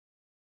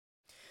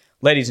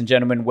Ladies and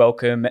gentlemen,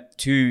 welcome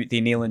to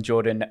the Neil and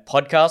Jordan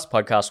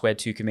podcast where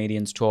two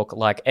comedians talk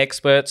like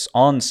experts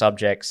on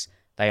subjects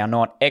they are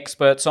not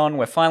experts on.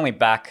 We're finally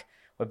back.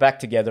 We're back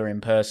together in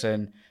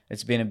person.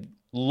 It's been a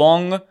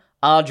long,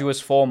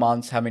 arduous 4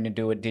 months having to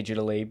do it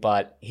digitally,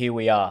 but here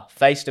we are,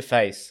 face to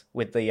face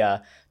with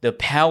the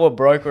power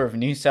broker of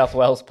New South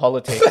Wales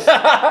politics,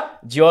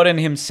 Jordan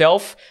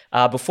himself.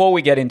 Before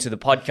we get into the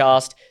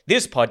podcast,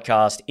 this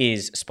podcast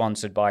is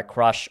sponsored by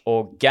Crush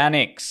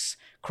Organics.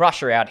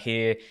 Crush are out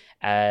here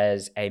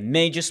as a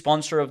major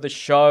sponsor of the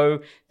show.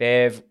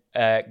 They've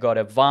got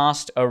a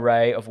vast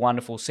array of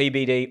wonderful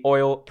CBD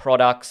oil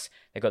products.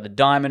 They've got the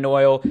diamond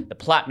oil, the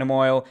platinum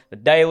oil, the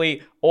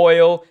daily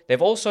oil.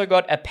 They've also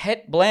got a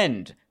pet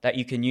blend that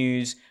you can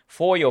use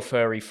for your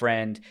furry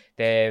friend.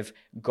 They've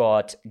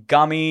got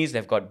gummies,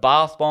 they've got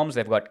bath bombs,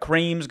 they've got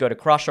creams. Go to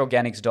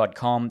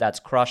crushorganics.com.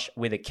 That's Crush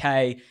with a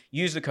K.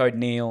 Use the code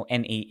NEIL,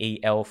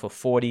 N-E-E-L, for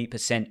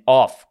 40%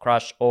 off.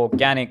 Crush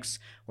Organics.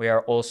 We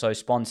are also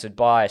sponsored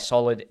by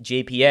Solid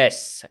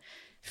GPS.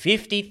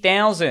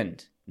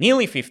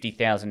 Nearly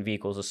 50,000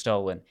 vehicles are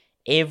stolen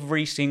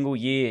every single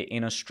year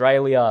in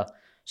Australia.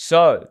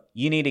 So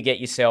you need to get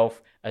yourself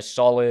a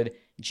Solid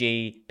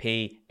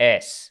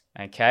GPS,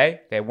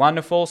 okay? They're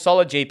wonderful.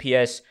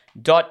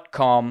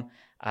 SolidGPS.com.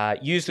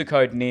 Use the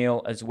code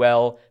NEIL as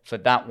well for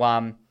that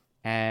one.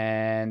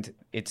 And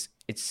it's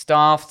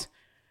staffed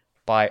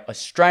by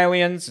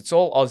Australians. It's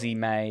all Aussie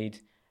made.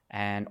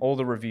 And all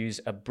the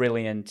reviews are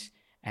brilliant.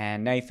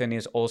 And Nathan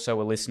is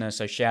also a listener,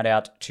 so shout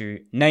out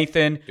to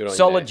Nathan.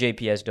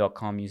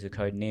 SolidGPS.com. Use the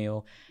code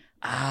NEIL.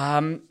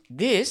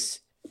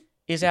 This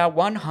is our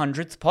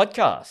 100th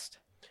podcast.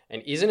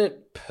 And isn't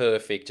it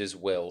perfect as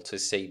well to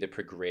see the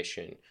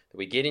progression that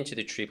we get into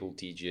the triple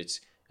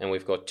digits and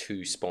we've got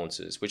two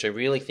sponsors, which I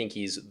really think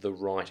is the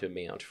right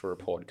amount for a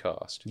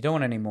podcast. You don't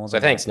want any more than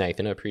that. So thanks,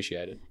 Nathan. I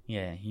appreciate it.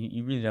 Yeah,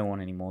 you really don't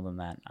want any more than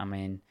that. I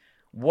mean,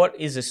 what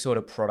is a sort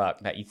of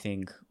product that you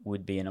think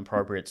would be an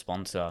appropriate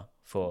sponsor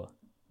for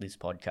this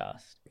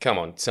podcast? Come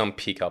on, some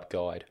pickup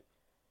guide.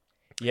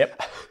 Yep.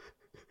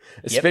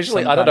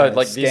 Especially, I don't know,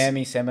 like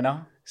scammy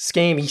seminar.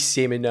 Scammy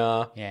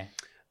seminar. Yeah.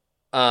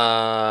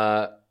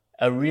 A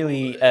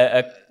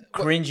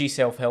cringy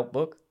self-help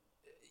book.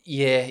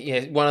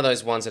 Yeah. One of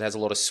those ones that has a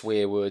lot of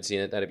swear words in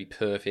it. That'd be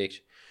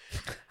perfect.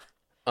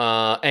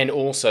 And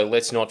also,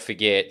 let's not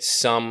forget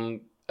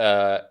some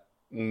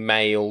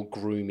male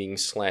grooming /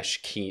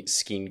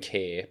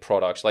 skincare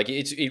products. Like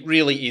it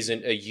really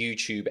isn't a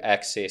YouTube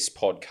access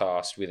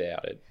podcast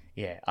without it.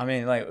 Yeah, I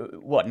mean, like,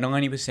 what,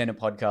 90% of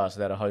podcasts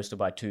that are hosted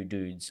by two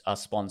dudes are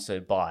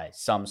sponsored by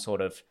some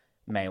sort of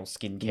male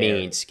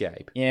skincare.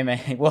 Manscaped. Yeah,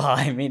 man. Well,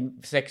 I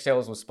mean, Sex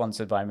Cells was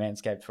sponsored by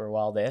Manscaped for a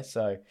while there,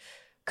 so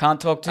can't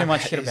talk too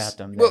much shit about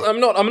them. Well, I'm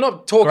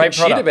not talking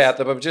shit about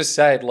them. I'm just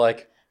saying,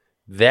 like,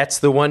 that's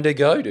the one to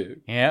go to.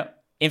 Yeah.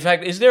 In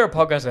fact, is there a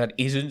podcast that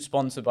isn't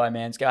sponsored by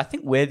Manscaped? I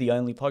think we're the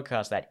only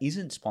podcast that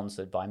isn't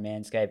sponsored by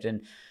Manscaped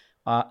and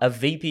a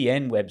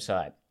VPN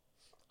website.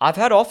 I've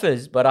had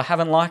offers, but I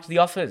haven't liked the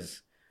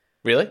offers.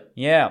 Really?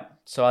 Yeah.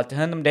 So I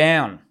turned them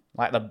down.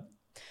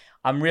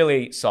 I'm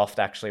really soft,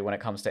 actually, when it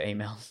comes to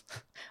emails.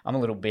 I'm a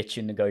little bitch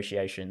in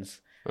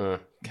negotiations.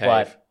 But,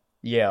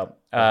 yeah.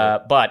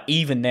 But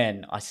even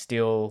then, I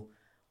still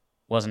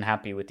wasn't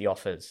happy with the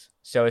offers.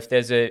 So if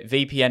there's a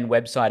VPN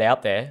website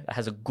out there that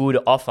has a good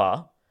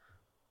offer,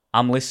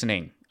 I'm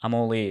listening. I'm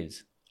all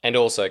ears. And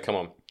also, come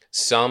on,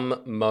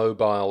 some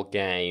mobile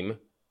game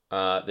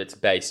that's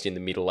based in the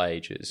Middle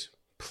Ages.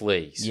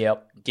 Please.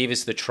 Yep. Give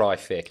us the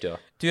trifecta.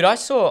 Dude, I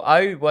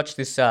watched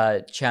this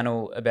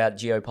channel about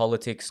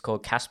geopolitics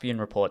called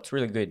Caspian Report. It's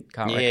really good.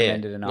 Can't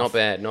recommend it enough.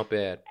 Not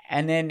bad.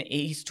 And then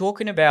he's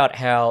talking about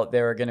how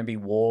there are going to be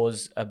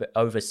wars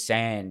over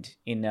sand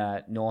in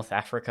North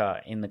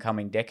Africa in the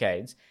coming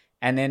decades.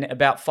 And then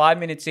about 5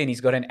 minutes in,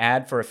 he's got an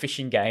ad for a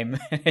fishing game.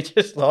 And it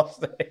just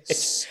lost it.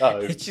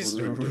 It just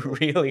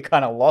really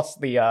kind of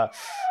lost the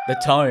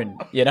tone,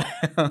 you know?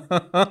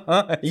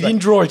 He didn't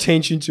draw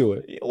attention to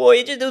it. Well,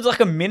 there was like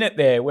a minute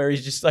there where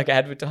he's just like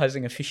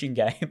advertising a fishing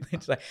game.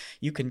 It's like,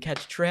 you can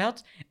catch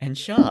trout and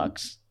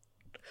sharks.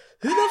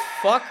 Who the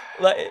fuck?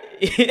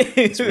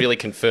 It's really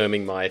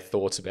confirming my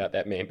thoughts about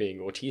that man being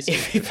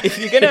autistic. If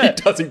you're gonna, he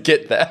doesn't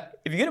get that.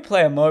 If you're gonna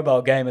play a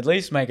mobile game, at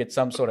least make it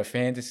some sort of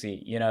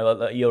fantasy. You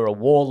know, you're a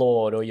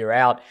warlord or you're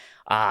out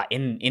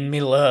in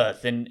Middle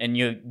Earth and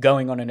you're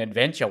going on an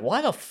adventure.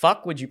 Why the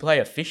fuck would you play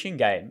a fishing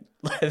game?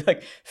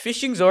 Like,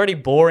 fishing's already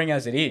boring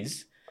as it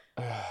is.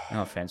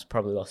 No offense,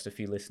 probably lost a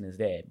few listeners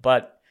there,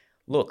 but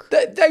look,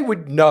 they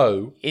would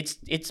know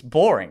it's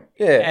boring.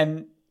 Yeah,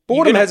 and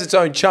boredom has its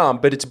own charm,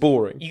 but it's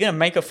boring. You're going to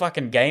make a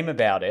fucking game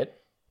about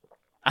it.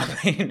 I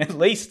mean, at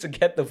least to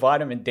get the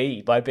vitamin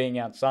D by being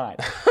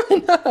outside.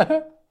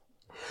 No.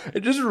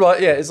 It just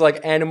it's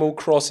like Animal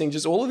Crossing,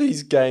 just all of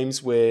these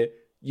games where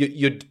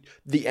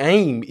the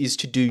aim is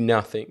to do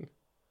nothing.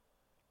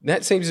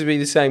 That seems to be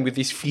the same with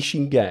this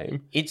fishing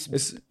game. It's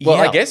Well,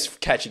 yeah. I guess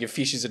catching a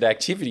fish is an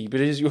activity,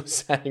 but as you're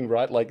saying,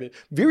 right, like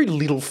very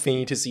little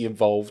fantasy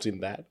involved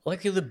in that.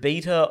 Like you're the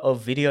beta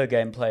of video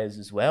game players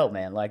as well,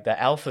 man. Like the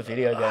alpha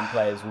video game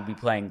players will be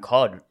playing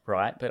COD,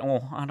 right? But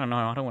I don't know.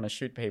 I don't want to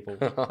shoot people.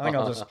 I think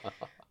I'll just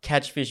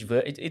catch fish.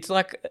 It's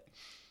like,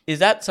 is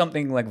that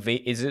something like?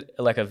 Is it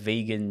like a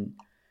vegan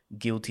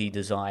guilty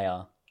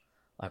desire?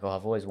 Like,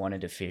 I've always wanted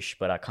to fish,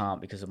 but I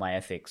can't because of my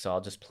ethics. So I'll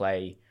just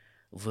play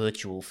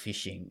virtual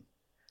fishing.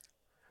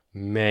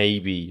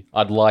 Maybe.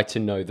 I'd like to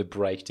know the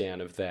breakdown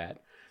of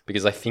that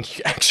because I think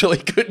you actually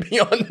could be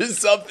onto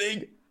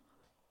something.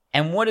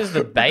 And what is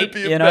the bait?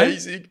 That'd be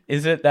amazing.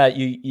 Is it that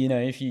you know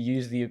if you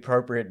use the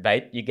appropriate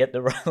bait, you get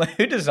the right? Like,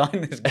 who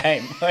designed this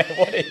game? Like,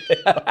 what is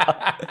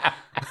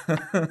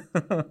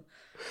it?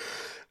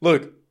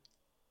 Look,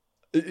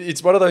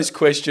 it's one of those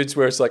questions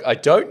where it's like, I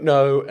don't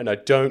know and I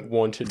don't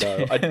want to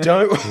know. I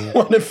don't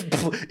want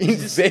to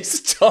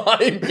invest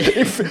time.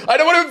 I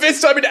don't want to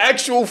invest time in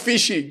actual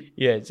fishing.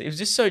 Yeah, it was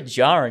just so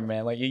jarring,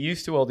 man. Like, you're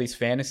used to all these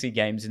fantasy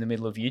games in the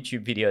middle of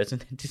YouTube videos,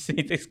 and then to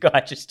see this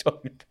guy just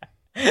talking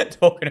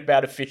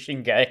about a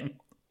fishing game.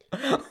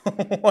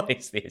 What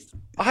is this?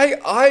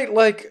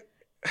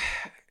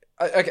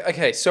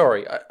 Okay,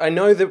 sorry. I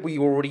know that we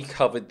already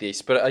covered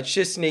this, but I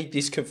just need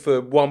this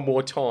confirmed one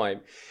more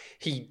time.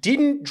 He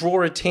didn't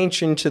draw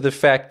attention to the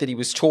fact that he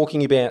was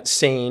talking about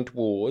Sand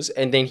Wars,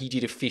 and then he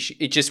did a fish.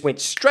 It just went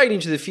straight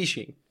into the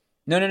fishing.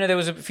 No. There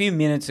was a few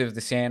minutes of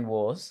the Sand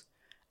Wars,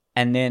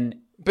 and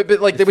then...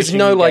 But like, there was fishing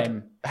no, like,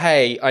 game.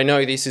 hey, I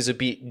know this is a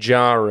bit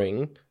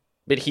jarring,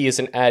 but here's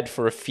an ad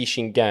for a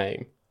fishing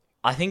game.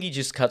 I think he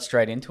just cut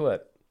straight into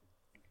it.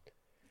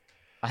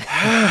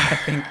 I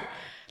think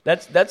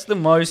that's the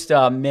most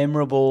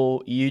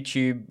memorable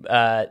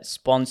YouTube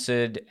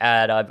sponsored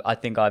ad I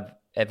think I've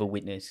ever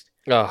witnessed.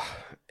 Oh,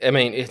 I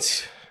mean,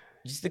 it's...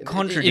 Just the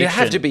contradiction. It'd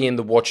have to be in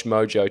the Watch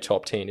Mojo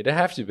top 10. It'd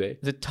have to be.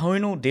 The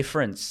tonal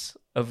difference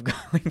of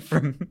going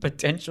from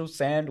potential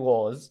Sand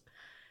Wars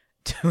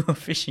to a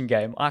fishing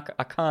game. I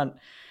can't...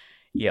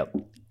 Yep.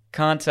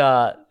 Can't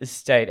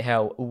state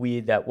how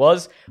weird that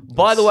was.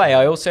 By the way,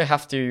 I also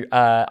have to...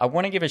 I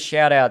want to give a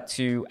shout out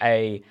to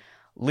a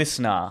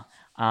listener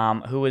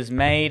who has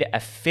made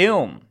a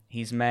film.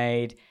 He's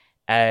made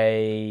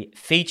a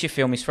feature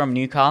film. He's from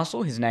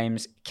Newcastle. His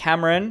name's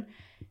Cameron,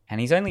 and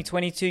he's only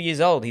 22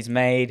 years old. He's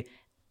made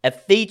a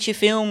feature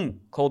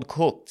film called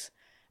Cooked.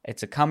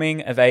 It's a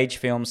coming-of-age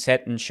film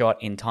set and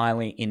shot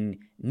entirely in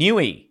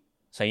Newey.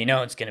 So you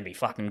know it's going to be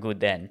fucking good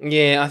then.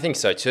 Yeah, I think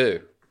so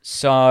too.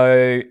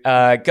 So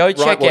go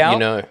check what out. you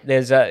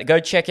know. Go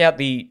check out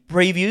the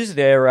previews.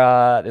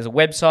 There's a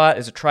website.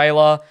 There's a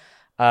trailer.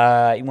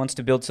 He wants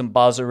to build some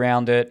buzz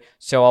around it.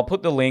 So I'll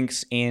put the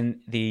links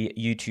in the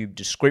YouTube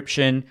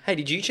description. Hey,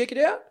 did you check it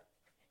out?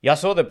 Yeah, I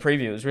saw the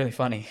preview. It was really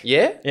funny.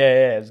 Yeah?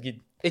 Yeah, it was good.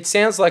 It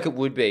sounds like it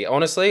would be.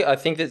 Honestly, I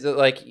think that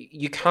like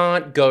you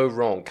can't go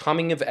wrong.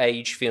 Coming of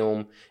age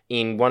film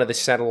in one of the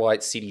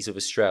satellite cities of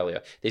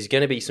Australia. There's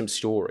going to be some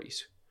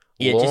stories.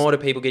 Yeah, a lot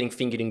of people getting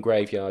fingered in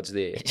graveyards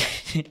there.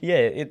 Yeah,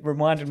 it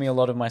reminded me a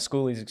lot of my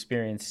schoolies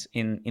experience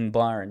in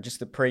Byron,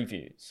 just the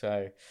preview.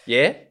 So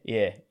Yeah?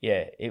 yeah,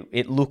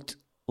 it looked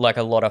like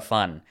a lot of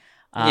fun.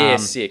 Yeah,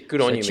 sick.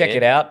 Good on you, check man.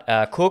 it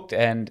out, Cooked,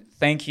 and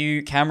thank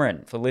you,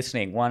 Cameron, for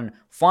listening. One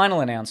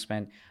final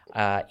announcement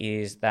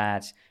is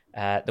that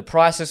the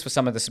prices for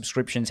some of the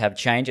subscriptions have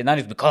changed, and that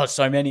is because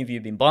so many of you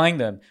have been buying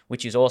them,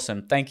 which is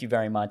awesome. Thank you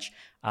very much.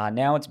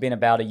 Now it's been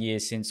about a year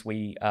since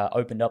we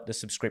opened up the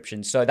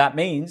subscription, so that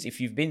means if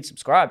you've been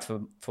subscribed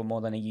for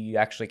more than a year, you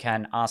actually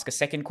can ask a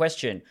second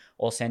question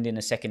or send in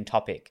a second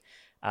topic.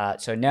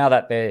 So now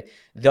that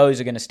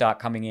those are going to start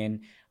coming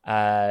in,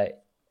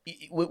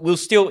 we'll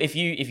still, if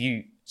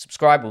you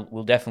subscribe,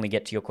 we'll definitely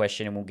get to your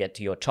question and we'll get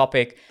to your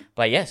topic.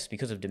 But yes,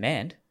 because of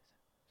demand,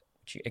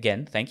 which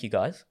again, thank you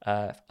guys,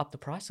 up the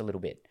price a little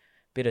bit.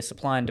 Bit of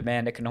supply and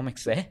demand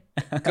economics there.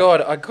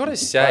 God, I gotta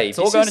say, it's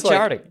all going to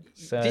charity.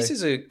 So this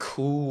is a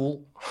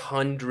cool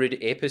 100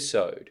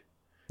 episode.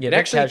 yeah,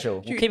 that's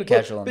casual. We'll keep it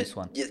casual on this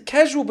one. Yeah,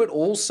 casual, but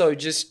also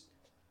just...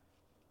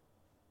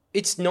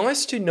 It's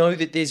nice to know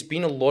that there's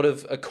been a lot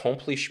of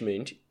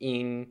accomplishment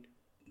in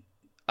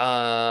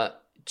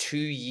 2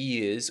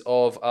 years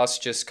of us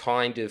just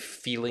kind of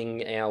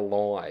filling our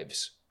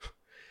lives.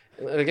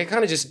 Like,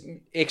 kind of just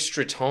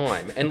extra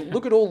time. And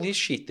look at all this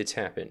shit that's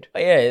happened.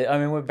 Yeah, I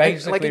mean, we're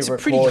basically like, it's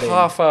recording. a pretty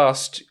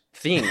half-assed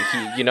thing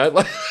here, you know?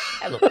 Like,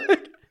 Hey, look,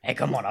 hey,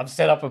 come on! I've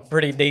set up a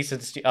pretty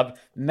decent. I've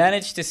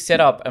managed to set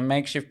up a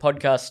makeshift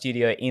podcast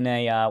studio in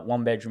a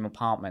one-bedroom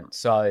apartment.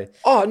 So,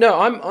 oh no,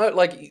 I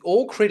like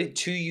all credit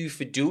to you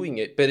for doing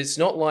it, but it's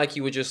not like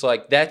you were just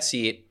like, that's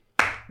it.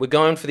 We're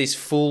going for this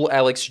full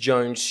Alex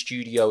Jones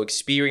studio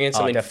experience.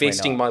 I'm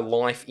investing my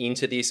life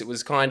into this. It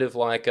was kind of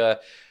like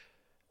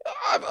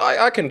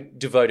I can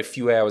devote a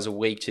few hours a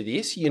week to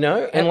this, you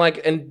know,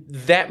 and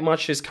that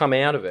much has come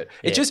out of it.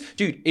 It just,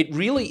 dude, it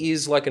really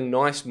is like a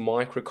nice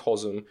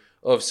microcosm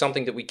of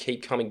something that we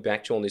keep coming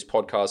back to on this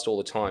podcast all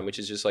the time, which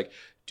is just like,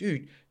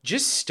 dude,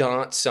 just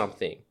start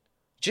something.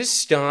 Just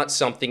start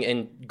something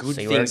and good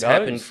See where it things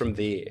happen goes. from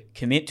there.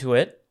 Commit to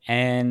it,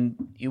 and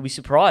you'll be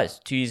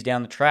surprised. 2 years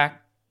down the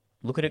track,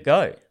 look at it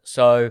go.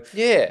 So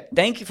Yeah.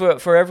 thank you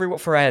for everyone,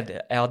 for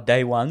our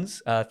day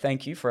ones.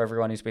 Thank you for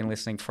everyone who's been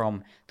listening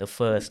from the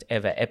first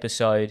ever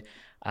episode.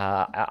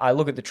 I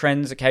look at the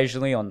trends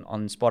occasionally on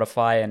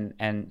Spotify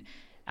and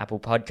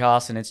Apple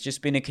Podcasts, and it's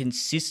just been a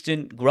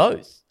consistent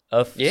growth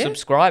of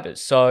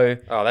subscribers. So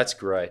Oh, that's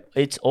great.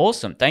 it's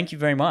awesome. Thank you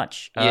very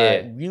much.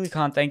 Yeah. Really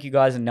can't thank you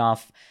guys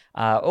enough.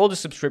 All the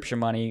subscription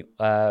money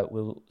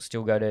will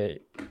still go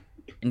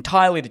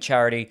entirely to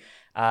charity.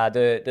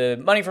 The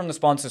money from the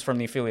sponsors, from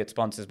the affiliate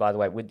sponsors, by the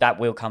way, that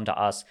will come to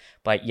us.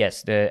 But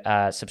yes,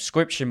 the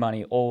subscription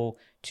money all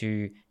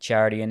to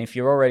charity. And if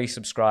you're already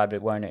subscribed,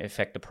 it won't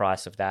affect the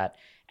price of that.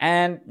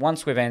 And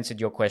once we've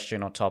answered your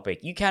question or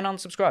topic, you can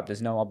unsubscribe.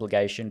 There's no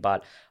obligation,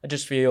 but I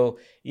just feel,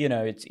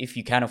 if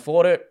you can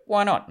afford it,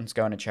 why not? It's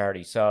going to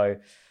charity. So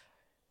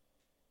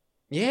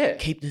Yeah.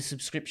 keep the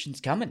subscriptions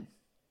coming.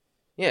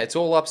 Yeah, it's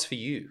all ups for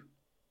you.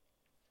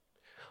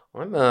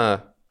 I'm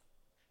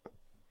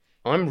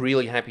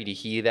really happy to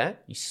hear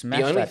that. You smash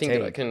The only that thing tea.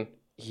 that I can,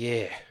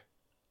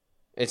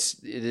 it's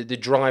the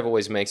drive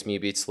always makes me a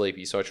bit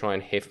sleepy, so I try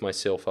and heft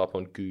myself up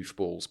on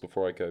goofballs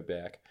before I go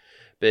back.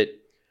 But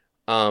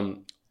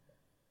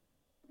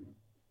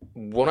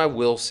what I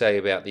will say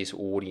about this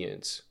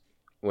audience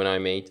when I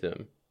meet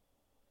them,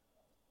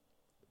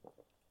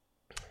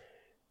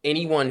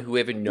 anyone who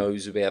ever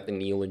knows about the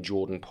Neil and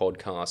Jordan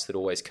podcast that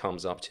always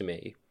comes up to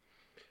me,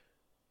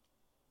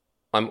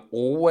 I'm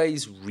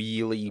always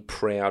really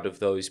proud of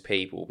those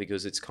people,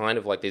 because it's kind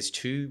of like there's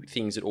two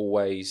things that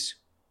always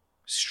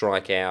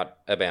strike out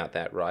about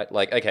that, right?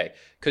 Like, okay,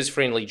 because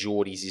Friendly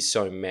Geordies is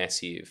so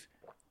massive,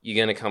 you're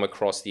going to come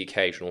across the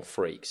occasional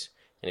freaks.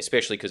 And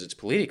especially because it's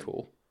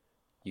political,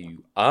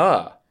 you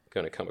are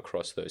going to come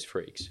across those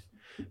freaks.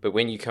 But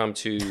when you come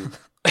to...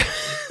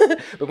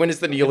 but when it's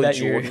the Neil and that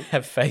you Jordan...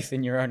 have faith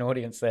in your own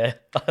audience there.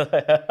 Look,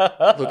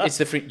 it's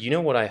the... You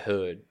know what I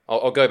heard?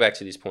 I'll go back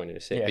to this point in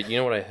a sec. Yeah. But you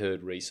know what I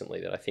heard recently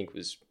that I think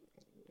was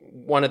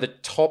one of the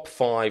top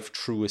 5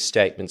 truest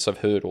statements I've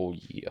heard all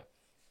year?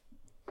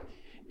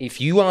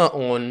 If you are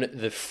on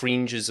the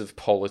fringes of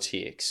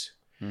politics,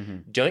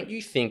 don't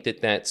you think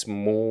that that's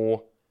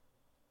more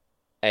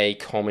a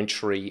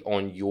commentary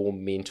on your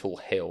mental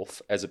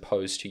health as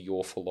opposed to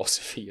your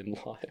philosophy in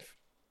life?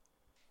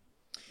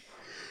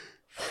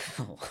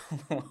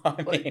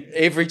 I mean,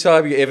 Every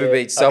time you ever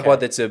meet someone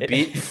okay. that's a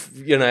bit,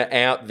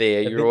 out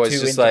there, you're bit always too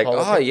just into like,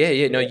 politics. oh,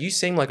 yeah, no, you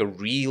seem like a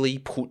really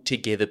put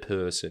together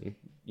person,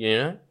 you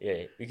know?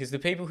 yeah, because the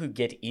people who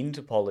get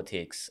into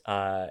politics,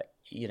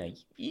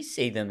 you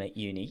see them at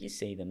uni, you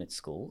see them at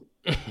school.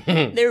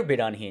 They're a bit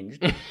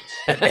unhinged.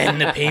 But then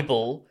the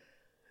people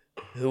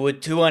who are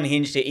too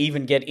unhinged to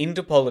even get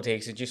into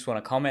politics and just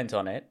want to comment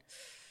on it,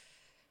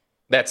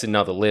 That's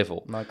another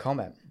level. no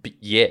comment. But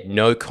yeah,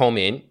 no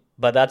comment.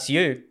 But that's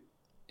you.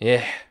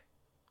 Yeah.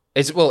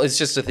 It's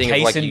just a thing of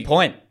Case like... in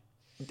point.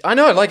 I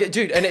know, like,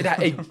 dude, and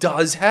it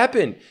does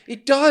happen.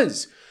 It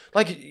does.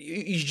 Like,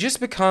 you just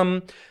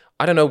become...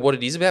 I don't know what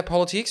it is about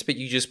politics, but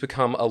you just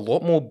become a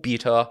lot more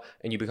bitter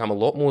and you become a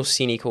lot more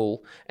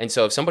cynical. And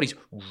so if somebody's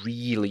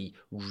really,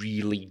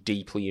 really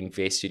deeply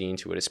invested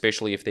into it,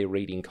 especially if they're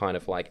reading kind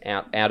of like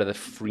out of the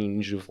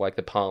fringe of like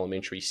the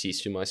parliamentary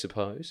system, I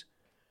suppose,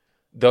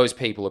 those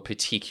people are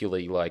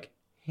particularly like,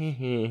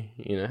 you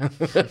know.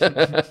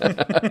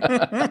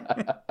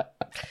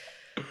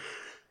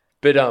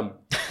 But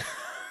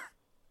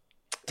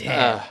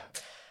Damn.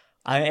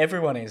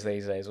 Everyone is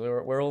these days.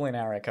 We're all in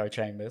our echo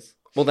chambers.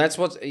 well, that's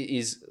what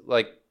is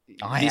like.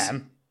 I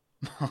am.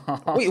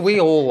 We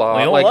all are.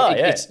 We all like, are,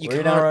 yeah. It's, you We're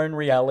in can't- our own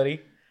reality.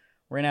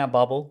 We're in our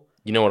bubble.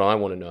 You know what I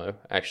want to know,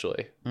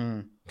 actually?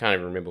 Can't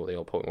even remember what the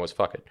old point was.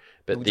 Fuck it.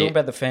 But We're talking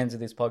about the fans of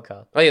this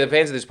podcast. oh yeah, the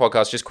fans of this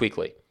podcast, just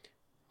quickly.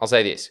 I'll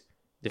say this.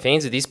 The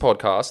fans of this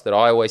podcast that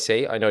I always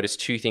see, I notice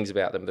 2 things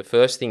about them. The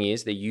first thing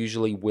is they're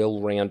usually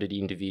well-rounded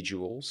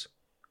individuals.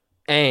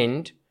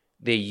 And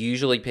they're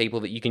usually people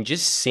that you can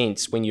just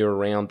sense when you're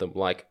around them.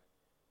 Like,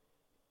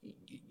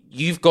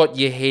 you've got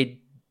your head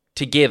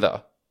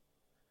together.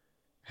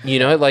 You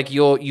know, like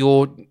you're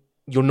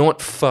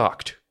not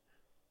fucked.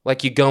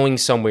 Like you're going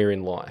somewhere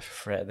in life.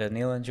 For the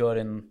Neil and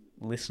Jordan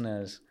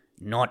listeners,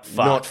 not fucked.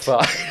 Not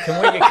fucked.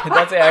 Can we?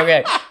 That's it.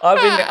 Okay.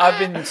 I've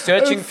been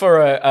searching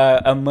for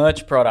a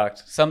merch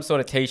product, some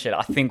sort of T-shirt.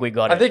 I think we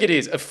got it. I think it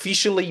is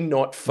officially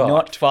not fucked.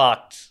 Not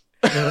fucked.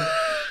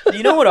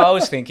 You know what I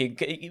was thinking?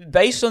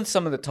 Based on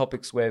some of the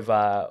topics we've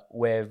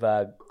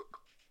been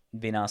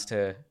asked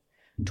to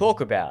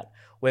talk about,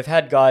 we've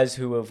had guys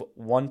who have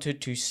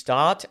wanted to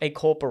start a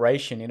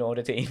corporation in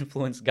order to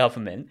influence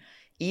government.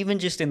 Even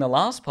just in the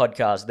last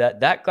podcast,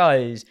 that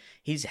guy's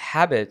his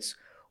habits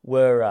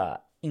were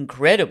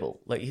incredible.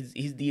 Like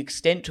his the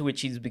extent to which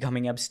he's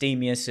becoming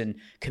abstemious and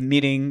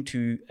committing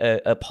to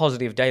a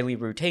positive daily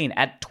routine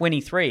at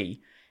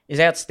 23 is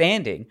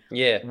outstanding.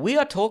 Yeah. We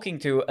are talking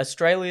to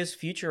Australia's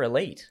future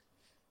elite,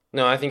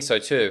 No, I think so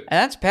too. and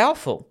that's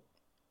powerful.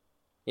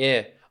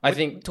 Yeah. I We're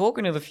think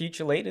talking to the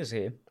future leaders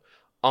here.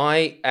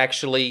 I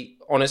actually,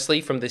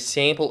 honestly, from the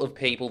sample of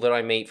people that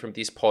I meet from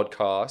this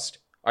podcast,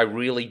 I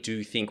really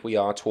do think we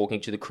are talking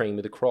to the cream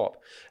of the crop.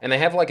 And they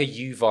have like a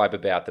you vibe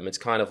about them. It's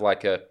kind of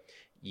like a,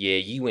 yeah,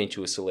 you went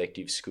to a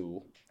selective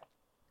school.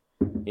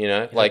 You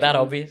know? Is like that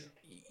obvious?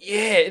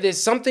 Yeah,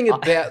 there's something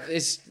about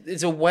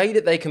there's a way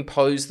that they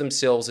compose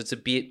themselves. It's a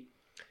bit,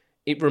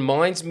 it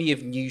reminds me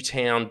of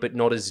Newtown, but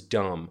not as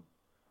dumb.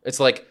 It's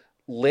like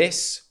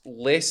less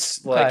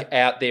like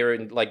out there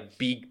and like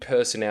big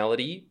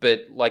personality,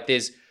 but like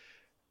there's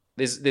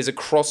a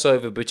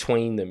crossover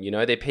between them. You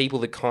know, they're people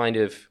that kind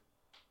of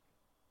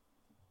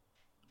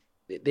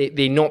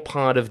they're not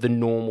part of the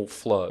normal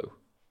flow.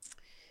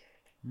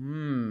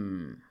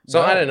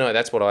 So I don't know.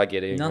 That's what I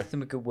get. Anyway. Nothing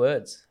but good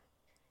words.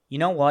 You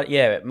know what?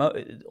 Yeah.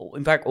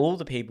 In fact, all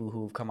the people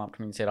who have come up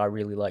to me and said, "I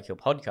really like your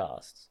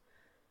podcasts,"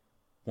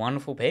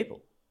 wonderful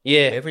people.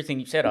 Yeah. Everything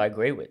you said, I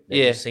agree with.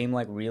 They just seem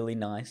like really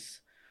nice,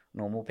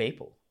 normal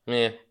people.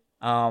 Yeah.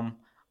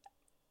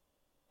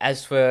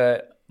 As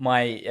for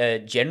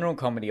my general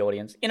comedy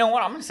audience, you know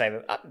what? I'm going to say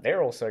that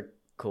they're also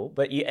cool,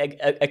 but you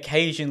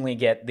occasionally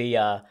get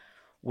the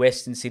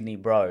Western Sydney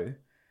bro,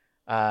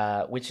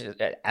 which is,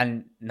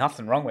 and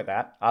nothing wrong with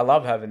that. I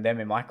love having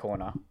them in my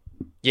corner.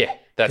 Yeah,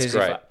 that's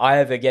great. If I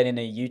ever get in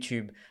a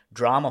YouTube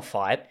drama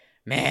fight,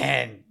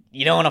 man,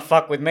 you don't want to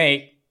fuck with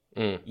me.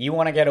 You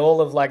want to get all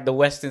of like the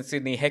Western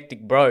Sydney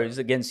hectic bros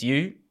against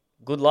you?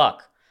 Good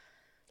luck.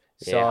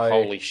 Yeah,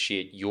 holy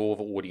shit. Your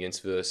audience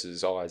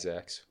versus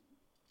Isaac's.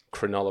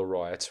 Cronulla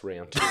Riots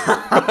round 2.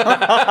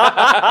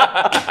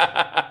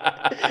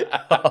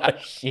 Oh,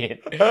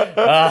 shit.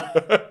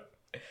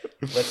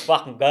 Let's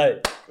fucking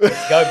go.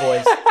 Let's go,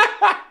 boys.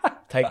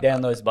 Take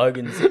down those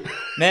bogans.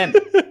 Man.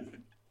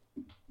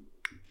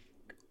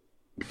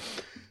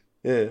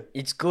 Yeah.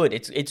 It's good.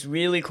 It's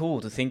really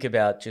cool to think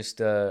about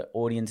just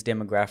audience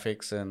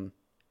demographics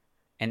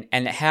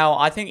and how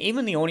I think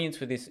even the audience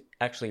for this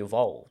actually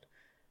evolved.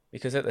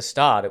 Because at the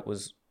start it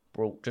was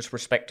just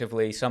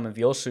respectively some of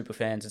your super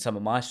fans and some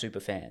of my super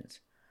fans.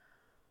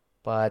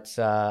 But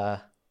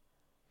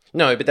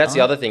no, but that's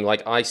the other thing.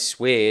 Like, I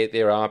swear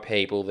there are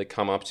people that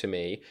come up to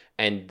me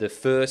and the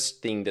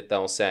first thing that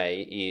they'll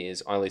say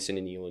is, I listen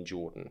to Neil and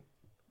Jordan.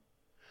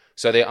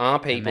 So there are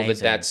people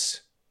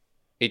that's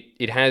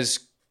it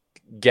has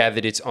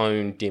gathered its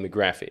own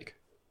demographic.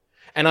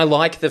 And I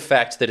like the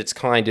fact that it's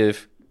kind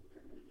of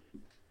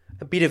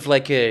a bit of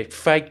like a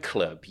fight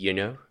club, you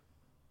know?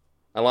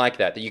 I like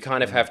that you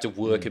kind of have to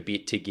work a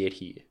bit to get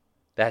here.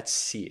 That's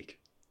sick.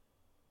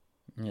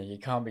 Yeah, you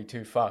can't be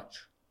too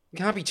fucked. You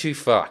can't be too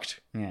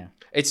fucked. Yeah.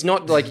 It's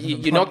not like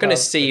you're not going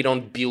to see it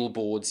on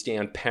billboards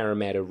down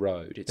Parramatta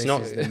Road. It's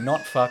not the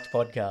Not Fucked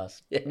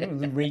podcast.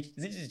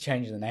 This is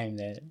change the name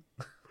there.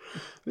 I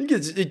think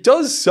it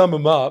does sum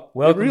them up.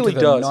 Welcome it really to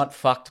the does. Not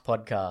Fucked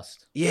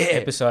podcast. Yeah.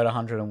 Episode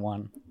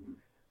 101.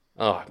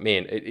 Oh,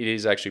 man, it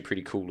is actually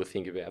pretty cool to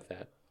think about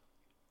that.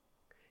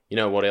 You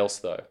know what else,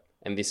 though?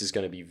 And this is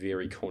going to be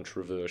very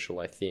controversial,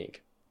 I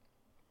think.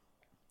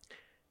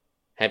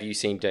 Have you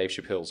seen Dave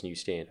Chappelle's new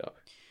stand-up?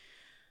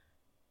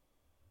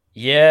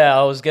 Yeah,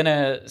 I was going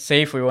to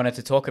see if we wanted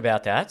to talk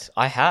about that.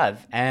 I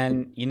have.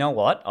 And you know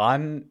what?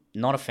 I'm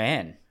not a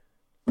fan.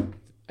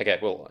 Okay,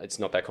 well, it's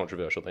not that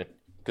controversial then.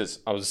 Because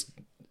I was...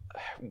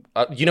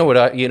 you know what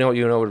it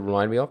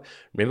reminded me of?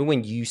 Remember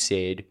when you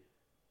said,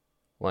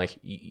 like,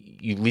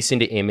 you listen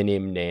to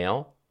Eminem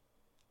now,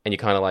 and you're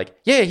kind of like,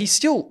 yeah, he's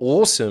still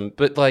awesome,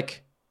 but,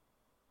 like,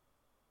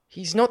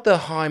 he's not the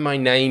Hi, my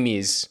name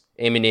is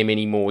Eminem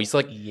anymore. He's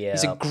like,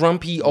 he's a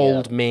grumpy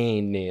old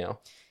man now.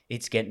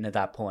 It's getting to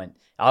that point.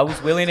 I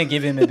was willing to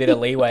give him a bit of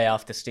leeway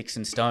after Sticks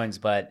and Stones,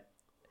 but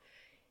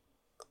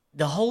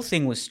the whole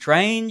thing was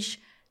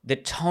strange. The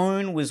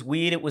tone was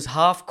weird. It was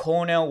half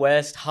Cornel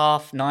West,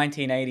 half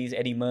 1980s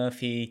Eddie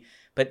Murphy.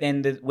 But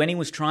then when he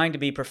was trying to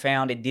be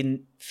profound, it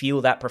didn't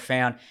feel that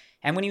profound.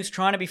 And when he was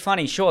trying to be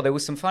funny, sure, there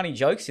was some funny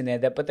jokes in there,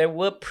 but they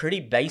were pretty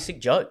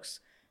basic jokes.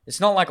 It's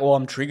not like, oh,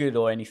 I'm triggered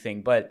or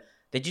anything, but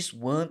they just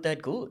weren't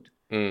that good.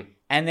 And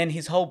then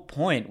his whole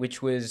point,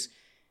 which was,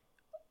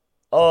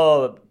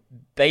 oh,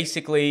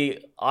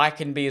 basically, I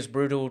can be as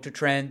brutal to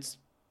trans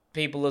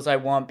people as I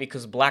want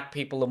because black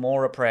people are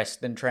more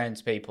oppressed than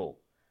trans people.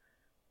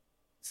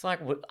 It's like,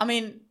 I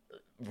mean,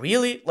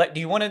 really? Like, do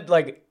you want to,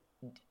 like,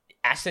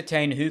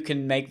 ascertain who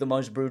can make the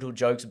most brutal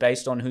jokes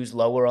based on who's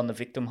lower on the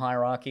victim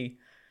hierarchy?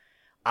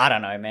 I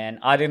don't know, man.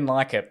 I didn't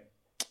like it.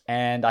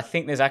 And I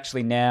think there's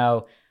actually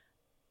now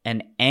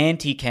an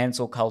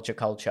anti-cancel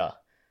culture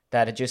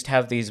that just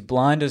have these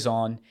blinders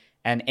on,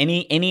 and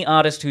any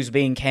artist who's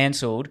being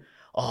cancelled,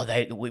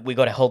 we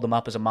got to hold them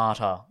up as a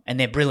martyr, and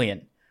they're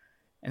brilliant.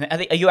 And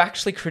are you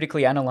actually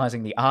critically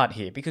analysing the art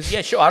here? Because,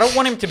 yeah, sure, I don't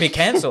want him to be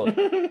cancelled.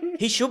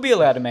 He should be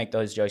allowed to make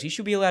those jokes. He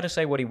should be allowed to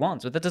say what he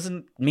wants, but that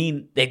doesn't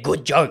mean they're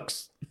good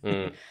jokes.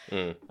 I've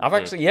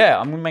actually,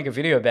 I'm going to make a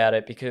video about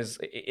it because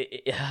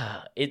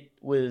it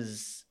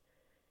was...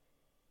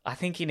 I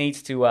think he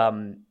needs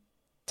to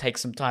take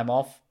some time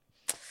off.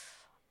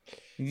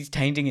 He's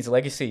tainting his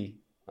legacy.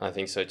 I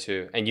think so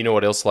too. And you know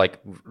what else, like,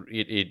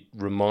 it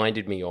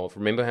reminded me of?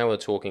 Remember how we were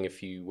talking a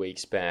few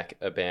weeks back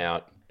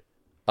about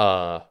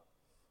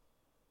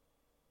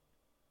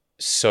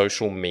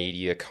social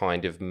media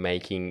kind of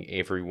making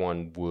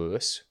everyone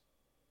worse.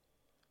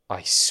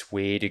 I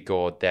swear to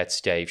God,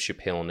 that's Dave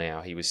Chappelle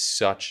now. He was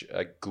such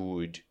a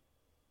good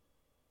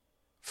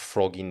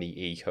frog in the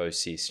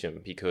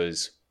ecosystem,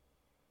 because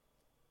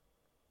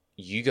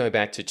you go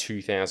back to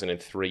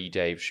 2003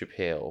 Dave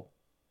Chappelle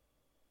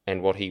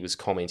and what he was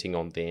commenting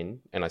on then,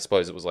 and I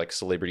suppose it was like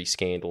celebrity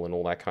scandal and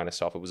all that kind of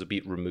stuff. It was a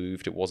bit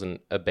removed. It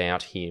wasn't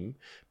about him.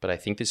 But I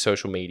think that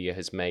social media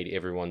has made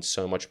everyone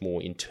so much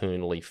more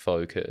internally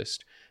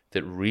focused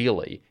that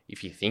really,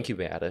 if you think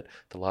about it,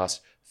 the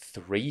last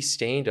 3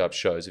 stand-up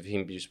shows of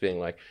him just being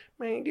like,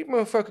 man, this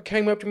motherfucker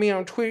came up to me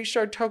on Twitter,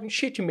 started talking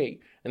shit to me.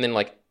 And then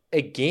like,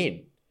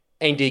 again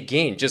and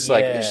again, just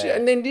like,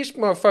 and then this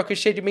motherfucker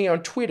said to me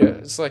on Twitter.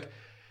 It's like,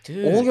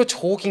 dude, all you're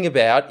talking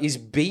about is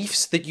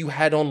beefs that you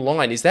had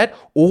online. Is that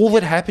all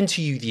that happened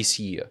to you this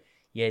year?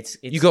 Yeah, it's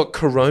you got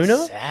corona?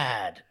 It's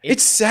sad.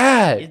 It's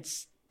sad.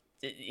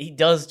 He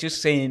does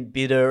just seem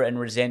bitter and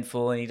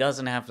resentful, and he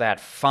doesn't have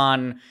that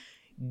fun,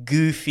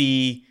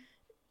 goofy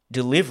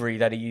delivery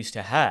that he used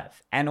to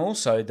have. And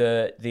also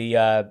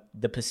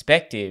the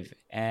perspective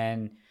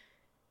and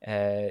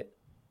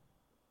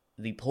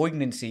the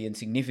poignancy and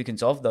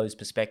significance of those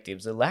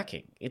perspectives are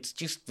lacking. It's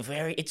just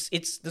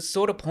it's the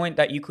sort of point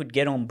that you could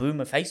get on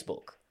Boomer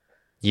Facebook.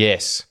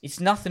 Yes. It's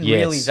nothing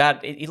really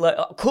that...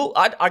 cool.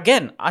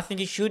 I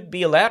think he should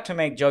be allowed to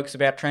make jokes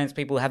about trans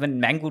people having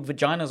mangled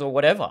vaginas or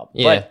whatever.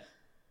 Yeah. But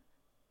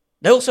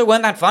they also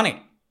weren't that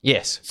funny.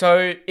 Yes.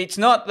 So it's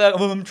not that,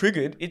 oh, I'm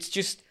triggered. It's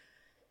just...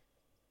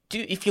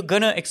 if you're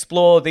going to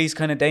explore these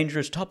kind of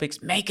dangerous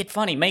topics, make it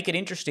funny, make it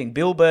interesting.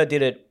 Bill Burr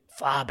did it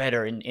far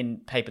better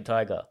in Paper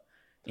Tiger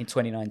in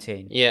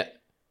 2019. Yeah.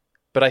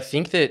 But I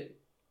think that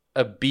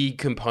a big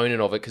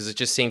component of it, because it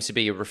just seems to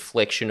be a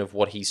reflection of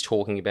what he's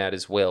talking about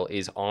as well,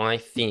 is I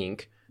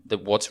think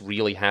that what's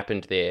really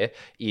happened there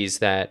is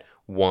that,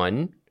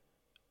 one,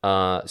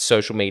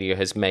 social media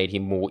has made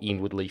him more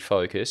inwardly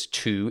focused.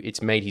 2,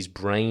 it's made his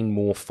brain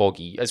more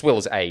foggy, as well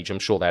as age. I'm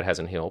sure that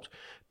hasn't helped.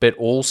 But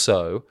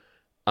also,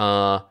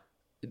 I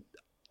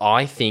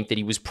think that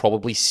he was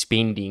probably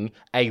spending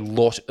a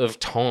lot of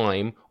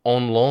time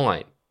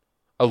online.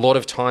 A lot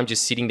of time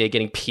just sitting there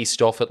getting pissed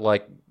off at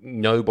like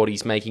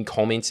nobody's making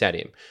comments at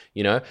him,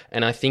 you know?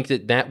 And I think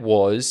that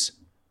was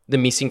the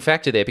missing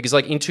factor there, because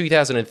like in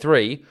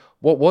 2003,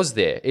 what was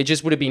there? It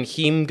just would have been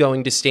him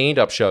going to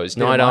stand-up shows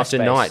night after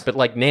night. But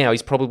like now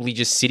he's probably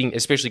just sitting,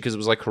 especially because it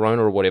was like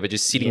Corona or whatever,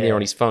 just sitting there on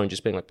his phone,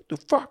 just being like, what the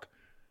fuck?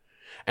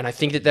 And I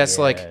think that's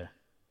like,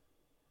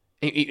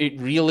 it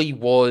really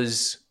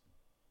was...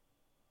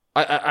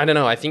 I don't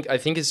know. I think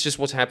it's just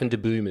what's happened to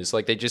boomers.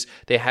 Like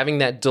they're having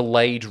that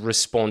delayed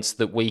response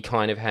that we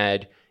kind of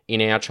had in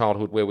our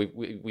childhood, where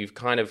we've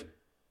kind of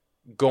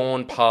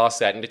gone past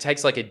that, and it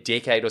takes like a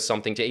decade or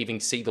something to even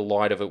see the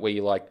light of it, where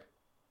you're like,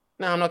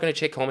 no, I'm not going to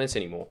check comments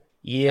anymore.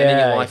 Yeah, and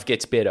then your life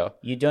gets better.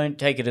 You don't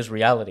take it as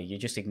reality. You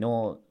just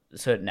ignore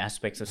certain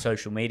aspects of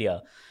social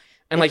media.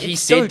 And like he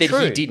said that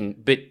he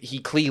didn't, but he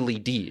clearly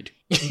did.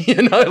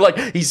 You know, like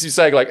he's just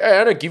saying like, hey,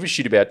 I don't give a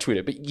shit about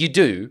Twitter, but you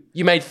do.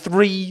 You made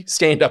 3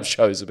 stand-up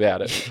shows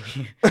about it.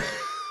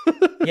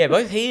 Yeah,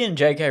 both he and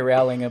J.K.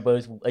 Rowling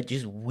are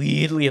just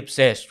weirdly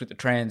obsessed with the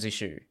trans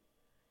issue.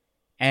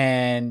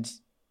 And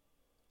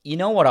you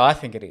know what I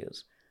think it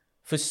is?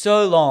 For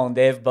so long,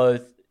 they've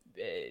both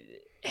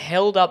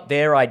held up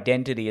their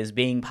identity as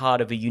being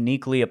part of a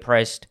uniquely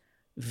oppressed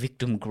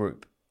victim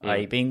group,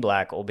 i.e. being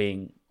black or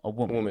being a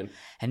woman.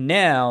 And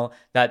now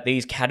that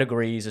these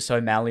categories are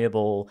so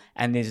malleable,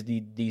 and there's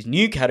these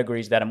new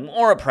categories that are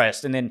more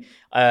oppressed, and then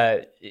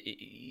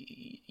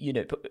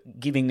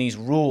giving these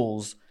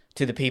rules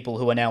to the people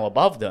who are now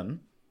above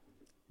them,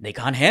 they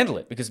can't handle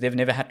it because they've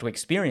never had to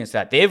experience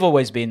that. They've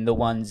always been the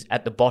ones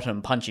at the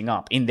bottom punching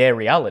up in their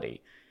reality,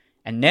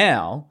 and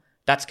now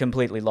that's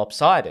completely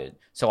lopsided.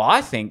 So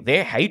I think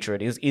their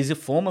hatred is a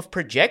form of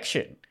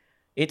projection.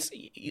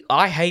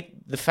 I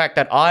hate the fact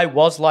that I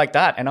was like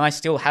that, and I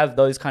still have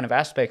those kind of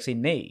aspects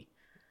in me.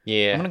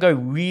 Yeah. I'm going to go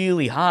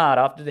really hard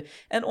after the...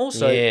 And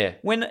also,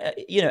 when,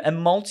 a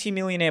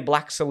multi-millionaire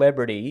black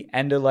celebrity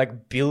and a,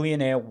 like,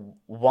 billionaire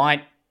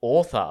white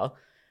author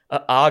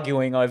are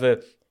arguing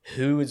over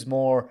who is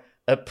more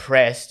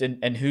oppressed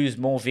and who's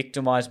more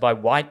victimized by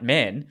white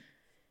men,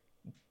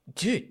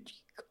 dude,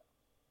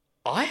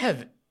 I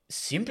have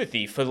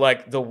sympathy for,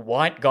 like, the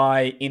white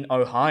guy in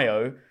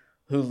Ohio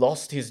who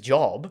lost his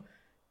job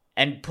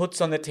and puts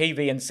on the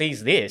TV and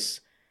sees this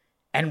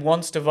and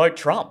wants to vote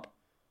Trump.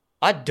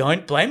 I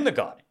don't blame the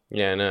guy.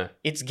 Yeah, I know.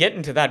 It's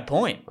getting to that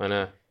point. I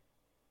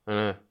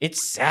know.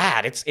 It's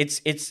sad.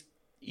 It's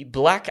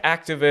black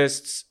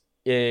activists,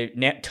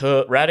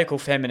 radical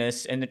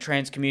feminists, and the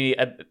trans community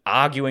are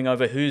arguing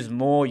over who's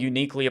more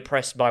uniquely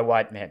oppressed by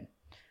white men.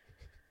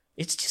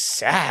 It's just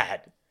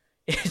sad.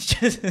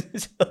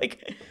 It's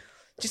like,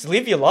 just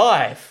live your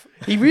life.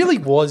 He really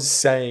was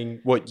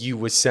saying what you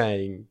were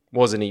saying,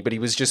 wasn't he? But he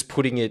was just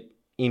putting it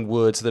in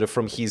words that are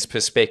from his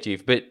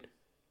perspective. But,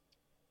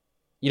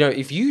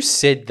 if you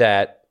said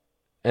that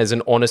as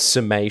an honest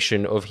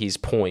summation of his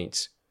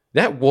points,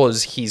 that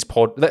was his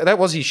that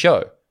was his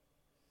show.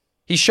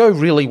 His show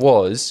really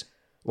was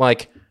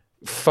like,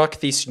 fuck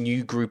this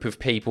new group of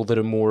people that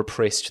are more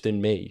oppressed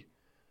than me.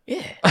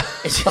 Yeah.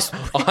 It's just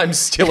I'm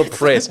still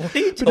oppressed. What are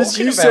you But as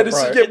talking you about, said,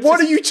 bro? yeah, It's what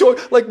just- are you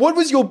talking? Like, what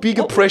was your big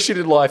oppression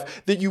in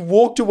life that you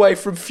walked away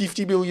from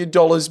 $50 million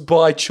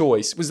by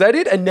choice? Was that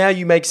it? And now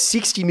you make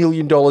 $60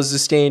 million a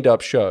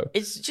stand-up show.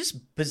 It's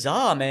just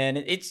bizarre, man.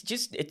 It's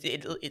just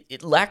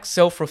it lacks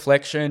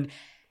self-reflection,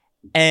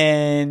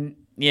 and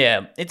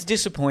yeah, it's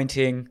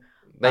disappointing.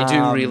 They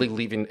do really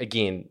live in,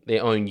 again,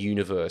 their own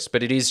universe.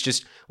 But it is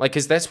just, like,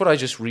 because that's what I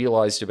just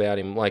realized about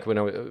him. Like,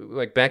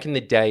 like back in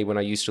the day when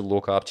I used to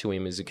look up to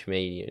him as a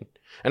comedian.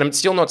 And I'm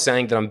still not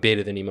saying that I'm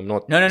better than him. I'm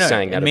not No,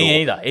 saying that at all.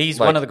 me either. He's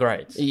Like, one of the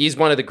greats. He is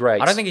one of the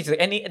greats. I don't think he's.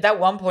 And at that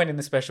one point in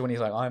the special when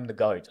he's like, "I'm the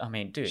goat." I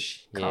mean, dude,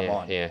 come Yeah,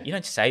 on. yeah. You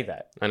don't say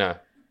that. I know.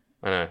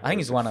 I think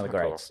he's one of the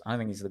Fuck greats. I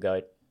think he's the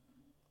goat.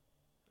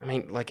 I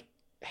mean, like,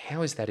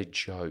 how is that a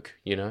joke,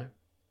 you know?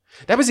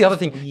 That was the other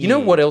thing. You know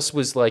what else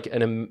was like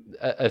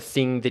a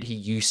thing that he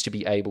used to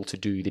be able to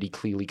do that he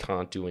clearly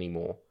can't do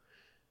anymore?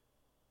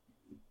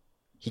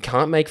 He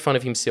can't make fun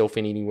of himself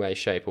in any way,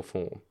 shape, or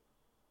form.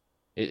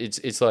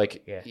 It's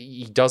like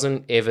he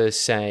doesn't ever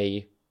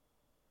say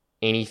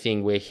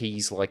anything where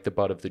he's like the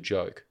butt of the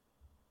joke.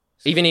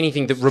 Even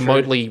anything that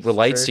remotely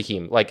relates to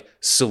him, like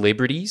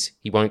celebrities,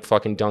 he won't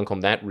fucking dunk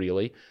on that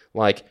really.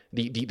 Like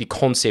the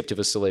concept of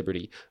a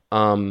celebrity.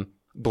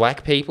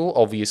 Black people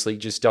obviously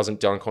just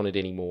doesn't dunk on it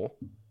anymore.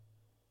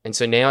 And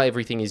so now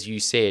everything, as you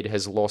said,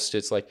 has lost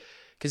its like,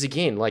 because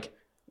again, like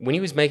when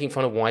he was making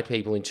fun of white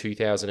people in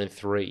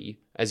 2003,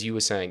 as you were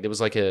saying, there was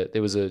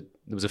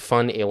a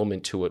fun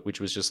element to it,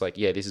 which was just like,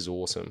 yeah, this is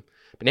awesome.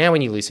 But now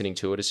when you're listening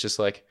to it, it's just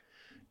like,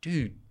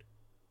 dude,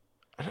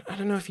 I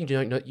don't know if you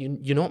don't know,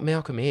 you're not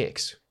Malcolm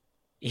X.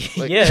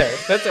 Like, yeah,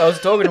 that's. I was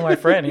talking to my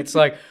friend. It's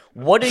like,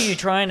 what are you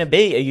trying to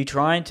be? Are you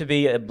trying to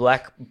be a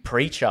black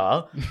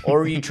preacher,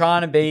 or are you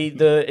trying to be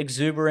the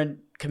exuberant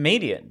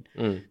comedian?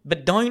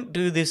 But don't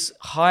do this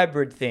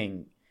hybrid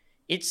thing.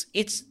 It's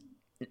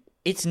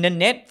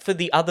Nanette for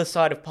the other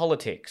side of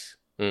politics.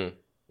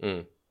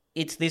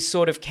 It's this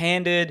sort of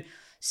candid,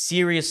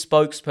 serious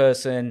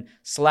spokesperson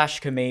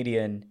 /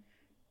 comedian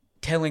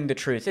telling the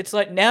truth. It's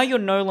like now you're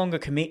no longer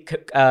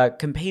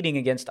competing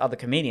against other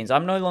comedians.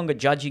 I'm no longer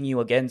judging you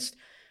against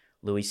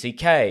Louis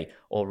C.K.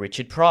 or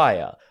Richard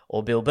Pryor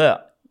or Bill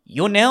Burr.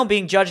 You're now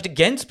being judged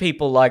against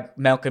people like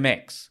Malcolm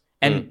X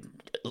and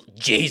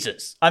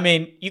Jesus. I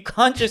mean, you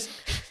can't just...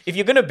 If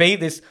you're going to be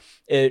this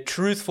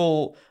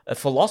truthful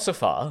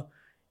philosopher,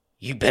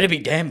 you better be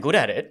damn good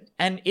at it.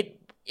 And it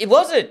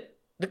wasn't.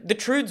 The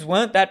truths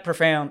weren't that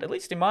profound, at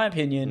least in my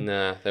opinion.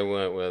 Nah, they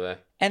weren't, were they?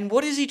 And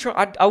what is he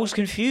trying... I was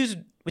confused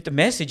with the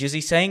message. Is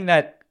he saying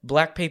that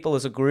black people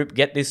as a group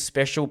get this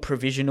special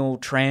provisional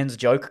trans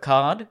joke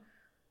card?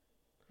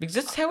 Because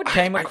that's how it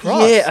came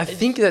across. Yeah, I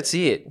think that's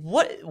it.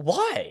 What?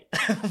 Why?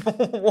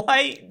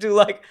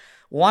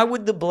 Why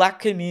would the black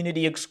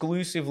community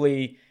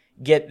exclusively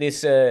get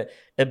this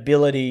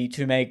ability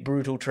to make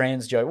brutal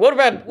trans jokes? What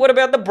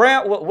about the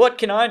brown? What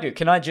can I do?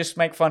 Can I just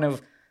make fun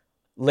of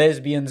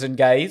lesbians and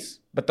gays?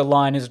 But the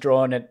line is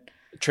drawn at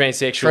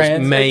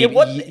transsexuals, maybe.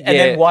 And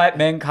then white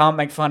men can't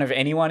make fun of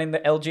anyone in the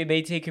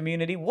LGBT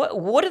community.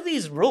 What are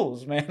these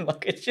rules, man?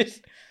 Like, it's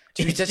just...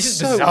 Dude, it's that's just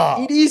so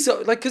bizarre. It is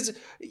like, because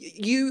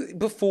you,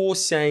 before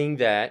saying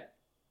that,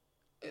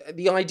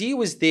 the idea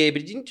was there,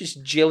 but it didn't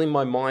just gel in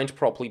my mind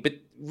properly. But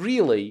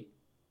really,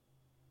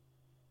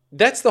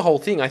 that's the whole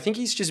thing. I think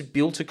he's just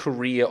built a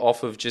career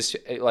off of just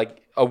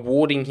like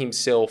awarding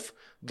himself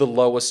the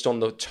lowest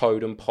on the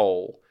totem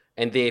pole,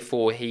 and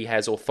therefore he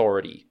has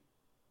authority.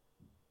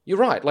 You're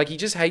right. Like, he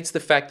just hates the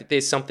fact that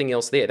there's something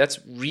else there. That's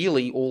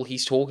really all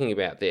he's talking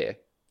about there.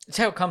 It's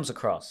how it comes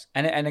across.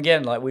 And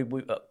again, like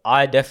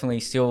I definitely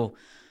still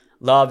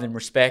love and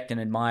respect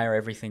and admire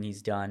everything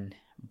he's done,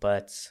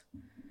 but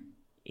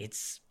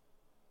it's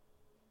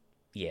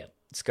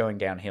going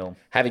downhill.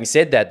 Having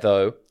said that,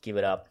 though, Give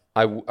it up.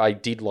 I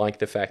did like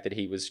the fact that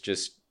he was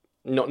just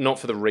not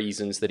for the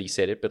reasons that he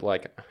said it, but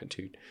like,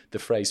 dude, the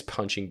phrase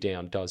 "punching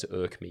down" does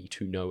irk me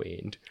to no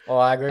end. Oh,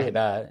 I agree with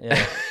that.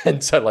 Yeah.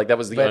 And so, like, that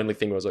was the only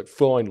thing where I was like,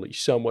 finally,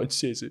 someone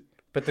says it.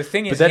 But the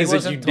thing is, But that he is a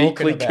wasn't talking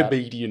uniquely about...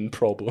 comedian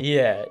problem.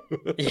 Yeah.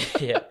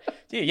 Yeah.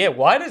 Dude, yeah.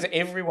 Why does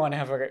everyone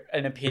have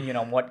an opinion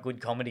on what good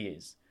comedy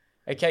is?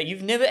 Okay,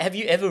 have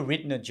you ever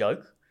written a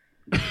joke?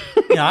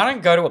 You know, I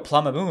don't go to a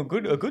plumber. Oh, a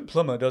good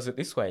plumber does it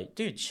this way.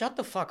 Dude, shut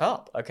the fuck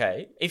up.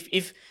 Okay.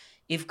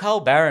 If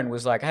Carl Barron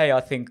was like, hey,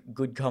 I think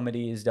good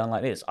comedy is done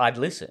like this, I'd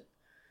listen.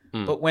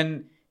 But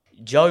when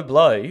Joe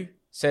Blow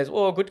says,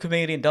 oh, a good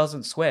comedian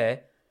doesn't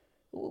swear,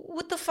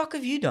 what the fuck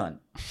have you done?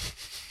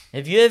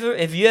 Have you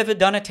ever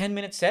done a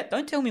 10-minute set?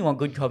 Don't tell me what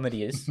good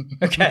comedy is.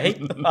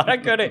 Okay? I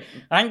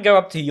don't go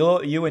up to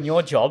you and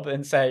your job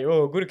and say,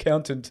 oh, a good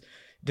accountant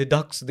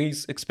deducts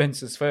these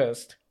expenses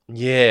first.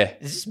 Yeah.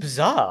 This is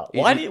bizarre.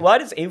 Why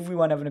does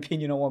everyone have an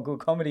opinion on what good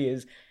comedy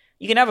is?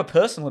 You can have a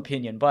personal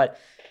opinion, but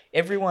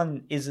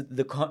everyone is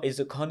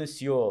a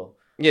connoisseur.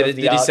 Yeah, of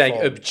the that is art saying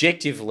form.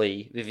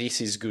 objectively, this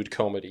is good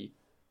comedy.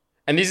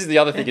 And this is the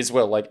other thing as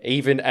well. Like,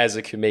 even as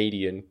a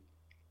comedian,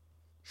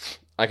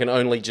 I can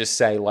only just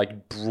say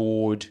like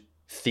broad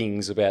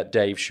things about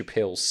Dave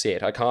Chappelle's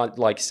set. I can't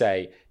like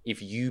say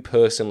if you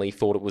personally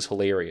thought it was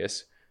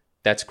hilarious,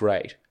 that's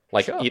great.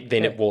 Like Sure,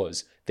 it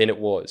was. Then it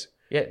was.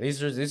 Yeah,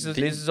 this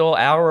is all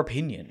our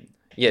opinion.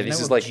 Yeah, There's this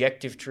no is like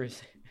objective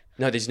truth.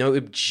 no, there's no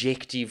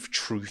objective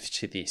truth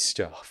to this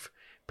stuff.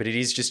 But it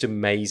is just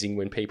amazing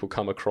when people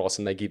come across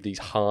and they give these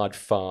hard,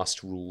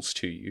 fast rules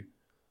to you.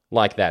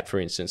 Like that, for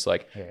instance.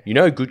 Like,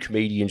 good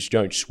comedians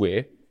don't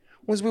swear.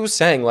 As we were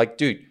saying, like,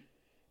 dude,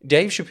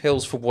 Dave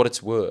Chappelle's For What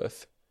It's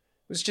Worth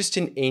was just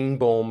an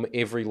N-bomb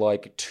every,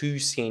 like, 2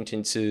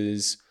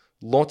 sentences,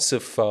 lots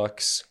of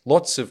fucks,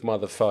 lots of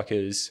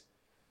motherfuckers.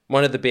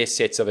 One of the best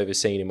sets I've ever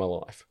seen in my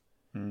life.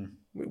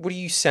 What are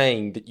you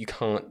saying that you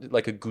can't,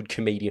 like, a good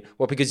comedian?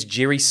 Well, because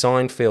Jerry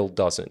Seinfeld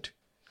doesn't.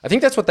 I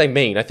think that's what they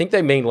mean. I think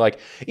they mean, like,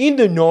 in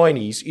the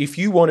 90s, if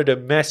you wanted a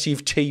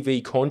massive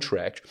TV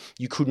contract,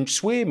 you couldn't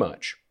swear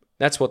much.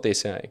 That's what they're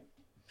saying.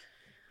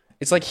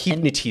 It's like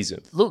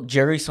hypnotism. Look,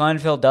 Jerry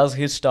Seinfeld does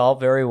his style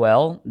very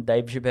well.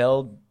 Dave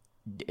Chappelle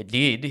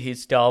did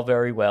his style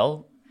very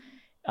well.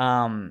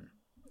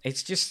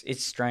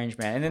 It's strange,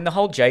 man. And then the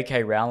whole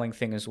J.K. Rowling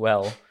thing as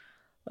well.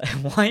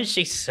 Why is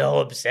she so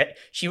upset?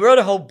 She wrote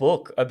a whole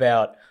book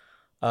about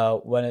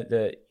one of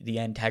the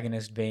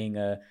antagonist being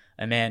a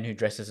man who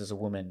dresses as a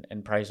woman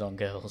and preys on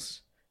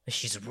girls.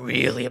 She's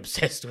really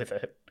obsessed with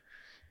it.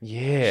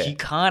 Yeah. She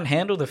can't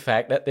handle the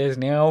fact that there's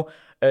now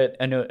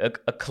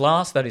a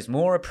class that is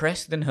more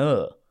oppressed than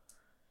her.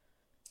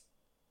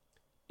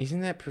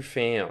 Isn't that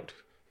profound?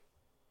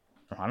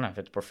 I don't know if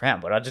it's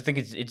profound, but I just think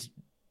it's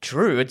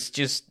true. It's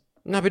just...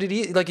 No, but it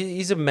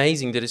is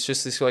amazing that it's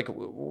just this, like,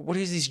 what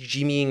is this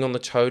jimmying on the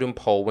totem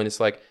pole when it's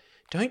like,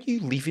 don't you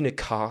live in a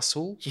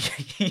castle?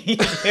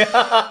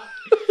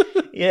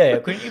 Yeah,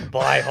 couldn't you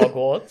buy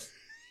Hogwarts?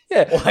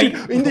 Yeah,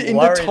 in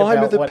the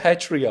time of the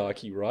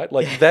patriarchy, right?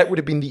 Like, that would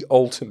have been the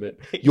ultimate.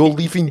 You're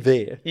living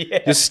there. Yeah.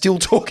 You're still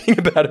talking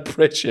about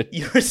oppression.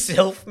 You're a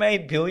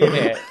self-made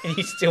billionaire, and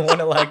you still want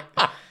to, like,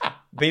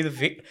 be the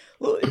victim.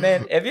 Look,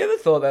 man, have you ever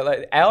thought that,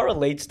 like, our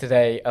elites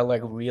today are,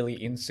 like, really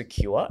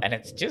insecure? And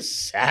it's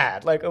just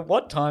sad. Like, at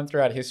what time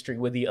throughout history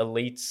were the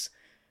elites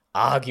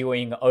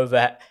arguing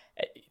over,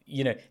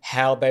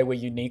 how they were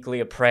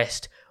uniquely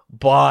oppressed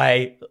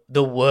by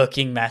the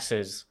working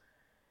masses?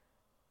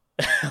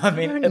 I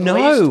mean,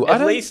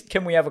 at least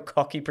can we have a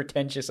cocky,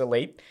 pretentious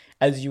elite,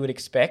 as you would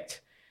expect?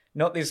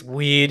 Not this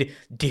weird,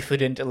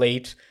 diffident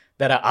elite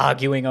that are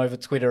arguing over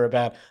Twitter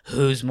about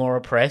who's more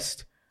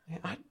oppressed.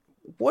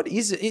 What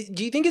is it?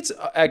 Do you think it's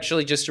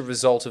actually just a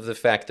result of the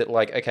fact that,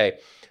 like, okay,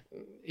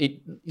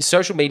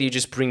 social media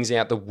just brings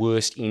out the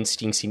worst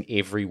instincts in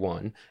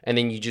everyone, and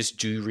then you just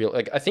do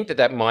like, I think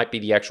that might be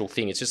the actual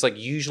thing. It's just like,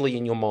 usually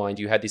in your mind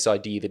you had this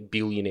idea that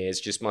billionaires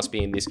just must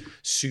be in this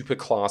super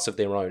class of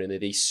their own and they're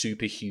these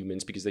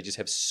superhumans because they just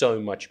have so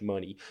much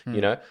money,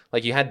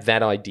 like, you had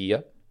that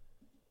idea,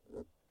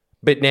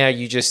 but now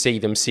you just see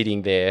them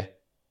sitting there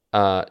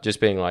just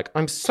being like,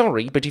 I'm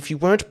sorry, but if you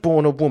weren't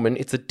born a woman,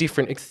 it's a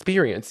different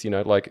experience,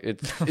 like,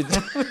 it's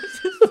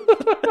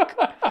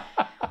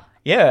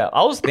Yeah,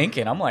 I was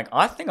thinking, I'm like,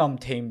 I think I'm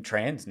team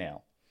trans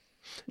now.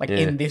 Like,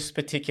 in this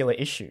particular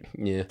issue.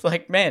 Yeah. It's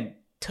like, man,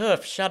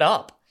 TERF, shut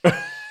up.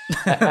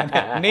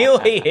 Neil,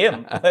 he,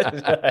 him.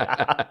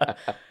 But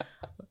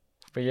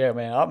yeah,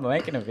 man, I'm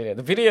making a video.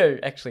 The video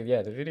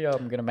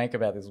I'm going to make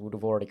about this would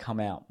have already come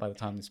out by the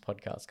time this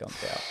podcast comes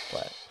out.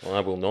 But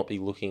I will not be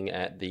looking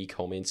at the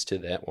comments to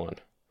that one.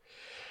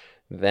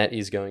 That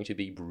is going to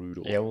be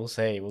brutal. Yeah, we'll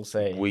see.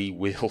 We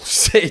will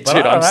see. But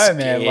dude, I don't I'm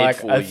know, man. scared Like,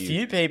 for you.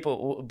 few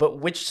people, but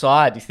which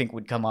side do you think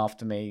would come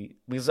after me?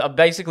 Because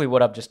basically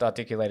what I've just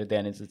articulated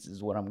then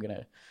is what I'm going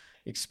to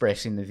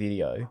express in the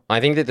video. I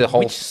think that the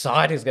whole... Which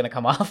side is going to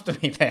come after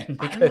me then?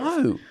 I don't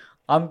know.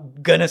 I'm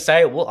going to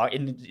say, well,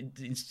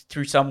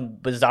 through some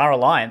bizarre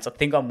alliance, I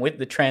think I'm with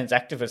the trans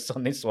activists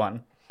on this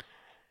one.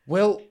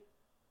 Well...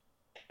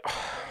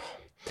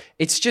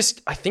 It's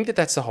just, I think that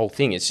that's the whole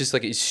thing. It's just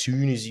like, as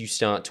soon as you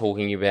start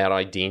talking about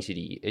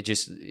identity, it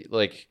just,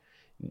 like,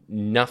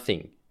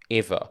 nothing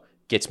ever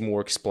gets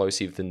more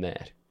explosive than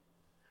that.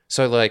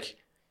 So, like,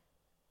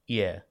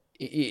 yeah,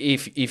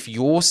 if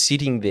you're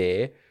sitting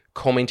there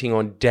commenting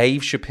on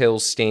Dave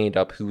Chappelle's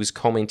stand-up, who was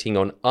commenting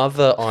on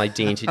other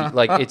identity,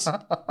 like, it's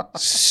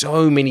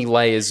so many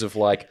layers of,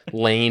 like,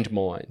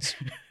 landmines,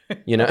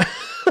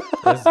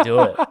 Let's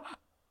do it.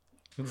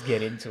 Let's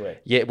get into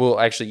it. Yeah, well,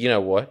 actually, you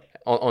know what?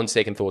 On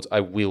second thoughts,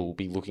 I will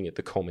be looking at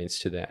the comments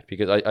to that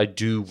because I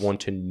do want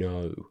to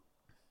know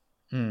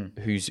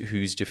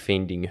who's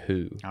defending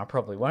who. I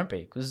probably won't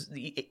be because,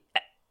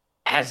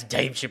 as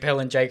Dave Chappelle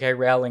and J.K.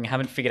 Rowling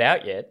haven't figured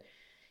out yet,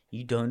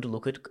 you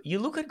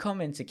look at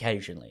comments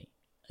occasionally.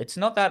 It's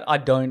not that I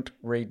don't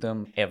read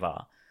them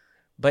ever,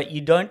 but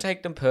you don't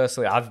take them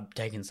personally. I've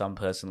taken some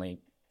personally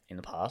in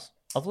the past.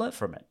 I've learnt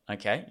from it.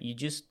 Okay, you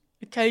just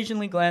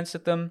occasionally glance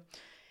at them.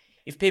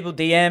 If people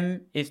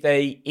DM, if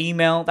they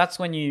email, that's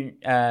when you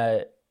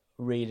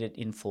read it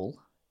in full.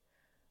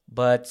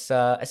 But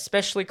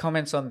especially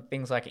comments on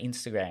things like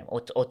Instagram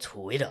or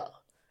Twitter.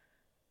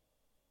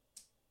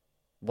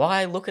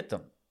 Why look at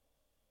them?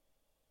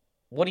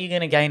 What are you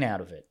going to gain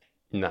out of it?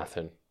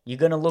 Nothing. You're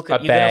going to look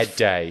at A bad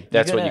day.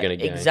 That's what you're going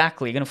to gain.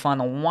 Exactly. You're going to find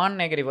the one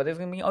negative. There's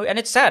going to be, and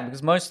it's sad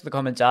because most of the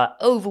comments are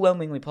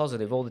overwhelmingly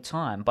positive all the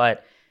time.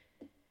 But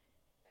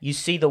you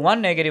see the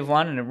one negative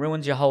one and it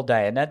ruins your whole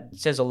day. And that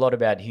says a lot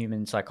about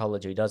human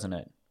psychology, doesn't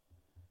it?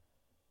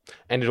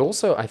 And it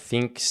also, I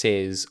think,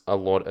 says a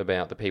lot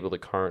about the people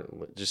that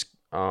currently just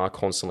are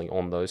constantly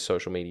on those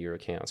social media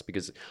accounts.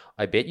 Because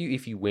I bet you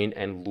if you went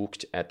and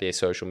looked at their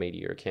social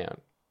media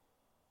account,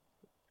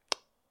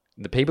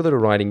 the people that are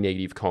writing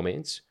negative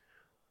comments,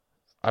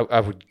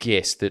 I would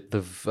guess that the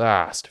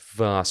vast,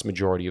 vast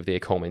majority of their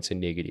comments are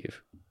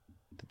negative.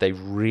 That they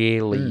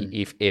rarely,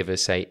 if ever,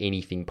 say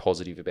anything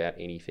positive about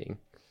anything.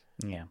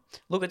 Yeah.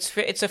 Look,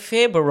 it's a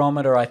fair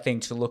barometer, I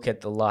think, to look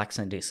at the likes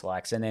and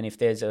dislikes. And then if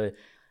there's a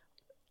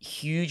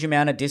huge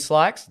amount of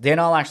dislikes, then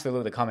I'll actually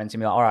look at the comments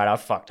and be like, all right, I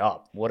fucked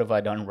up. What have I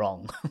done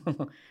wrong?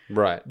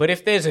 Right. But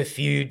if there's a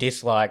few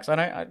dislikes,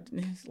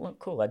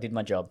 cool, I did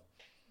my job.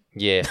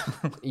 Yeah.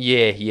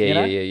 Yeah. You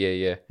know?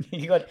 Yeah.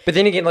 You got, But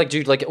then again, like,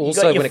 dude, like, you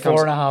also got your when it comes...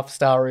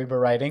 4.5-star Uber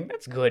rating.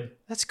 That's good.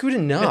 That's good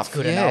enough. That's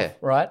good enough,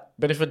 right?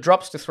 But if it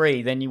drops to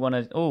 3, then you want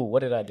to,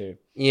 what did I do?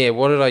 Yeah,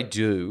 what did I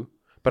do?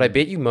 But I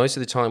bet you most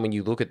of the time when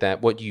you look at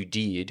that, what you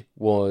did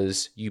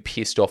was you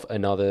pissed off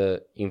another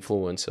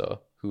influencer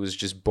who has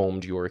just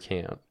bombed your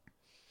account.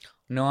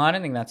 No, I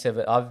don't think that's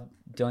ever...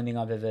 don't think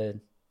I've ever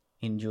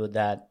endured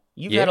that.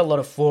 You've Yeah. had a lot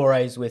of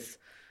forays with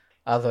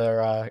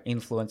other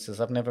influencers.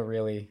 I've never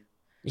really...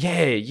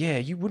 Yeah,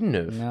 you wouldn't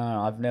have.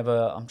 No, I've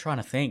never... I'm trying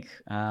to think.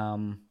 Yeah,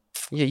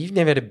 you've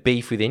never had a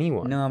beef with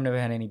anyone. No, I've never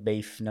had any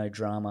beef, no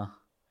drama.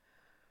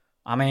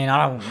 I mean,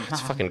 I don't...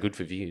 It's fucking good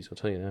for views, I'll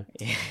tell you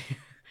that.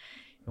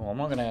 Well, I'm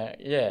not going to...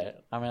 Yeah,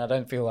 I mean, I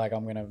don't feel like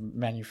I'm going to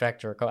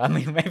manufacture I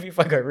mean, maybe if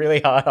I go really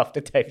hard after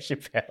Dave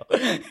Chappelle,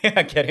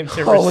 I get him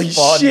to Holy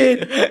respond. shit!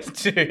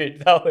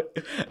 Dude, that would...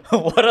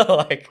 What a,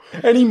 like...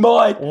 And he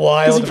might.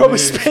 Wild Because he probably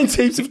move. spends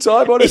heaps of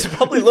time on it. He's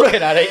probably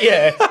looking at it,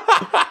 yeah.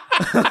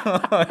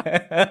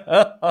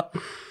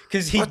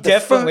 Because he What the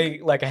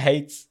definitely like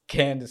hates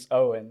Candace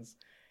Owens,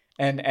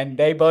 and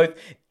they both,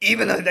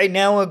 even though they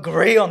now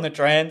agree on the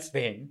trans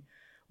thing,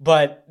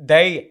 but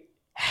they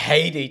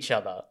hate each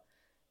other.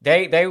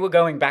 They were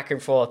going back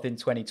and forth in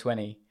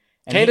 2020.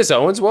 And Candace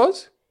Owens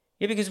was?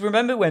 yeah, because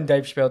remember when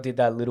Dave Chappelle did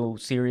that little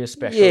serious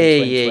special? Yeah,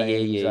 in 2020, yeah,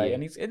 and he's yeah, like- yeah.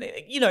 And he's, and,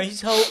 you know, his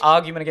whole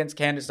argument against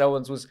Candace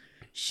Owens was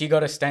she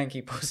got a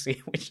stanky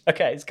pussy, which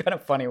okay, it's kind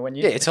of funny when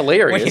you Yeah, it's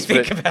hilarious. when you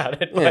think but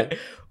about it. yeah.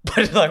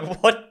 But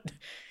like, what?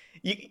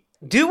 You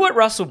do what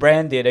Russell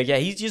Brand did.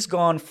 Okay, he's just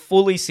gone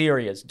fully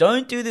serious.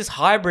 Don't do this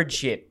hybrid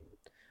shit.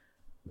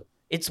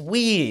 It's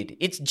weird.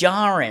 It's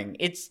jarring.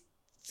 It's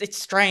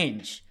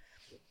strange.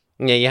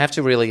 Yeah, you have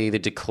to really either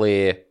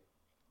declare...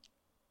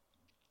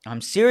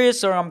 I'm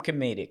serious or I'm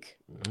comedic.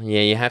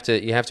 Yeah, you have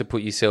to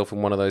put yourself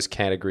in one of those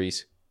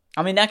categories.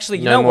 I mean, actually,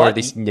 you No know more what? of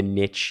this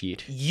net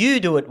shit. You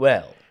do it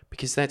well,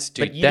 Because that's...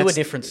 Dude, but you do a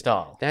different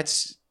style.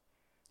 That's...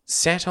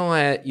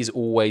 Satire is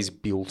always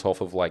built off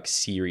of, like,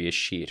 serious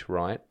shit,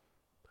 right?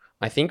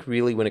 I think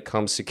really when it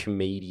comes to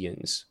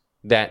comedians,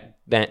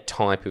 that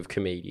type of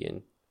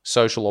comedian,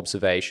 social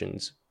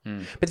observations.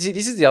 But see,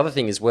 this is the other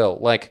thing as well.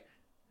 Like,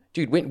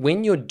 dude,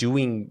 when you're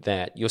doing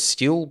that, you're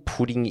still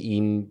putting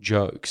in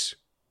jokes.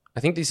 I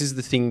think this is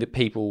the thing that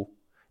people...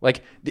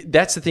 Like,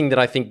 that's the thing that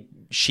I think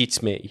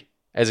shits me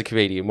as a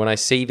comedian. When I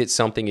see that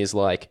something is,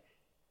 like,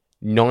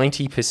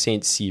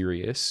 90%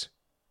 serious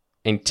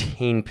and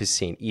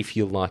 10%, if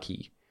you're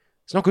lucky,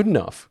 it's not good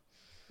enough.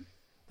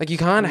 Like, you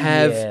can't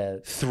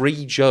have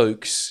 3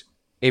 jokes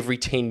every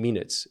 10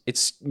 minutes.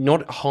 It's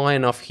not high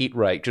enough hit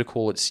rate to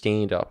call it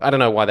stand-up. I don't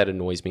know why that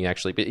annoys me,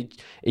 actually, but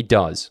it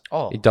does.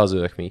 Oh. It does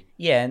irk me.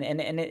 Yeah,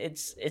 and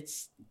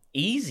it's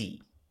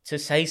easy to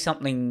say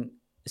something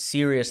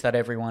serious that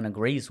everyone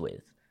agrees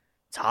with.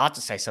 It's hard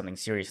to say something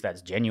serious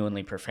that's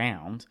genuinely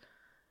profound.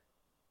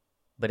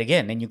 But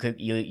again, then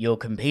you're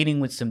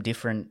competing with some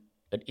different...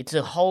 It's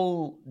a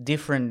whole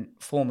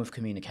different form of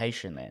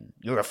communication then.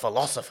 You're a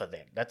philosopher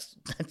then. That's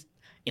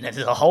you know,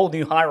 there's a whole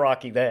new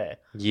hierarchy there.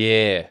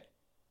 Yeah.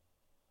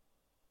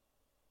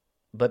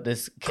 But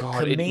this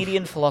God,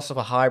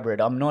 comedian-philosopher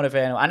hybrid, I'm not a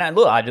fan of... I know,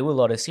 look, I do a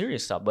lot of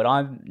serious stuff, but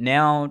I'm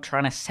now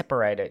trying to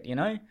separate it, you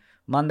know?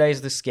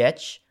 Monday's the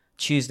sketch,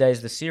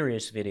 Tuesday's the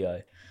serious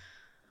video.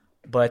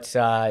 But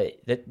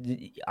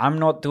I'm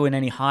not doing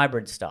any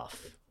hybrid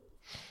stuff.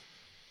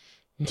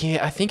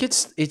 Yeah, I think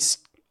it's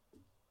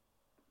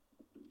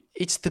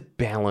the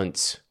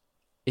balance.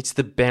 It's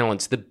the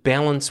balance. The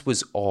balance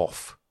was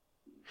off.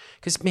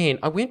 Because, man,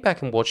 I went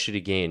back and watched it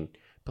again.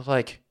 But,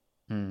 like,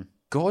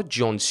 God,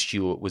 Jon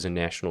Stewart was a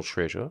national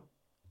treasure.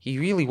 He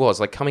really was.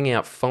 Like, coming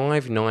out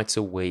 5 nights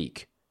a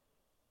week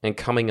and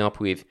coming up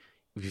with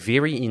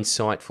very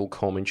insightful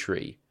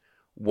commentary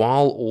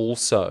while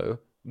also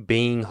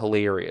being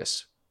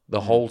hilarious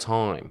the whole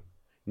time.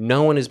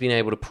 No one has been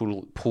able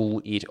to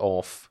pull it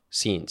off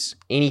since.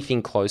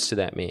 Anything close to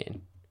that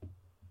man.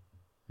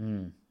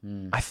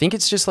 I think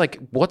it's just like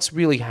what's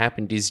really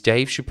happened is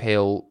Dave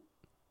Chappelle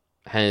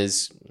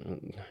has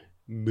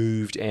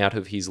moved out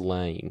of his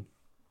lane.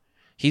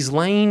 His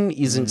lane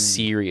isn't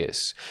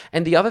serious.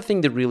 And the other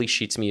thing that really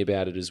shits me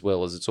about it as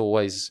well is it's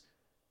always...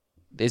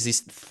 There's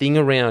this thing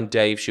around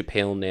Dave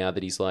Chappelle now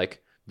that he's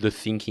like the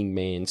thinking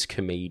man's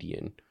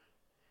comedian.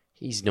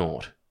 He's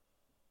not.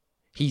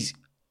 He's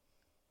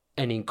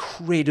an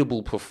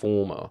incredible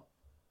performer.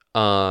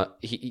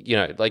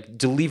 Like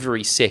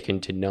delivery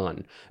second to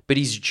none. But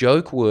his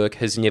joke work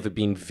has never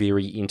been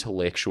very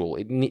intellectual.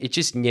 It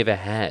just never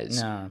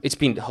has. No. It's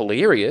been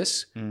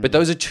hilarious, but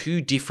those are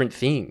two different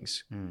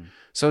things.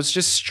 So it's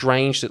just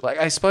strange that, like,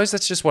 I suppose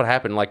that's just what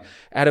happened. Like,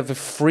 out of a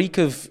freak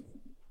of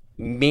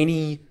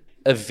many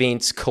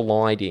events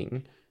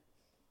colliding,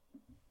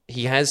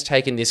 he has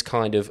taken this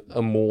kind of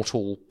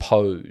immortal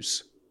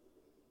pose.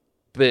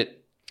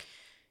 But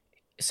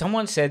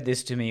someone said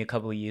this to me a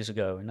couple of years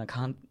ago, and I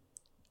can't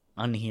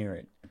unhear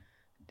it.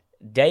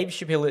 Dave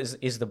Chappelle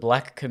is the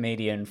black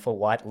comedian for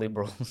white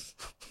liberals.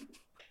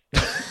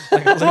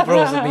 Like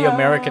liberals in the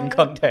American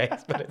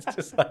context, but it's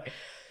just like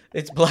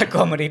it's black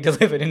comedy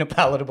delivered in a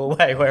palatable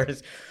way,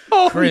 whereas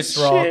Chris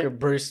Rock and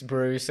Bruce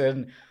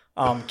and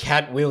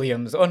Cat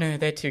Williams, oh no,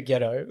 they're too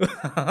ghetto.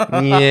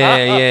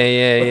 yeah.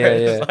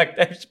 It's like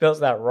Dave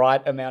Chappelle's that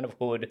right amount of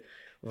hood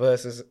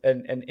versus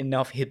an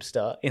enough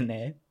hipster in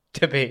there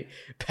to be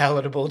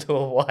palatable to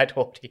a white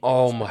audience.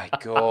 Oh my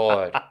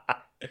God.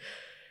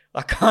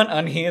 I can't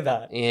unhear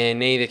that. Yeah,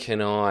 neither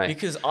can I.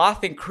 Because I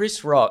think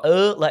Chris Rock,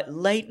 like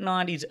late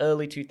 90s,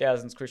 early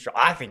 2000s Chris Rock,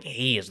 I think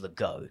he is the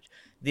GOAT.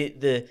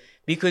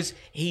 Because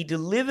he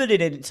delivered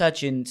it in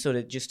such in sort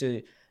of just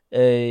a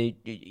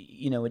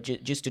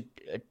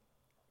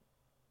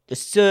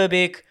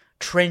acerbic,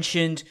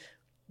 trenchant,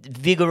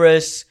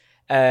 vigorous,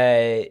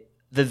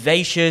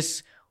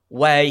 vivacious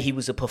way. He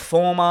was a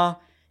performer.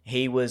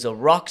 He was a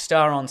rock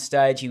star on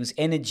stage. He was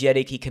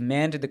energetic. He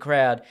commanded the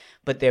crowd.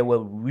 But there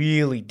were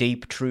really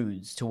deep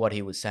truths to what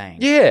he was saying.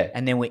 Yeah.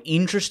 And there were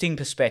interesting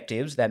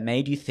perspectives that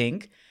made you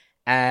think.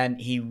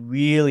 And he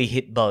really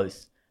hit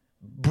both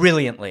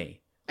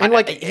brilliantly. And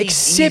like He's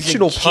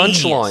exceptional a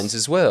genius. punchlines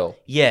as well.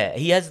 Yeah,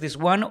 he has this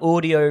one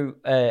audio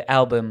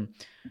album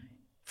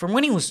from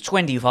when he was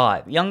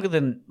 25, younger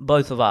than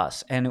both of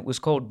us, and it was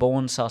called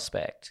Born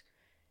Suspect.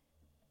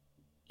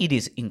 It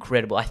is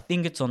incredible. I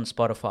think it's on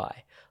Spotify.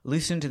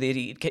 Listen to it.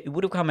 It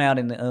would have come out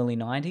in the early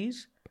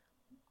 90s.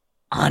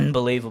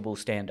 Unbelievable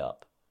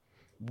stand-up.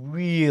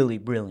 Really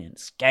brilliant,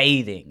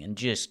 scathing, and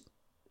just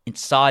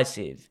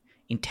incisive,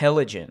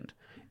 intelligent.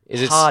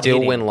 Is it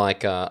still when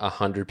like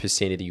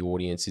 100% of the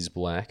audience is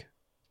black?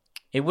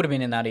 It would have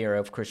been in that era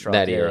of Chris Rock.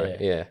 That era,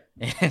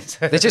 yeah.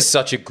 So They're just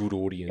such a good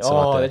audience, oh,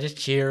 aren't they're they? just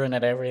cheering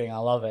at everything. I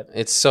love it.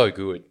 It's so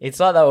good. It's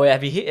like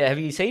that. Have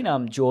you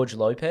seen George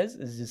Lopez?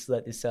 It's just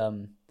like this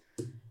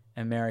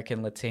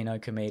American Latino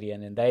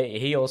comedian, and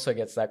he also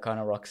gets that kind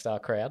of rock star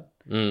crowd.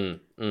 You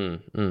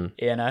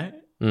know.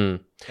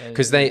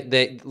 Because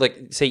they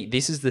like, see,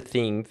 this is the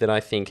thing that I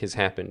think has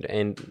happened,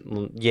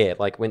 and yeah,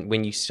 like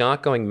when you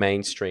start going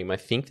mainstream, I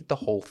think that the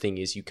whole thing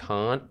is you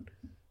can't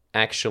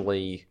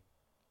actually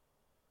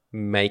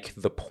make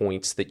the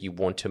points that you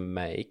want to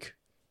make,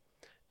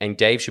 and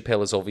Dave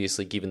Chappelle is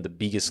obviously given the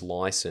biggest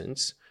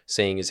license,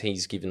 seeing as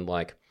he's given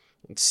like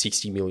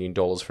 $60 million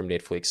from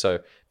Netflix. So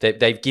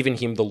they've given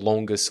him the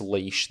longest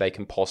leash they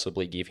can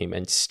possibly give him.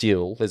 And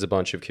still, there's a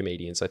bunch of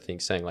comedians, I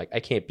think, saying like, I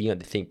can't be on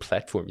the same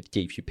platform with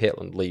Dave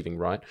Chappelle and leaving,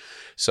 right?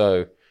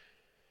 So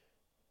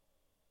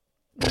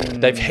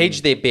they've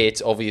hedged their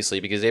bets, obviously,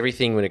 because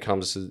everything when it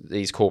comes to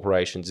these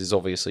corporations is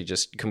obviously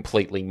just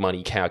completely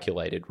money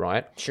calculated,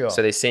 right? Sure.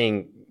 So they're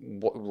seeing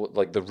what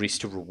like the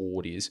risk to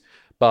reward is.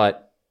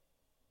 But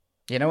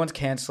yeah, no one's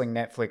cancelling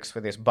Netflix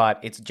for this, but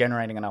it's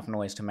generating enough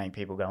noise to make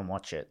people go and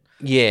watch it.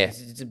 yeah,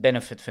 It's a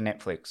benefit for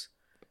Netflix.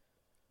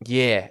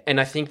 yeah. And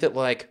I think that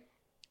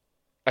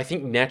I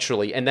think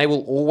naturally, and they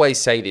will always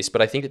say this,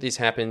 but I think that this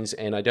happens,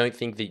 and I don't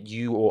think that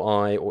you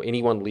or I or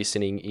anyone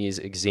listening is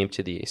exempt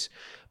to this.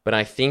 But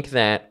I think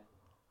that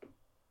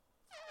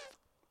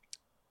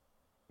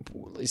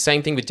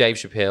same thing with Dave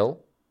Chappelle.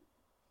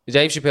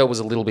 Dave Chappelle was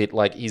a little bit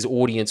like his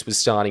audience was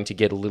starting to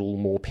get a little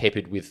more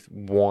peppered with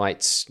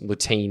whites,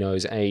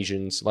 Latinos,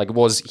 Asians, like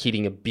was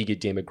hitting a bigger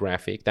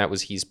demographic. That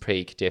was his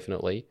peak,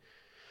 definitely.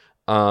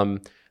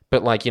 But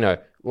like, you know,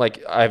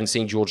 like I haven't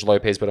seen George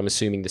Lopez, but I'm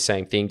assuming the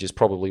same thing, just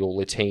probably all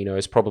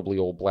Latinos, probably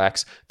all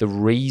blacks. The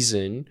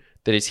reason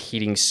that it's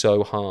hitting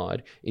so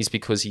hard is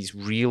because he's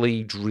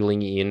really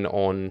drilling in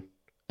on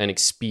an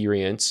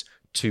experience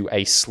to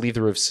a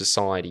slither of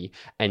society,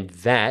 and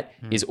that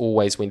is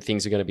always when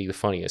things are going to be the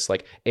funniest.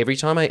 Like every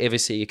time I ever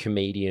see a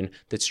comedian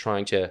that's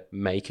trying to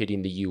make it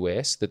in the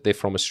US, that they're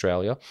from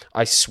Australia,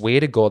 I swear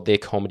to God their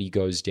comedy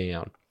goes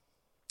down.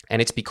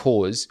 And it's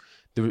because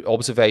the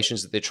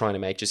observations that they're trying to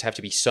make just have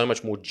to be so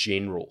much more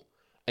general.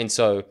 And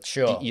so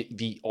Sure.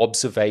 the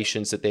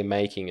observations that they're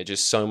making are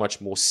just so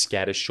much more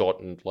scattershot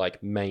and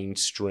like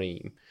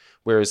mainstream.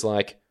 Whereas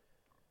like,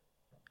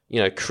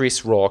 you know,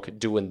 Chris Rock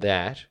doing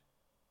that,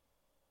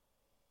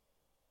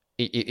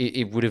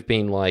 it would have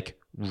been like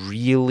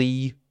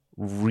really,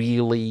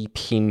 really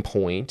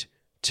pinpoint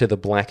to the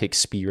black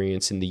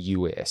experience in the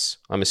US,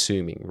 I'm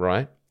assuming,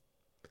 right?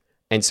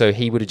 And so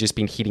he would have just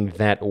been hitting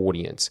that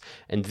audience.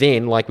 And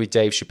then, like with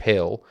Dave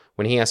Chappelle,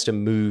 when he has to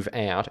move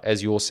out,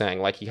 as you're saying,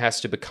 like he has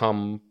to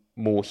become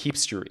more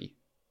hipstery.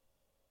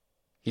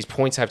 His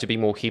points have to be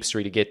more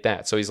hipstery to get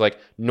that. So he's like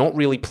not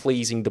really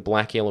pleasing the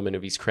black element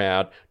of his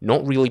crowd,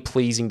 not really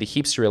pleasing the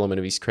hipster element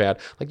of his crowd.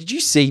 Like, did you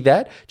see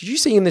that? Did you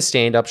see in the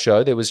stand-up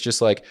show there was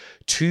just like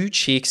two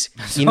chicks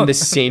in the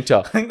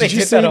center? Did you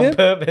see that on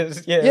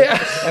purpose?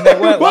 Yeah. And they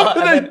weren't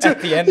laughing.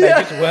 At the end, they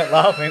just weren't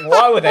laughing.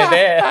 Why were they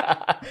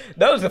there?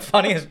 That was the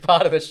funniest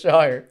part of the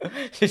show.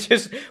 It's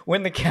just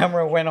when the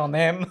camera went on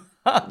them.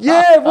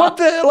 Yeah, what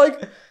the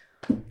like.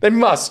 They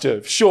must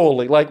have,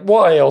 surely. Like,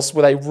 why else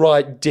were they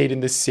right dead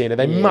in the center?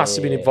 They must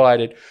have been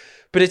invited.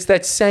 But it's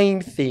that same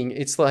thing.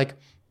 It's like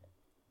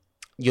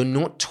you're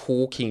not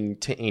talking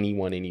to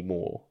anyone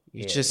anymore.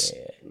 You just,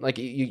 like,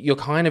 you're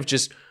kind of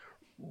just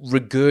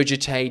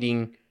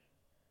regurgitating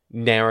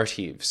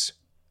narratives.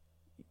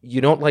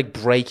 You're not, like,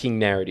 breaking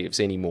narratives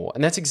anymore.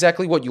 And that's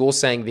exactly what you're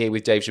saying there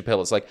with Dave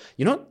Chappelle. It's like,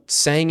 you're not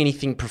saying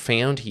anything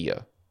profound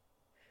here.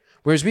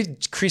 Whereas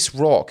with Chris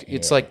Rock,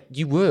 it's like,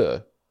 you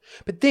were.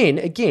 But then,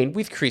 again,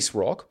 with Chris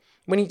Rock,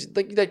 when he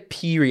like that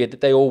period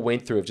that they all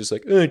went through of just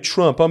like, oh,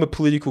 Trump, I'm a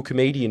political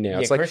comedian now.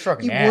 It's like, Chris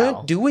Rock you now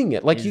weren't doing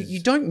it. Like, you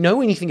don't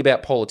know anything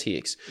about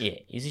politics. Yeah,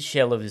 he's a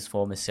shell of his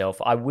former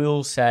self. I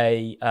will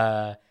say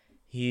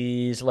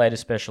his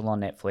latest special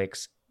on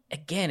Netflix,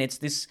 again,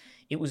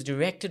 it was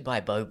directed by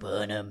Bo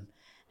Burnham,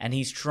 and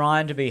he's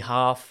trying to be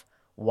half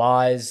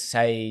wise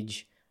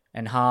sage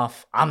and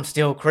half, I'm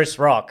still Chris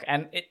Rock.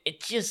 And it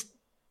just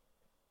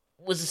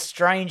was a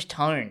strange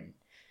tone.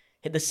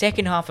 The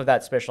second half of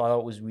that special I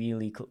thought was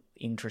really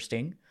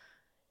interesting.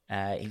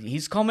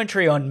 His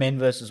commentary on men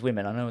versus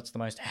women, I know it's the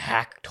most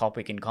hack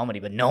topic in comedy,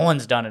 but no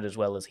one's done it as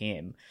well as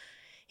him.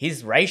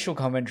 His racial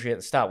commentary at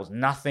the start was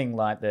nothing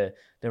like the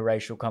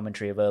racial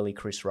commentary of early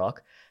Chris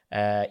Rock.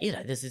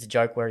 There's this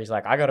joke where he's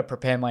like, I got to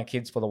prepare my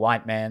kids for the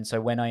white man, so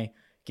when I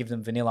give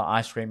them vanilla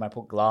ice cream, I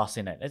put glass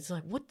in it. It's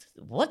like,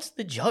 what's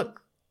the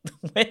joke?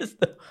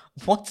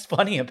 What's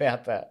funny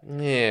about that?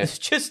 Yeah. It's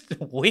just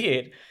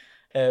weird.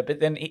 But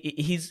then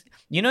he's,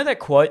 you know that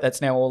quote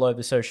that's now all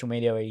over social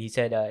media where he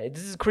said,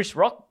 this is a Chris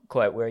Rock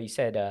quote where he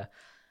said,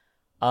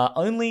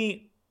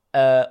 only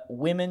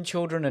women,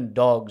 children, and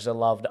dogs are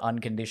loved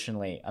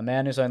unconditionally. A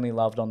man is only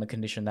loved on the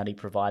condition that he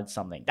provides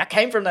something. That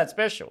came from that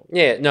special.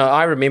 Yeah, no,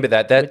 I remember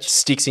that. That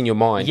sticks in your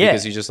mind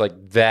because you're just like,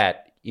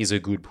 that is a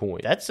good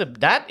point.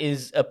 That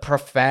is a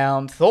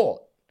profound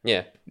thought.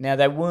 Yeah. Now,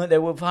 they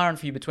were far and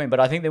few between, but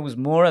I think there was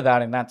more of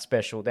that in that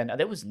special than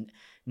there was.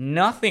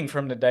 Nothing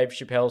from the Dave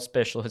Chappelle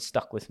special has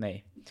stuck with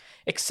me,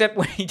 except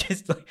when he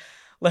just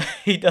like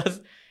he does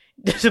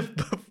a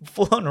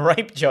full-on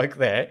rape joke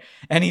there,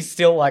 and he's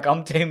still like,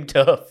 I'm Team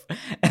Tough,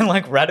 and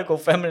like radical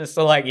feminists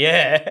are like,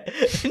 yeah,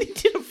 and he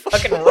did a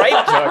fucking rape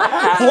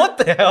joke. What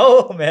the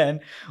hell, man?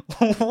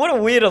 What a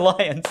weird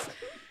alliance.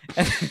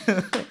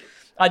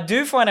 I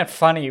do find it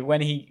funny when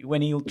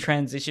he'll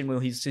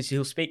transition,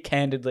 he'll speak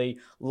candidly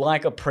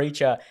like a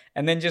preacher,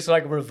 and then just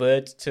like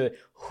revert to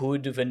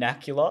hood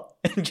vernacular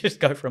and just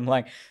go from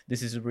like,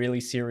 this is a really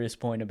serious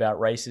point about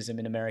racism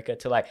in America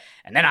to like,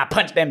 and then I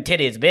punch them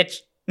titties, bitch.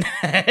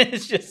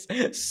 It's just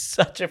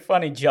such a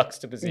funny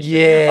juxtaposition.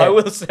 Yeah, I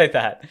will say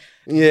that.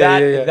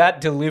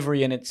 That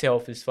delivery in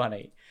itself is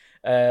funny.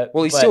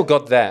 Well, he's still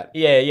got that.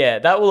 Yeah.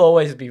 That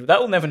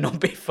will never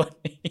not be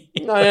funny.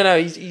 No.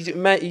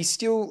 He's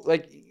still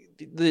like.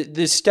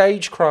 The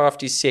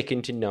stagecraft is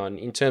second to none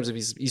in terms of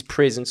his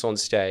presence on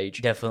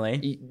stage.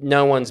 Definitely.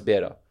 No one's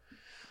better.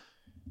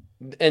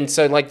 And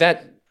so like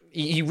that,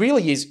 he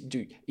really is,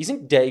 dude,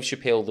 isn't Dave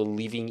Chappelle the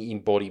living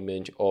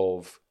embodiment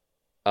of,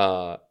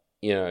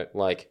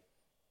 like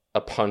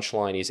a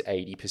punchline is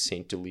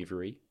 80%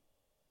 delivery?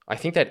 I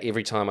think that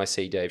every time I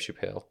see Dave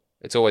Chappelle,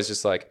 it's always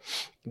just like,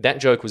 that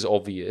joke was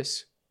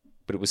obvious,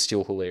 but it was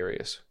still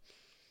hilarious.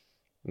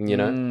 You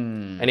know?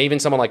 And even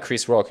someone like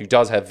Chris Rock, who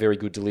does have very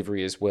good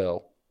delivery as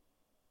well,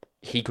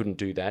 he couldn't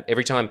do that.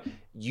 Every time,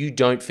 you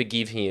don't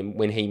forgive him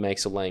when he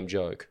makes a lame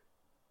joke.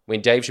 When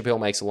Dave Chappelle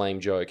makes a lame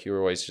joke, you're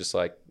always just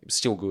like,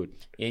 still good.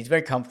 Yeah, he's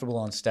very comfortable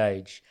on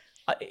stage.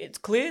 It's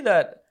clear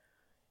that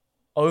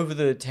over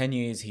the 10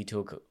 years he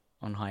took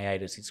on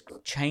hiatus, he's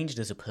changed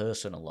as a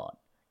person a lot.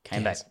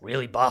 Came back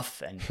really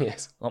buff and a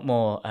lot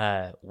more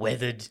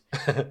weathered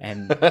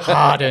and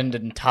hardened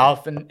and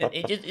tough. And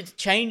it's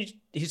changed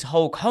his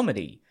whole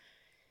comedy.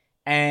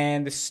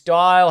 And the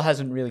style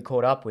hasn't really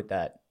caught up with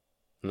that.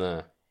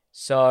 No.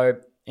 So,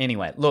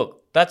 anyway,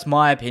 look, that's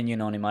my opinion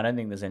on him. I don't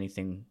think there's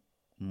anything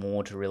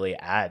more to really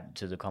add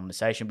to the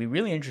conversation. It'd be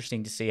really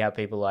interesting to see how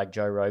people like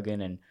Joe Rogan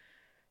and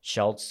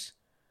Schultz,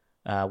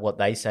 what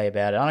they say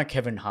about it. I know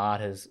Kevin Hart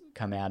has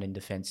come out in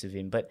defense of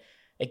him, but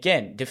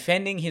again,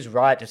 defending his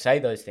right to say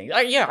those things.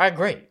 Yeah, I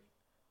agree.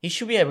 He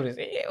should be able to.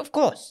 Yeah, of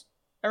course.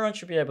 Everyone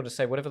should be able to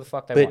say whatever the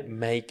fuck they want. But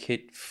make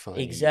it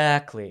funny.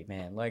 Exactly,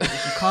 man. Like, you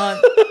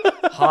can't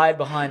hide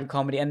behind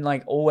comedy and,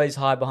 like, always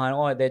hide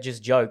behind, they're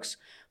just jokes.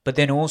 but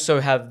then also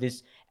have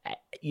this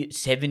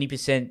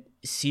 70%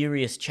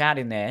 serious chat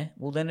in there,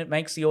 well, then it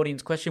makes the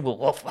audience question,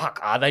 well, fuck,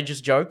 are they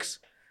just jokes?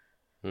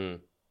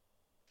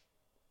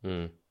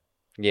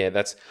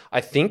 Yeah,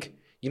 I think,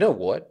 you know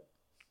what?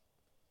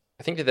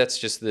 I think that's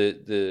just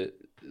the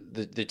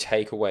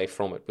takeaway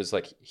from it was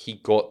like he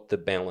got the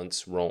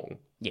balance wrong.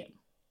 Yeah.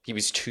 He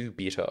was too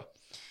bitter.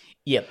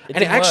 Yeah.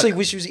 And it actually,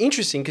 which was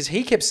interesting because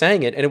he kept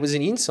saying it, and it was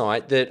an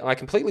insight that I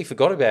completely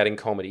forgot about in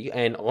comedy,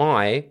 and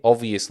I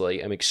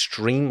obviously am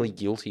extremely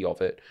guilty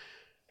of it.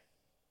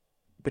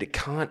 But it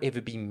can't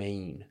ever be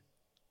mean.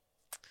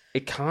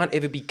 It can't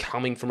ever be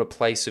coming from a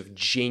place of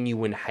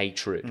genuine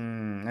hatred.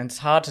 And it's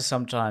hard to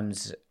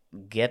sometimes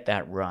get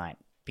that right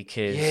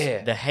because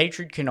the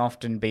hatred can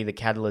often be the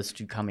catalyst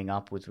to coming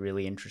up with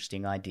really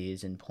interesting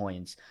ideas and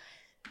points.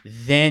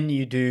 Then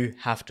you do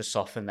have to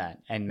soften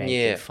that and make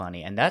it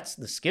funny. And that's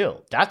the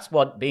skill. That's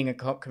what being a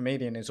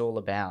comedian is all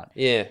about.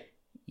 Yeah.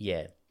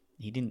 Yeah.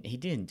 He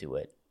didn't do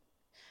it.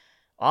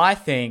 I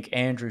think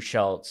Andrew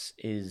Schulz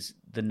is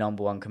the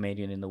number one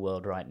comedian in the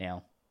world right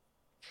now.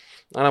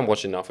 I don't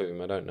watch enough of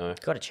him. I don't know.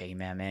 Got to check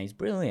him out, man. He's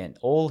brilliant.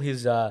 All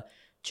his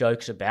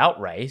jokes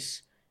about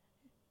race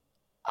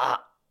are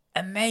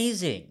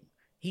amazing.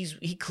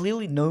 He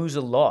clearly knows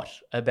a lot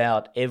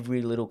about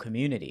every little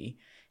community.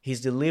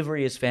 His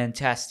delivery is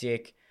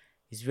fantastic.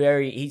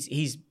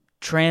 He's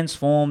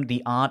transformed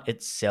the art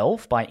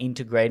itself by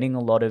integrating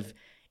a lot of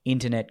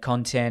internet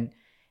content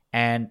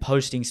and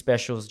posting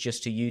specials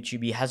just to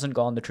YouTube. He hasn't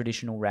gone the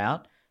traditional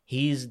route.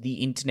 He's the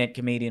internet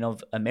comedian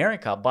of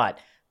America, but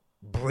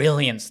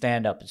brilliant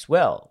stand-up as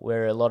well,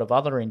 where a lot of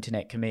other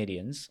internet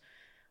comedians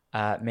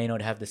may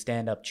not have the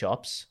stand-up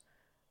chops,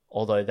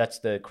 although that's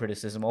the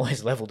criticism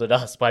always leveled at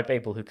us by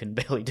people who can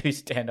barely do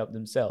stand-up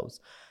themselves.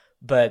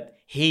 But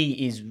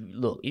he is,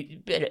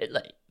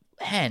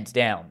 hands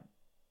down,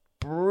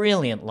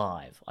 brilliant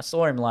live. I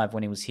saw him live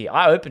when he was here.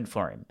 I opened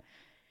for him.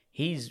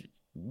 He's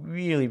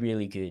really,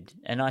 really good.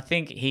 And I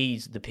think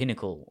he's the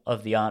pinnacle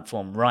of the art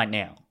form right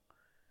now.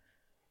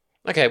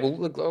 Okay, well,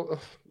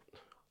 look,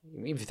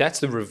 if that's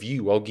the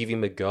review, I'll give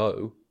him a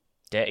go.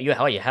 You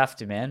have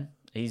to, man.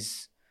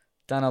 He's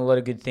done a lot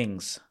of good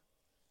things.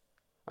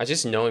 I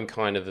just know him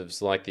kind of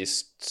as like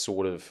this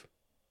sort of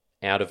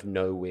out of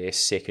nowhere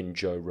second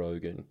Joe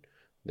Rogan.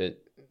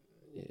 That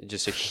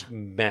just a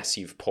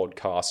massive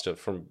podcaster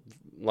from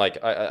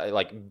I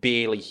like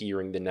barely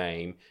hearing the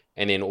name,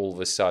 and then all of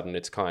a sudden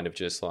it's kind of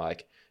just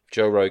like if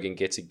Joe Rogan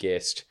gets a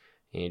guest,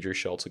 Andrew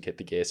Schulz will get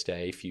the guest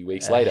a few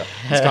weeks later.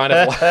 It's kind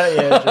of like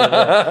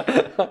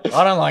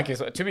I don't like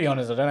his. To be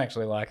honest, I don't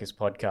actually like his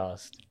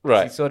podcast.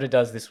 Right, he sort of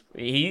does this.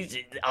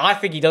 I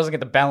think he doesn't get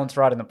the balance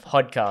right in the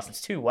podcast.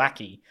 It's too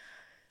wacky.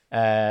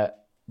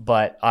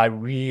 But I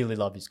really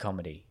love his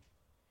comedy.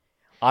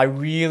 I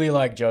really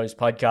like Joe's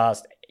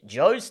podcast.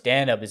 Joe's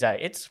stand-up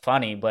it's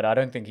funny, but I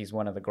don't think he's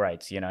one of the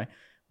greats, you know.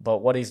 But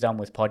what he's done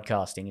with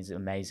podcasting is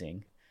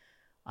amazing.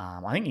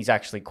 I think he's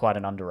actually quite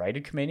an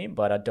underrated comedian,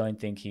 but I don't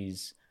think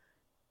he's,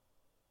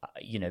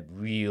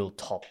 real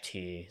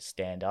top-tier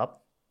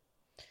stand-up.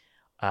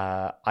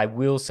 I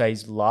will say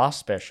his last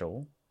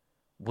special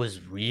was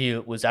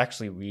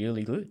actually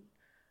really good.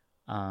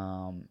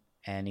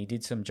 And he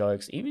did some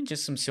jokes, even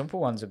just some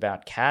simple ones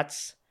about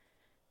cats.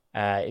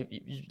 They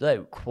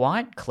were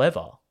quite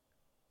clever,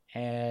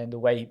 and the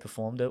way he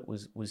performed it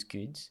was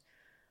good.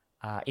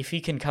 If he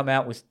can come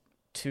out with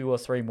 2 or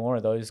 3 more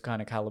of those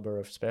kind of caliber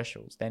of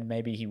specials, then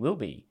maybe he will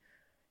be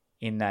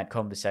in that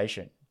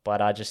conversation.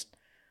 But I just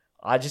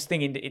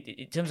think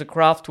in terms of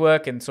craft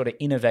work and sort of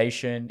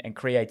innovation and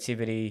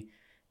creativity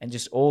and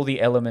just all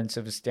the elements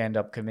of a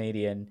stand-up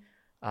comedian,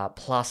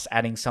 plus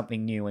adding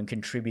something new and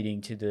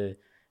contributing to the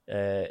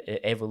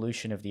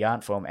evolution of the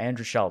art form,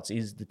 Andrew Schulz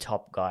is the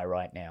top guy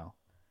right now.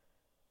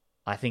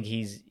 I think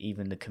he's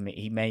even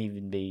he may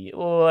even be,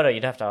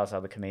 you'd have to ask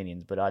other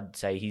comedians, but I'd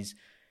say he's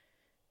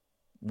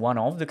one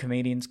of the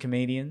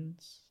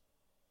comedians.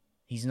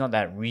 He's not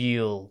that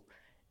real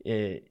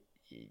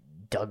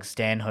Doug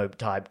Stanhope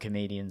type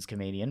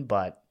comedian,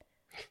 but...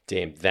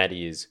 Damn, that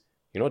is...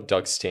 You know what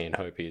Doug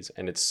Stanhope is?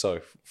 And it's so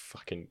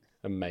fucking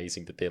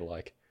amazing that they're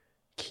like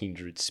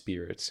kindred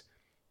spirits.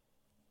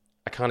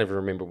 I can't even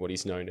remember what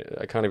he's known.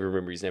 I can't even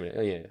remember his name.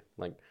 Oh, yeah.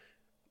 Like,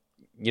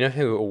 you know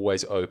who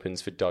always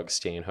opens for Doug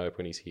Stanhope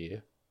when he's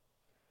here?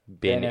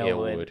 Ben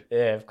Elwood.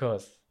 Yeah, of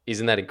course.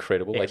 Isn't that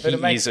incredible? Yeah, like,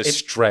 he is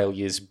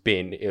Australia's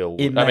Ben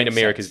Elwood. I mean,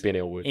 America's Ben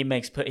Elwood.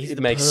 He's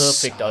the perfect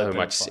so opening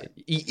much fight. sense.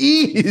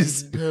 He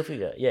is.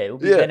 Perfect. Yeah, it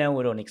would be Ben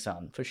Elwood or Nick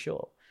Sun, for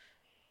sure.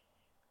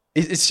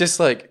 It's just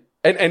like...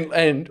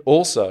 And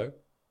also,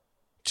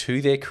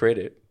 to their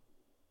credit,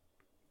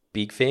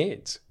 big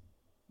fans.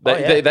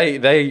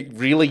 They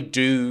really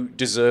do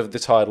deserve the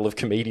title of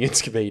comedian,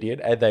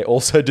 and they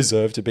also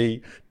deserve to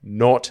be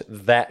not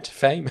that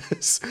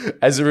famous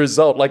as a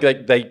result. Like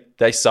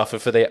they suffer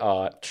for their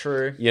art.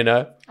 True. You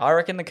know? I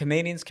reckon the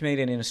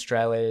comedian in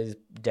Australia is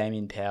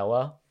Damien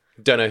Power.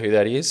 Don't know who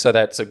that is, so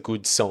that's a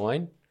good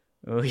sign.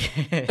 Oh,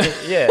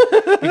 yeah.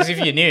 Because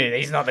if you knew,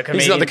 he's not the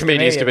comedian. He's not the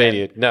comedian's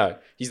comedian. No,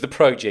 he's the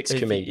project's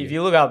comedian. If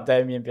you look up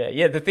Damien Bear,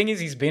 yeah, the thing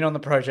is he's been on the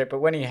project, but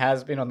when he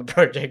has been on the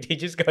project, he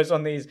just goes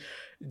on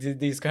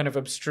these kind of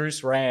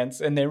abstruse rants,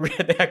 and they're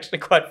actually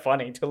quite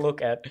funny to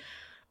look at.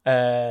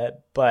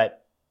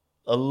 But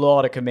a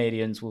lot of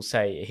comedians will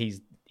say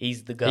he's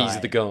the guy. He's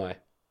the guy.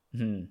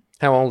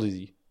 How old is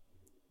he?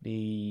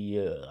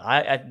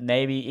 I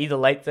maybe either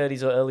late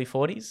 30s or early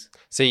 40s.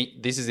 See,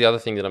 this is the other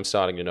thing that I'm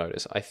starting to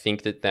notice. I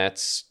think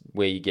that's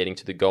where you're getting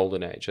to the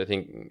golden age. I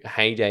think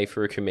heyday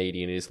for a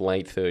comedian is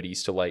late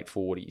 30s to late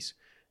 40s.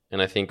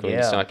 And I think when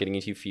you start getting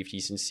into your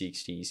 50s and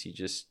 60s, you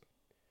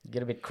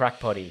get a bit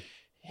crackpotty.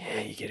 Yeah,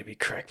 you get a bit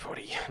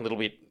crackpotty. A little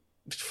bit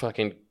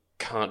fucking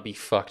can't be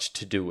fucked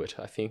to do it,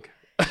 I think.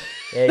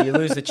 Yeah, you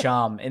lose the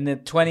charm. In the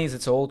 20s,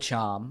 it's all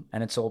charm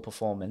and it's all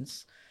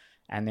performance.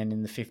 And then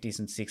in the 50s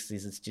and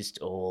 60s, it's just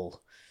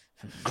all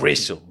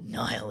gristle,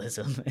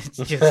 nihilism. It's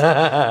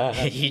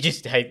just you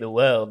just hate the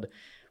world.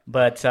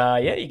 But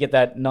you get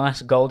that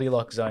nice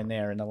Goldilocks zone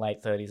there in the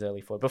late 30s,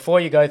 early 40s.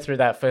 Before you go through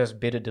that first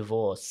bitter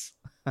divorce,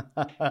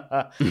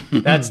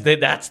 that's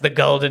the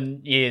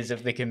golden years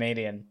of the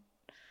comedian.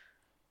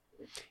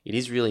 It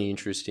is really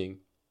interesting.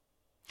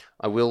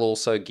 I will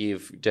also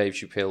give Dave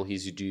Chappelle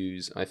his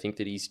dues. I think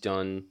that he's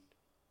done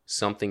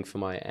something for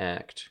my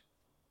act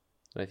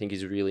that I think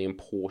is really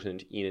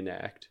important in an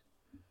act.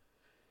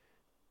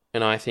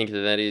 And I think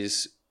that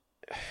is...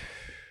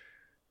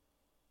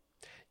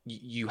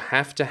 You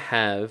have to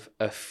have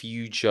a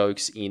few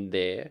jokes in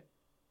there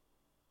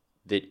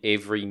that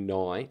every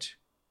night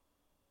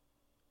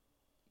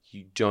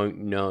you don't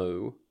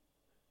know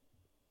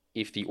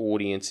if the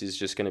audience is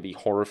just going to be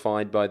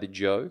horrified by the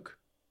joke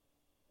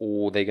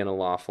or they're going to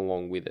laugh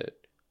along with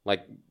it.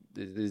 Like,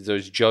 there's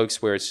those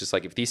jokes where it's just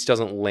like, if this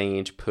doesn't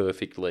land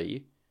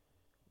perfectly,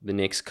 the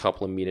next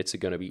couple of minutes are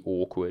going to be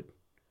awkward.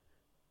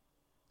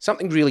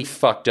 Something really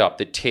fucked up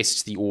that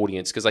tests the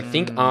audience, because I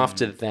think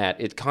after that,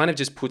 it kind of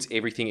just puts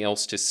everything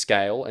else to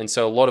scale. And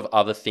so a lot of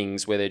other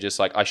things where they're just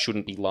like, I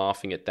shouldn't be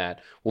laughing at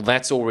that. Well,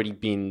 that's already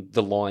been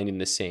the line in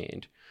the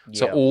sand. Yeah.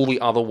 So all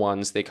the other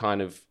ones, they're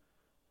kind of...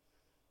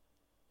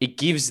 It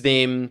gives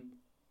them,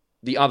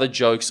 the other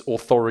jokes,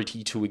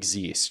 authority to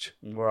exist.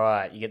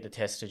 Right, you get the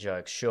tester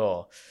jokes,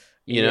 sure.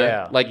 You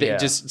know?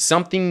 Just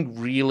something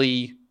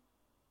really...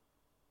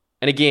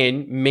 And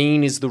again,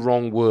 mean is the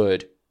wrong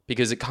word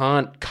because it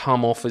can't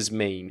come off as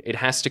mean. It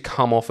has to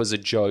come off as a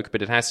joke,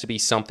 but it has to be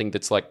something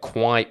that's like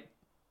quite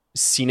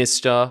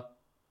sinister,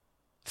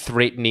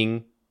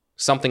 threatening,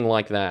 something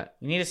like that.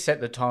 You need to set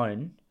the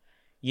tone.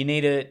 You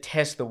need to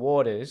test the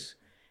waters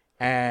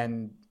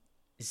and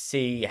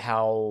see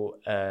how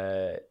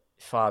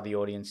far the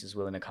audience is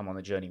willing to come on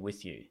the journey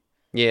with you.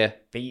 Yeah.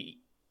 But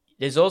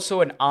there's also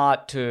an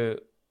art to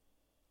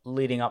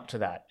leading up to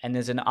that. And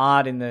there's an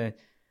art in the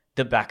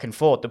back and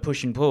forth, the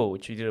push and pull,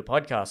 which we did a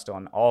podcast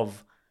on,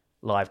 of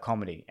live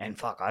comedy. And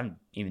fuck, I haven't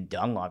even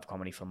done live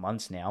comedy for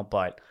months now.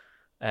 But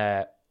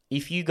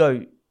if you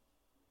go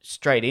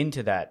straight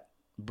into that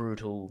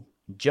brutal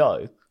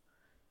joke,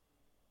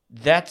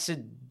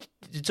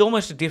 it's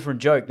almost a different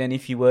joke than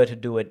if you were to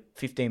do it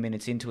 15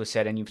 minutes into a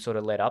set and you've sort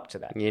of led up to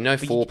that. Yeah,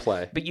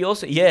 foreplay. But you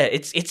also,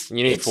 it's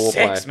you need foreplay.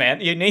 Sex,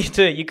 man.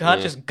 You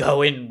can't just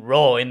go in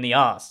raw in the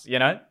ass, you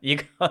know?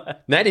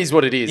 That is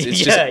what it is. It's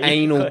just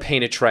anal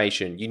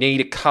penetration. You need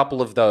a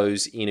couple of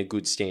those in a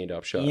good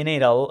stand-up show. You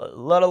need a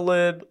lot of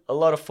lube, a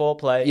lot of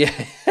foreplay. Yeah.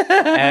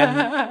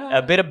 And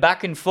a bit of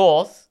back and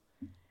forth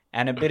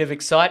and a bit of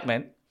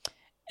excitement.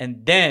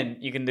 And then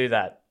you can do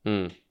that.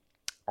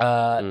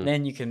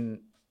 Then you can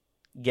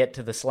get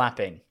to the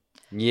slapping.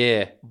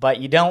 Yeah. But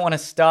you don't want to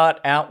start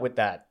out with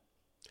that.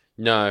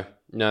 No,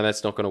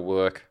 that's not going to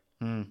work.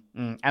 And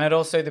it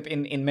also,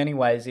 in many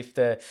ways, if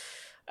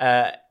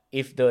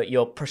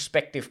your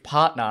prospective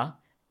partner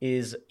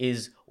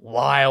is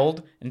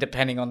wild, and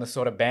depending on the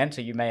sort of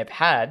banter you may have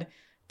had,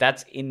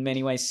 that's in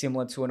many ways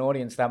similar to an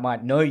audience that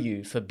might know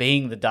you for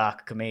being the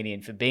dark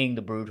comedian, for being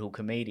the brutal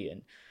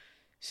comedian.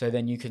 So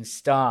then you can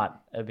start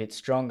a bit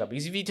stronger.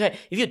 Because if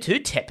you're too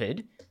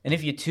tepid and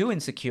if you're too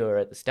insecure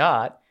at the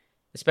start,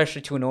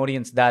 especially to an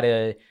audience that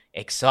are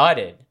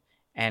excited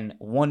and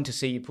want to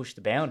see you push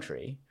the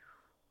boundary,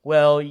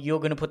 well, you're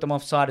going to put them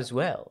offside as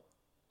well.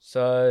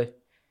 So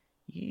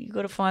you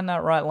got to find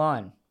that right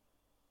line.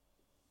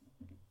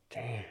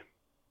 Damn.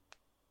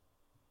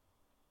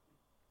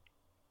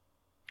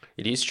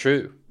 It is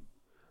true.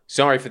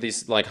 Sorry for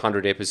this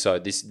 100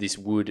 episode. This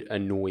would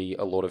annoy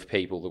a lot of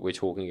people that we're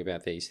talking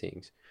about these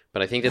things.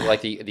 But I think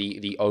that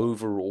the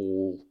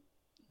overall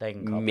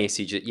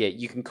message,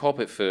 you can cop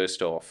it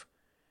first off.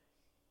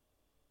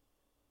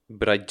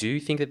 But I do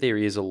think that there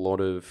really is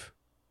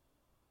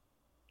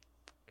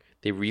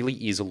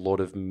a lot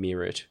of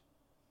merit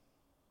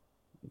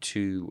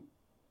to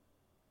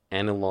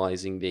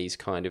analysing these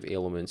kind of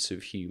elements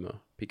of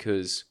humour,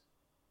 because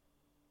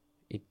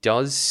it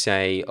does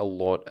say a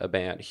lot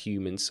about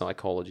human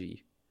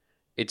psychology.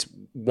 It's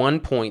one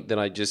point that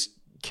I just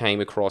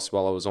came across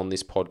while I was on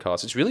this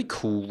podcast. It's really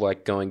cool,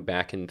 like going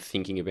back and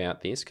thinking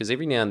about this, because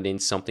every now and then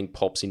something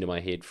pops into my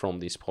head from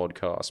this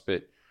podcast,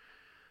 but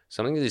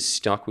something that has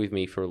stuck with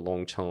me for a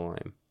long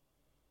time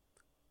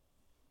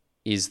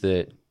is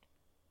that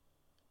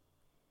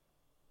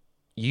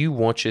you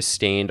watch a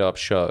stand-up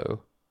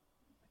show,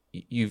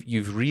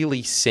 you've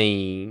really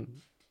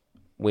seen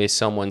where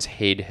someone's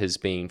head has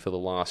been for the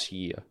last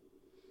year.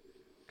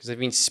 Because they've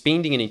been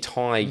spending an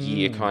entire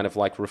year kind of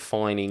like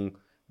refining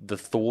the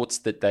thoughts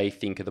that they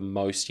think are the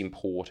most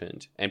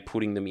important and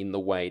putting them in the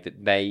way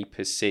that they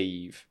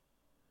perceive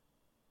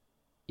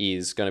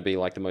is going to be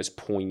like the most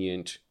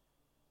poignant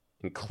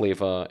and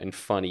clever and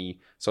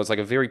funny. So it's like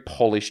a very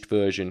polished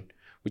version,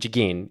 which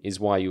again is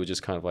why you were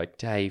just kind of like,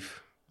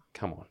 Dave,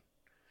 come on.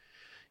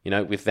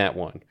 With that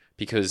one.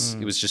 Because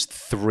it was just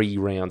 3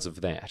 rounds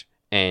of that.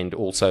 And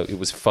also it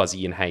was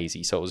fuzzy and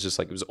hazy. So it was just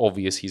like, it was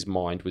obvious his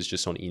mind was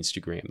just on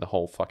Instagram the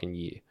whole fucking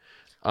year.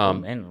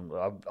 Man,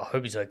 I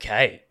hope he's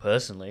okay,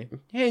 personally.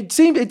 Yeah, it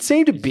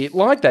seemed a bit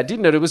like that,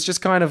 didn't it? It was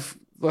just kind of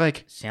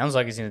like... Sounds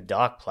like he's in a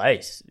dark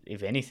place,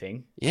 if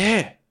anything.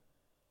 Yeah.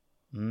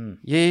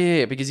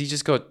 Yeah, because he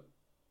just got...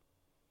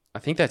 I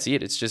think that's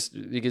it. It's just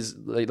because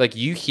like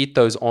you hit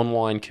those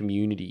online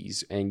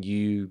communities and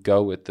you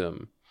go at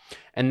them.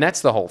 And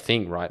that's the whole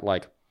thing, right?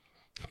 Like,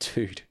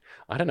 dude,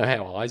 I don't know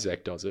how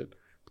Isaac does it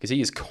because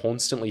he is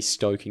constantly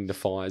stoking the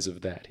fires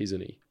of that,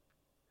 isn't he?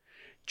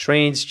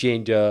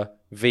 Transgender,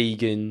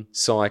 vegan,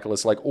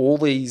 cyclist, like all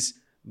these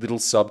little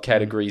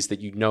subcategories that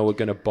you know are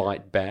going to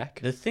bite back.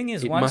 The thing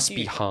is, it must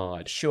be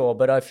hard. Sure,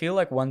 but I feel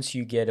like once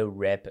you get a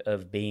rep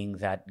of being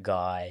that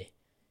guy,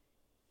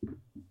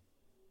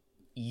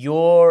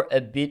 you're a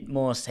bit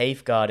more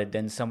safeguarded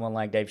than someone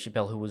like Dave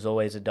Chappelle, who was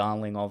always a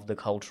darling of the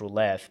cultural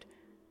left,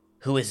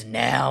 who is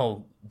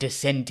now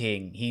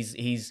dissenting.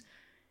 He's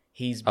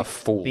a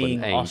fallen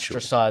being angel.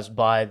 Ostracized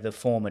by the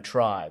former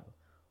tribe,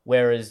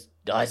 whereas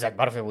Isaac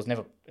Butterfield was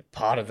never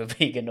part of the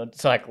vegan or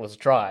cyclist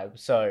tribe.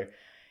 So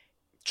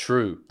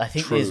true. I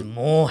think there's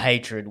more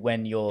hatred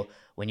when you're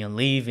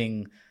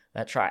leaving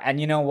that tribe.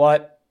 And you know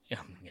what?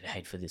 I'm gonna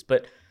hate for this,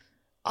 but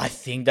I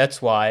think that's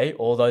why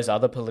all those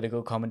other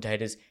political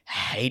commentators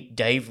hate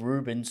Dave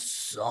Rubin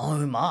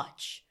so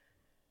much.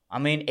 I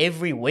mean,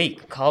 every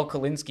week Kyle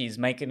Kalinske is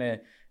making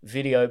a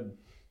video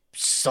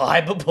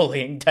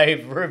cyberbullying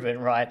Dave Rubin,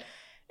 right?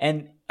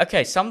 And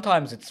okay,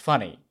 sometimes it's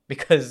funny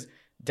because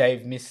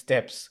Dave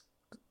missteps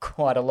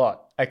quite a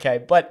lot, okay?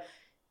 But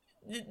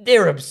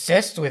they're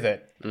obsessed with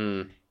it.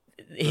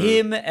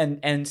 Him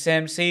and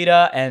Sam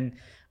Cedar and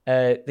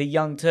the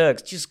Young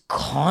Turks just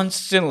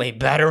constantly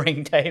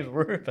battering Dave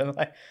Rubin.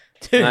 Like,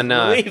 dude,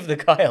 leave the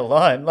guy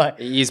alone. Like,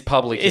 he is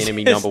public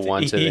enemy number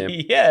 1 to them.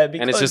 Yeah,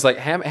 because... And it's just like,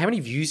 how many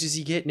views does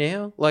he get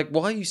now? Like,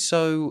 why are you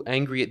so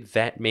angry at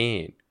that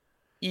man?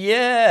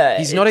 Yeah,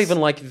 he's not even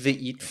like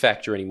the it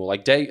factor anymore.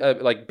 Like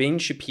like Ben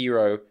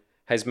Shapiro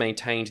has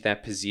maintained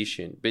that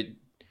position, but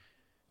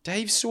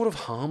Dave's sort of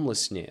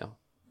harmless now.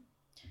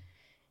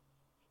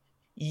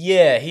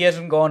 Yeah, he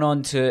hasn't gone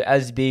on to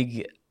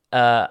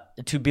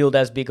to build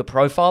as big a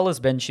profile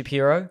as Ben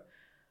Shapiro.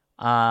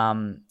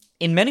 In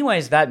many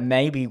ways, that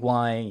may be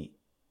why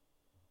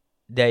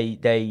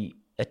they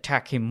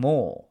attack him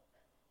more,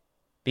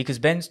 because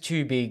Ben's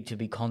too big to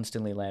be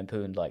constantly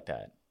lampooned like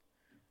that.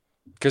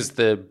 Because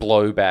the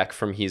blowback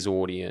from his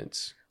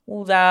audience.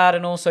 Well, that,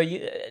 and also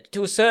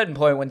to a certain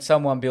point, when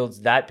someone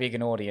builds that big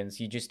an audience,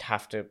 you just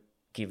have to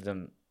give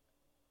them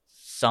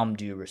some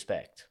due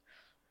respect.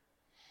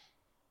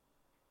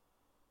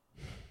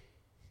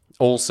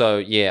 Also,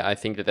 yeah, I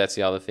think that's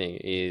the other thing,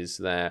 is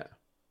that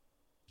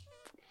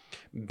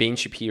Ben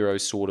Shapiro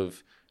sort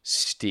of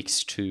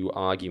sticks to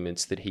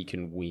arguments that he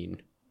can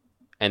win.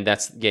 And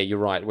that's, yeah, you're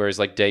right. Whereas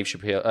like Dave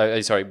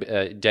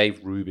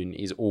Rubin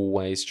is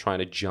always trying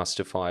to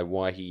justify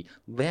why he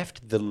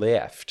left the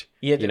left.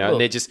 Yeah, and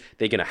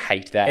they're going to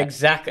hate that.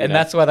 Exactly. And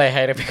that's why they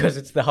hate it, because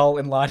it's the whole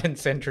enlightened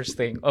centrist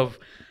thing of,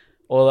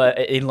 or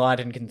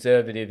enlightened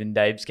conservative in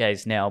Dave's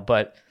case now.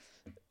 But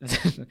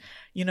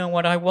you know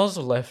what? I was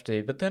a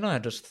lefty, but then I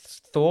just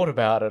thought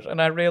about it and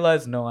I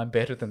realized, no, I'm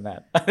better than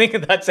that. I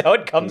think that's how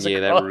it comes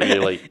across. Yeah, that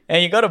really.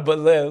 And you got to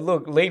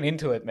lean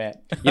into it, man.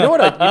 You know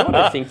what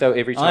I think though?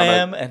 Every time I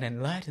am an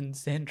enlightened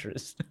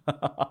centrist.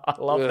 I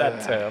love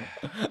that term.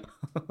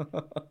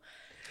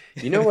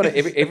 You know what?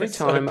 Every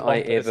time I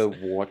ever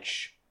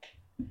watch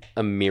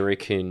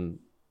American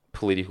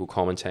political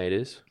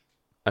commentators,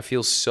 I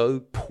feel so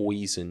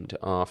poisoned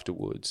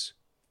afterwards.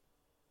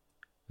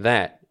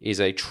 That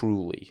is a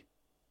truly,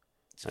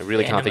 I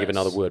really can't think of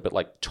another word, but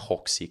like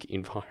toxic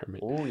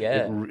environment. Oh,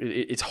 yeah.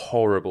 It's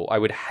horrible. I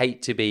would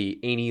hate to be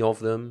any of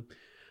them.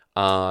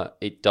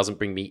 It doesn't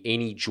bring me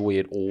any joy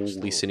at all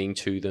listening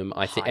to them.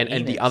 I think,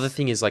 and the other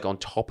thing is, like, on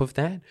top of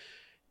that,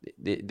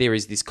 there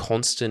is this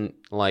constant,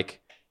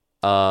 like,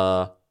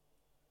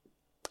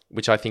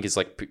 which I think is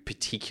like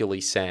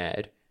particularly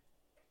sad.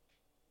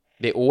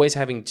 They're always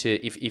having to,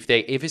 if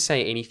they ever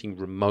say anything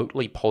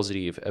remotely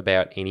positive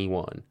about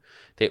anyone,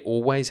 they're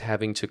always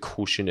having to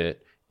cushion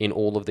it in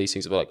all of these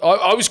things. They're like,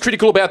 I was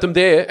critical about them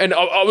there, and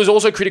I was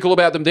also critical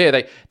about them there.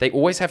 They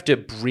always have to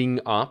bring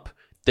up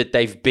that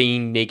they've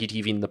been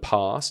negative in the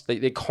past.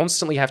 They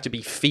constantly have to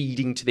be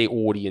feeding to their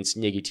audience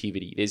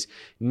negativity. There's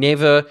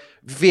never,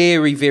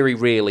 very, very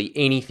rarely,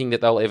 anything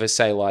that they'll ever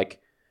say like,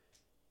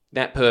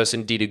 that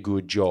person did a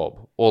good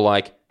job, or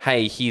like,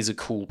 hey, here's a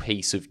cool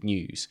piece of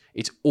news.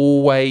 It's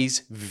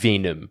always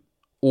venom.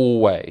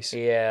 Always.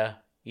 Yeah.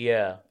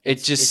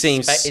 It just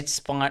seems... It's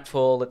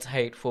spiteful, it's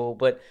hateful,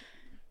 but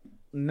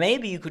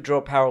maybe you could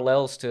draw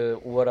parallels to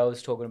what I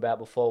was talking about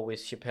before with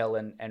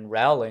Chappelle and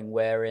Rowling,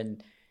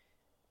 wherein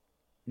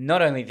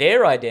not only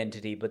their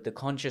identity, but the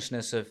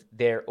consciousness of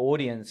their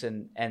audience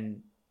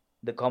and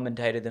the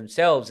commentator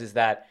themselves is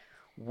that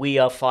we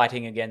are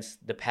fighting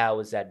against the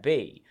powers that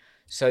be.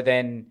 So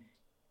then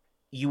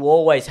you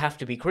always have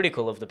to be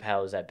critical of the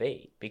powers that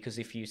be, because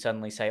if you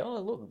suddenly say, oh,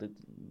 look,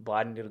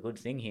 Biden did a good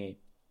thing here,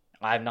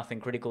 I have nothing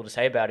critical to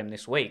say about him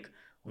this week,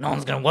 no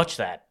one's going to watch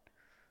that.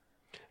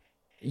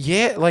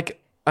 Yeah,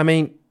 like, I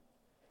mean,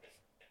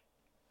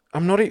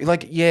 I'm not,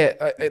 like,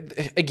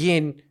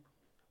 again,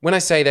 when I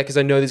say that, because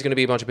I know there's going to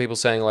be a bunch of people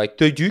saying, like,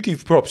 they do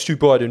give props to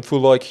Biden for,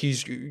 like,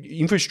 his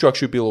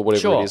infrastructure bill or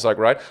whatever it is, like,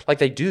 right? Like,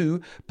 they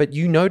do, but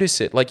you notice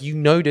it. Like, you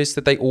notice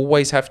that they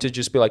always have to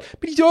just be like,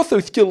 but he's also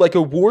still, like,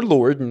 a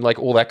warlord and, like,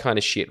 all that kind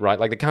of shit, right?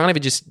 Like, they can't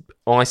even just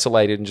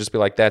isolate it and just be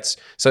like, that's...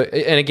 So,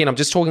 and again, I'm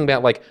just talking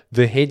about, like,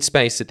 the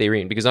headspace that they're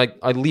in, because I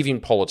live in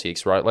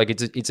politics, right? Like,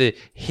 it's a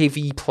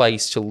heavy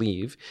place to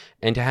live,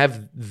 and to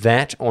have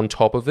that on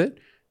top of it,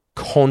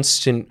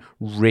 constant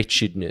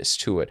wretchedness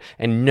to it,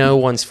 and no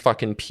one's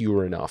fucking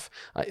pure enough.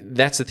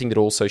 That's the thing that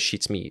also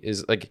shits me,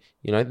 is like,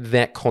 you know,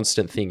 that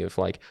constant thing of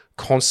like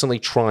constantly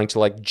trying to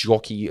like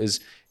jockey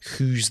as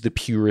who's the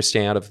purest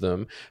out of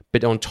them,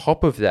 but on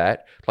top of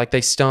that, like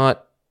they start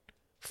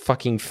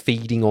fucking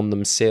feeding on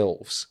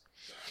themselves.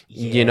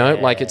 Yeah. You know,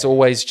 like it's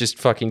always just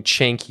fucking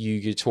Cenk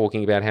Uygur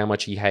talking about how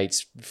much he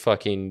hates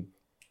fucking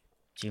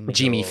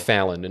Jimmy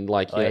Fallon and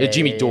like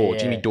Jimmy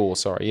Dore,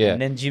 sorry, yeah.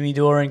 And then Jimmy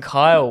Dore and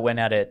Kyle went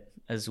at it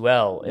as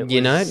well.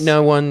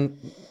 No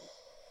one,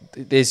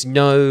 there's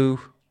no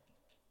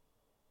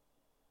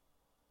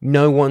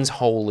one's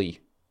holy.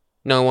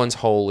 No one's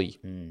holy.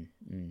 I'm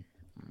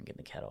getting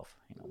the cat off.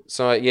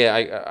 So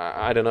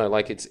yeah, I don't know.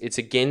 Like it's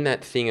again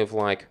that thing of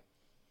like,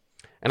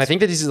 and I think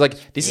that this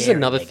is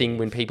another thing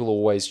when people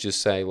always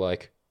just say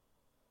like,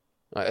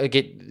 I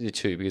get the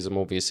two because I'm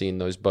obviously in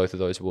both of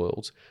those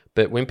worlds.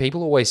 But when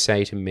people always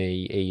say to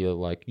me either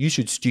like, you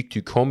should stick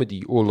to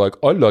comedy, or like,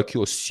 I like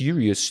your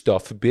serious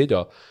stuff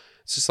better,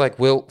 it's just like,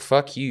 well,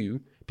 fuck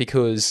you,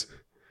 because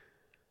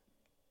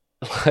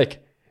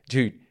like,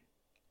 dude,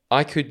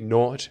 I could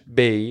not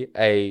be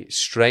a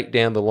straight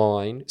down the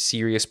line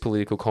serious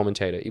political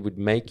commentator. It would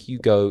make you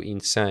go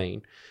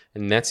insane.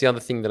 And that's the other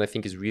thing that I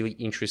think is really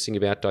interesting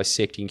about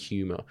dissecting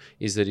humor,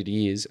 is that it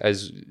is,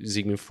 as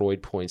Sigmund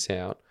Freud points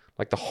out,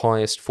 like the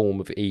highest form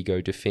of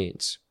ego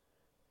defense.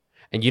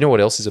 And you know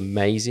what else is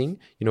amazing?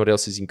 You know what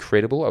else is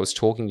incredible? I was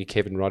talking to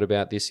Kevin Rudd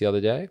about this the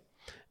other day,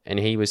 and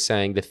he was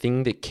saying the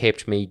thing that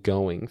kept me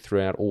going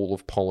throughout all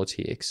of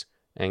politics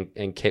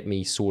and kept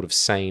me sort of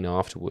sane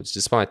afterwards,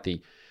 despite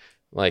the,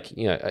 like,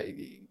 you know,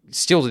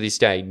 still to this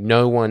day,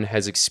 no one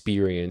has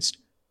experienced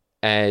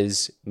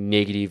as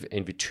negative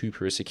and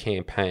vituperous a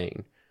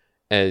campaign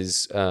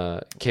as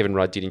Kevin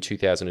Rudd did in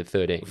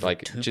 2013.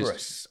 Like,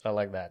 just, I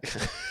like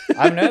that.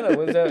 I know that.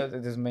 What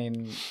does it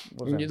mean?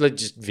 Like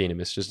just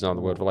venomous, just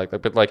another word for like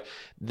that. But like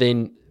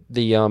then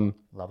the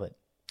love it.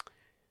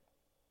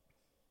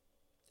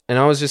 And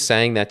I was just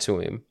saying that to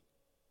him,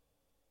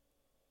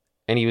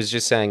 and he was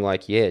just saying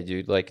like, yeah,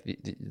 dude, like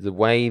the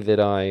way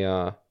that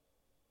I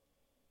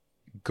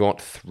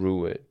got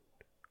through it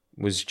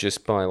was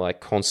just by like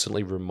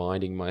constantly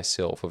reminding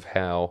myself of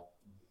how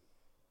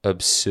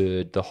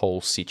absurd the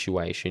whole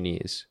situation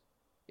is.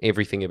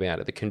 Everything about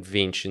it, the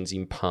conventions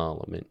in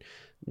Parliament,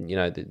 you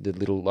know, the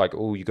little like,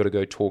 oh, you got to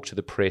go talk to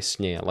the press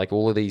now, like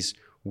all of these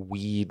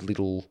weird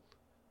little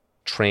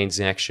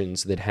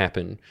transactions that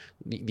happen.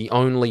 The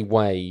only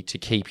way to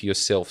keep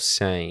yourself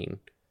sane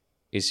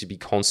is to be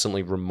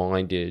constantly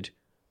reminded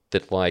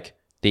that like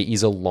there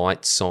is a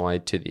light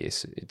side to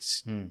this.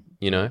 It's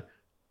you know,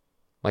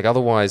 like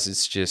otherwise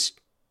it's just.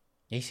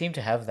 He seemed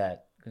to have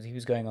that because he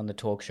was going on the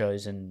talk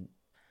shows and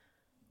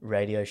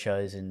radio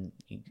shows, and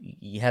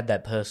he had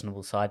that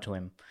personable side to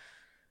him.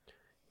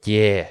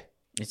 Yeah,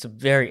 it's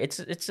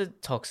a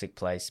toxic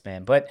place,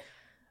 man. But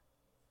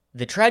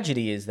the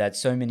tragedy is that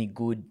so many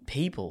good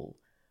people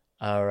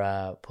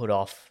are put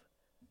off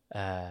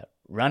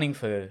running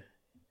for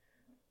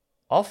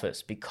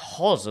office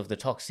because of the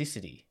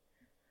toxicity,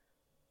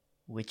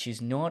 which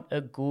is not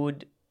a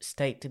good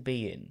state to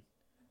be in,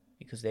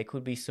 because there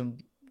could be some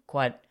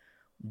quite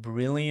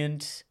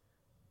brilliant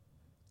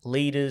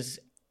leaders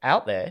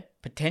out there,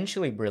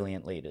 potentially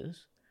brilliant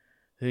leaders,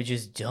 who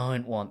just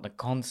don't want the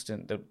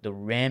constant, the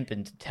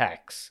rampant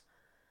attacks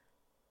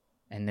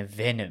and the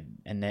venom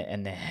and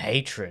the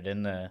hatred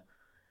and the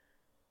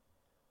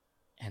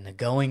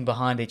going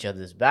behind each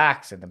other's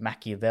backs and the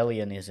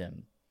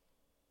Machiavellianism.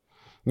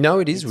 No,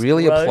 it is It's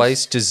really gross. a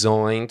place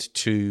designed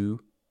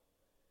to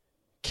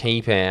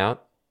keep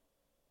out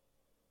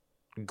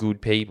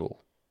good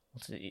people.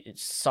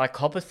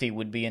 Psychopathy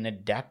would be an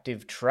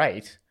adaptive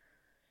trait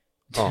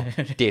Oh,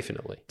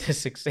 definitely. to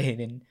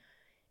succeed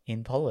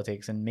in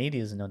politics, and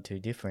media's not too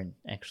different,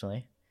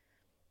 actually.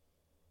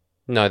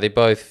 No,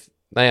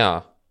 they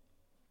are.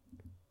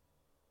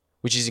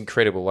 Which is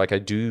incredible. Like, I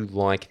do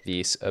like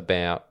this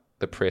about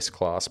the press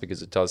class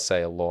because it does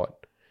say a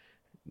lot.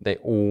 They're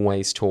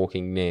always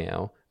talking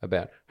now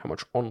about how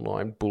much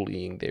online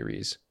bullying there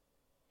is.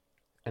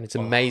 And it's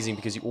amazing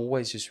because you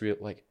always just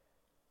like,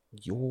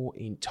 your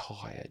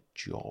entire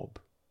job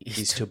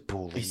is to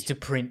bully. Is to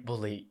print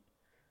bully.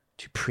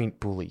 To print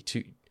bully.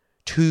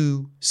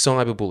 To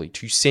cyberbully.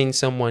 To send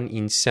someone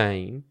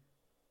insane.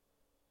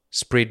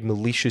 Spread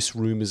malicious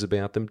rumours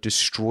about them.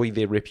 Destroy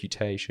their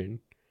reputation.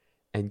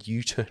 And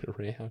you turn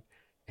around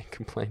and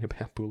complain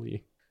about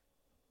bullying.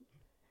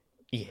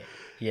 Yeah.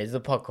 Yeah, it's the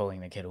pot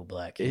calling the kettle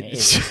black in every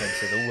It's-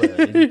 sense of the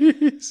word.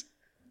 It is.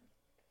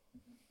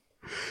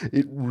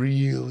 It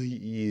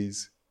really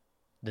is.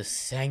 The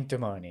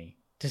sanctimony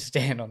to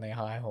stand on their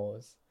high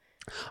horse.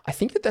 I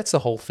think that that's the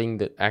whole thing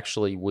that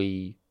actually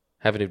we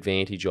have an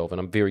advantage of, and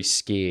I'm very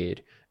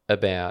scared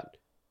about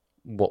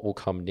what will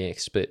come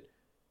next. But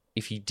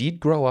if you did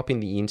grow up in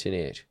the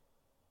internet,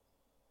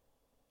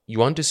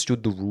 you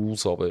understood the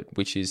rules of it,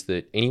 which is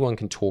that anyone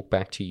can talk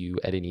back to you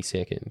at any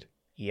second.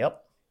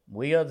 Yep.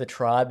 We are the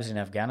tribes in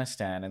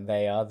Afghanistan, and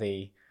they are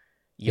the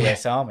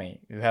US Army,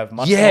 who have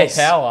much more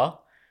power,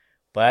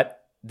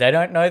 but they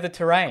don't know the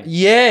terrain.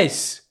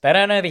 Yes! They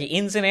don't know the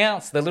ins and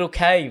outs, the little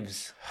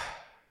caves.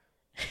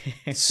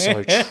 It's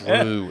so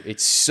true.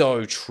 It's so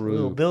We'll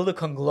true. build a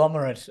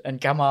conglomerate and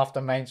come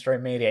after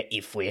mainstream media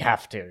if we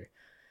have to.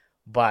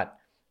 But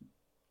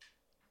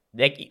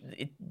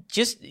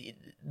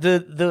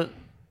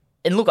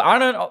and look, I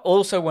don't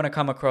also want to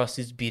come across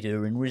as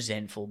bitter and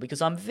resentful,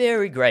 because I'm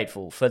very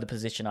grateful for the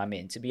position I'm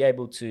in to be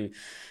able to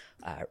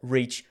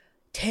reach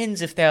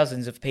tens of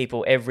thousands of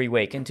people every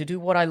week and to do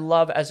what I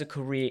love as a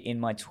career in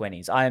my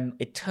 20s. I'm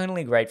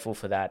eternally grateful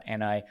for that,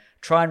 and I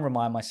try and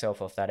remind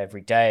myself of that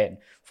every day. And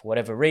for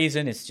whatever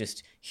reason, it's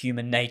just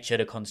human nature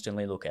to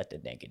constantly look at the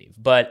negative.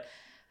 But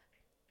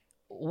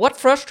what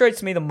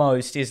frustrates me the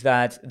most is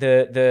that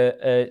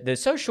the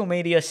social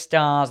media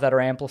stars that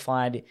are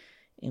amplified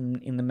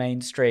in the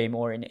mainstream,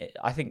 or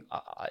I think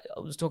I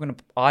was talking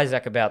to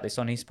Isaac about this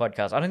on his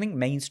podcast. I don't think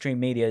mainstream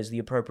media is the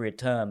appropriate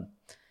term.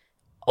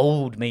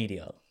 Old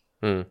media.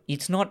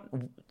 It's not.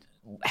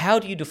 How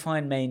do you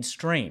define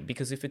mainstream?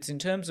 Because if it's in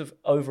terms of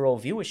overall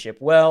viewership,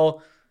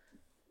 well,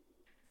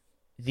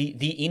 the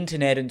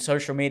internet and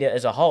social media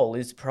as a whole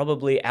is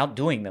probably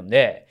outdoing them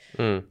there.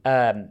 But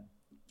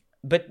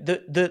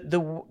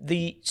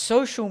the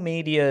social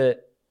media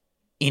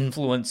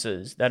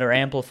influencers that are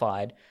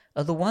amplified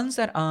are the ones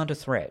that aren't a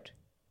threat.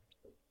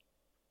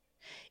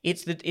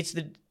 It's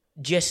the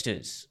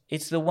jesters.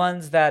 It's the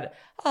ones that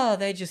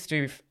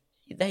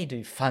they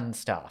do fun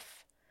stuff.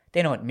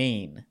 They're not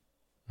mean.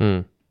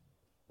 I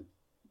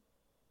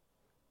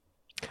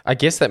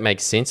guess that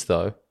makes sense,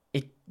 though.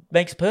 It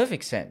makes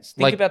perfect sense.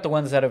 Think about the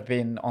ones that have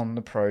been on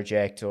the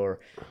project or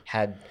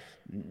had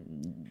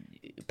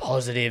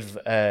positive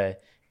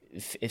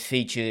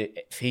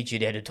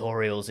featured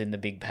editorials in the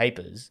big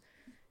papers.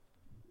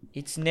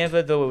 It's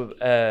never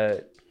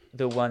the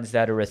ones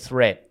that are a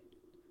threat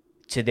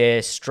to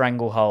their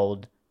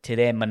stranglehold, to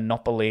their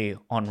monopoly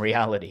on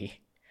reality.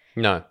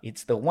 No.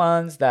 It's the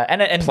ones that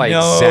and Play no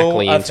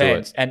exactly into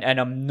offense, it. and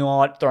I'm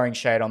not throwing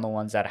shade on the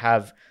ones that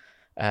have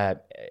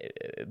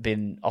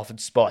been offered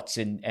spots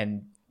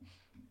and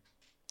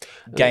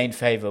gained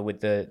favor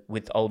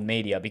with old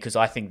media, because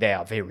I think they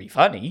are very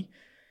funny,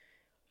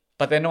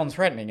 but they're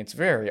non-threatening. It's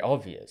very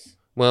obvious.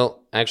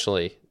 Well,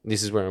 actually,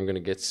 this is where I'm going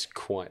to get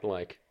quite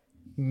like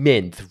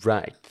men's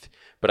right.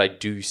 But I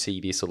do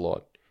see this a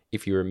lot.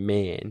 If you're a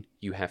man,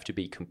 you have to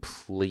be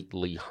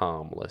completely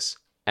harmless.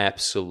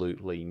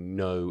 Absolutely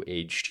no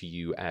edge to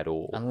you at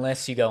all.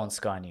 Unless you go on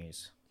Sky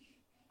News.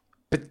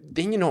 But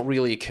then you're not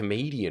really a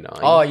comedian, are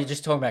you? Oh, you're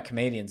just talking about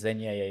comedians then?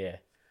 Yeah.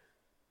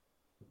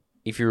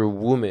 If you're a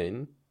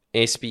woman,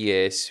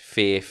 SBS,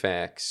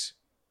 Fairfax,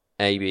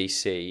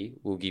 ABC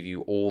will give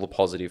you all the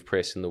positive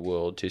press in the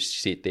world to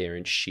sit there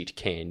and shit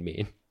can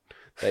men.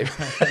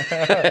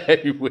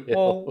 They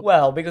will.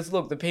 Well, because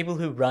look, the people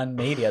who run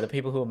media, the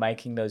people who are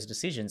making those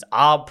decisions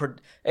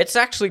it's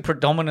actually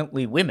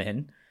predominantly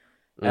women.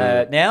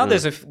 Now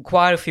there's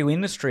quite a few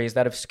industries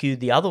that have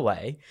skewed the other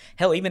way.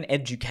 Hell, even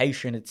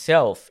education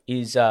itself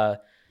is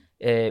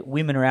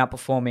women are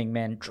outperforming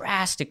men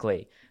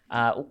drastically.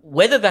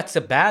 Whether that's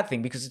a bad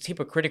thing, because it's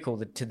hypocritical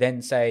to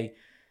then say,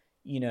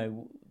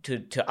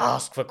 to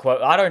ask for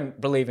quote. I don't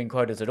believe in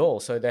quotas at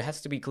all. So there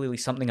has to be clearly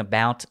something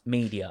about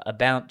media,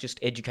 about just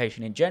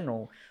education in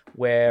general,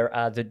 where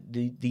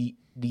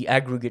the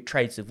aggregate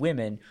traits of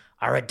women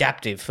are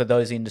adaptive for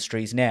those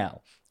industries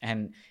now.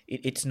 And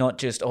it's not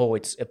just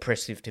it's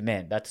oppressive to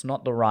men. That's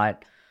not the right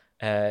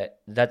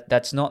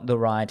that's not the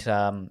right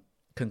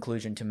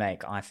conclusion to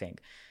make, I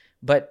think.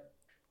 But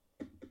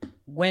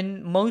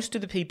when most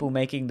of the people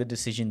making the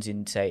decisions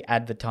in, say,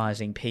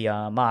 advertising,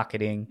 PR,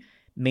 marketing,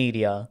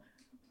 media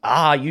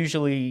are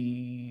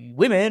usually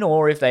women,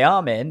 or if they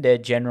are men, they're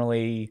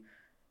generally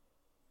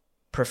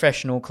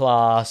professional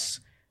class,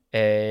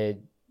 inner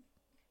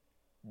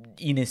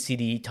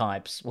city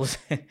types.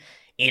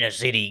 Inner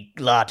city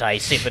latte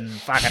sipping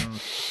fucking...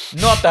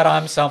 Not that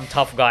I'm some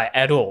tough guy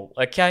at all,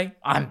 okay?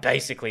 I'm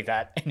basically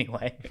that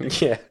anyway.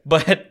 Yeah.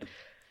 But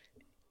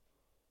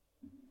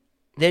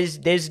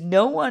there's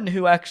no one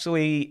who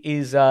actually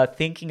is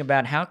thinking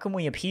about how can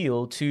we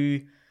appeal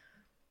to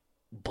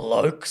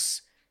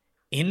blokes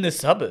in the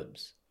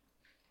suburbs.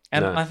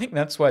 And No. I think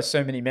that's why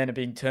so many men are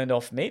being turned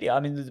off media. I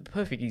mean, the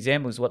perfect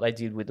example is what they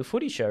did with the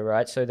Footy Show,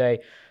 right? So they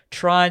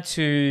tried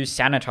to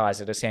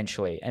sanitize it,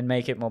 essentially, and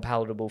make it more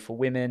palatable for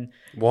women.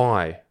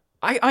 Why?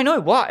 I know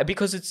why.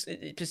 Because it's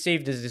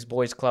perceived as this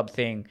boys' club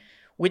thing,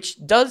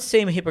 which does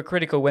seem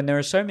hypocritical when there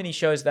are so many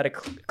shows that are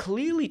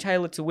clearly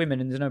tailored to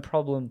women, and there's no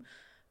problem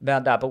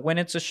about that. But when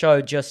it's a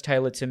show just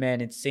tailored to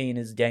men, it's seen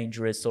as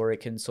dangerous, or it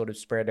can sort of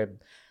spread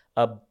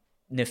a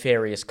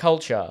nefarious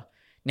culture.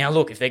 Now,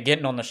 look, if they're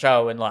getting on the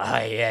show and like,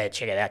 hey, yeah,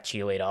 check out that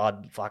cheerleader,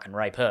 I'd fucking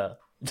rape her,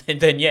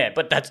 then yeah,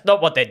 but that's not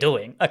what they're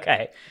doing.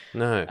 Okay.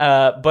 No.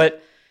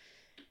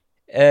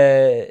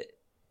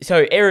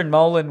 So Aaron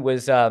Molan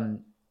was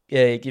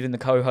given the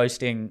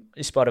co-hosting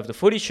spot of the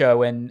Footy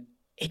Show, and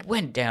it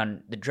went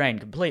down the drain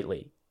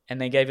completely.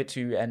 And they gave it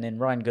to, and then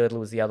Ryan Girdler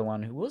was the other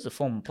one, who was a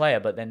former player,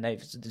 but then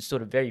they've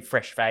sort of very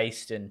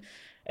fresh-faced and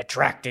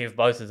attractive,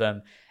 both of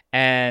them.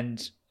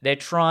 And they're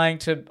trying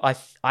to, I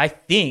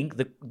think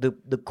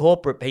the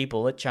corporate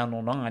people at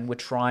Channel 9 were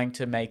trying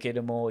to make it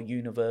a more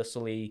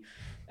universally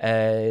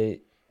watchable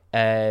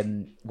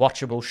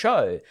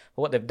show.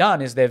 But what they've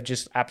done is they've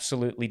just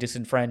absolutely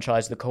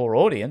disenfranchised the core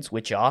audience,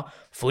 which are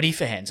footy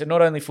fans. And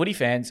not only footy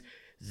fans,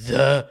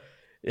 the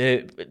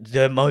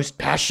most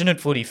passionate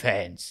footy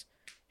fans.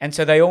 And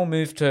so they all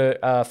moved to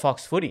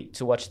Fox Footy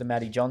to watch the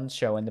Matty Johns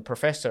show and The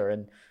Professor,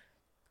 and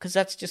because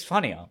that's just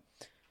funnier.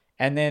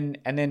 And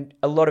then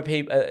a lot of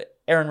people...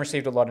 Aaron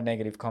received a lot of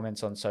negative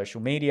comments on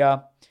social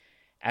media.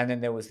 And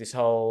then there was this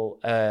whole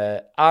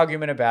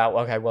argument about,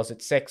 okay, was it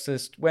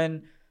sexist?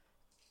 When,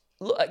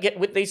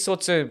 with these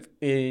sorts of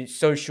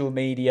social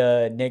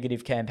media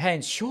negative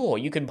campaigns, sure,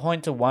 you can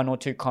point to one or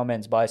two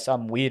comments by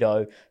some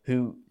weirdo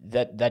who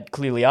that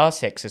clearly are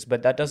sexist,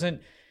 but that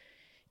doesn't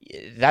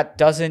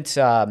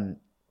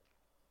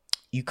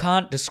you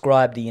can't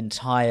describe the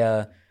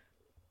entire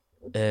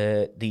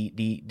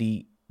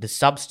the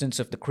substance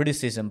of the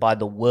criticism by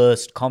the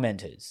worst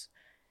commenters.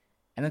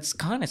 And it's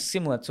kind of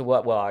similar to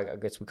what, well, I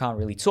guess we can't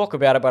really talk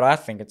about it, but I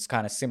think it's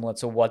kind of similar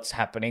to what's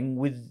happening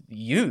with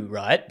you,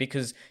 right?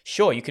 Because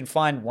sure, you can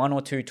find one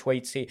or two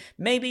tweets here,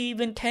 maybe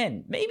even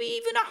 10, maybe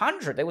even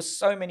 100. There were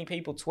so many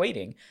people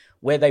tweeting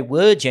where they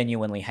were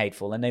genuinely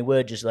hateful and they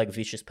were just like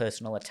vicious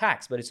personal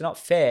attacks. But it's not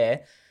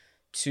fair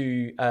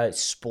to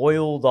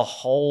spoil the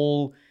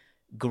whole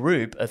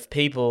group of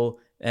people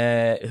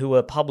who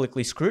are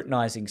publicly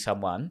scrutinizing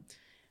someone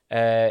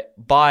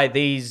by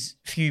these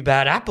few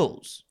bad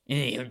apples.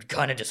 You're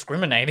kind of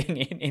discriminating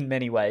in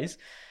many ways.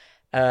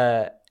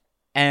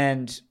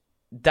 And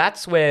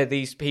that's where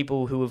these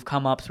people who have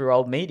come up through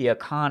old media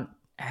can't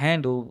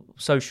handle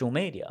social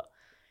media,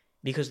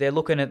 because they're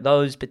looking at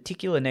those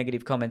particular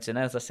negative comments. And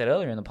as I said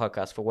earlier in the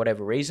podcast, for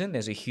whatever reason,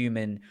 there's a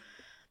human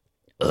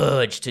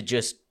urge to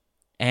just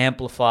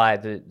amplify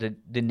the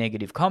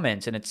negative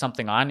comments. And it's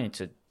something I need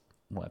to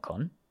work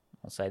on.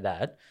 I'll say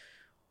that.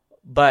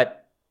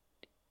 But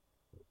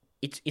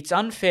it's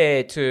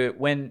unfair to,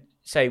 when,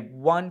 say,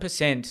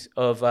 1%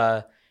 of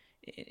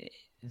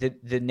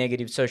the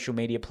negative social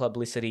media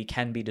publicity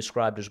can be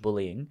described as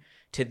bullying,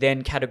 to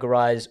then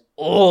categorize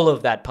all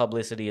of that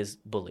publicity as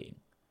bullying.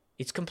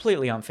 It's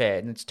completely unfair,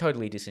 and it's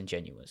totally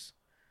disingenuous.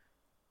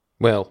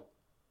 Well,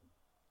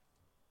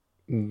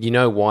 you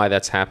know why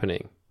that's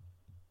happening.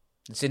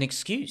 It's an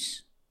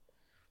excuse.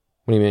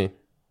 What do you mean?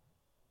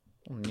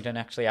 You don't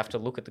actually have to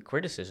look at the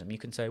criticism. You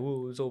can say, well,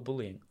 it was all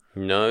bullying.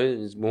 No,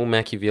 there's more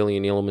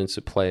Machiavellian elements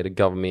at play at a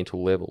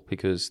governmental level,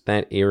 because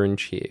that Erin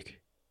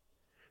chick,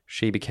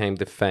 she became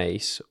the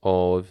face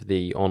of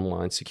the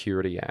Online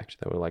Security Act.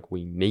 They were like,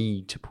 we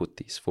need to put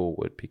this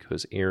forward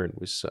because Erin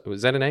was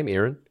that her name,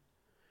 Erin?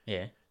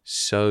 Yeah.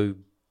 So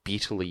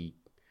bitterly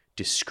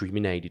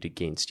discriminated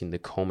against in the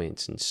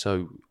comments and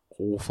so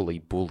awfully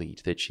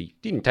bullied that she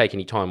didn't take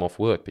any time off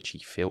work, but she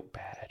felt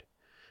bad.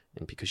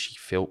 And because she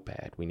felt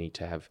bad, we need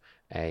to have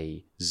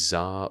a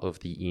czar of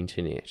the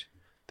internet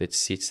that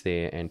sits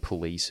there and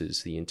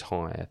polices the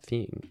entire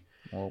thing.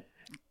 Well,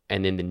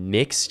 and then the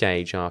next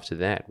stage after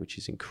that, which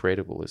is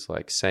incredible, is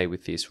like, say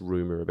with this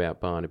rumour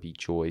about Barnaby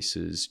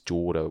Joyce's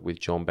daughter with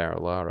John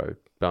Barilaro,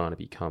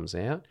 Barnaby comes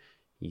out,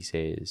 he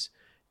says,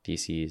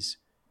 this is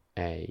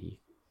a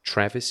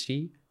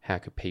travesty. how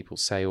could people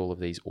say all of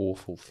these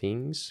awful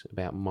things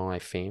about my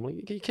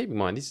family? Keep in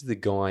mind, this is the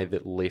guy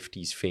that left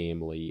his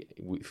family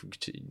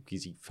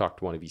because he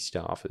fucked one of his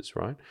staffers,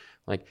 right?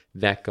 Like,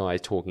 that guy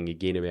talking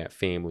again about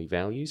family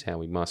values, how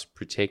we must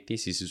protect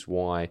this. This is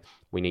why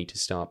we need to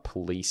start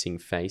policing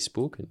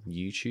Facebook and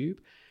YouTube.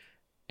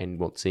 And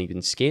what's even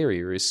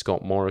scarier is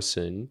Scott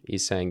Morrison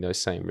is saying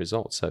those same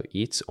results. So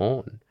it's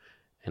on.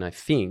 And I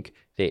think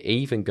they're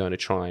even going to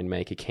try and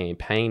make a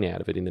campaign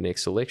out of it in the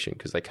next election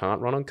because they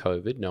can't run on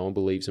COVID. No one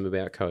believes them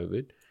about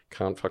COVID.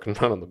 Can't fucking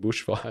run on the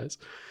bushfires.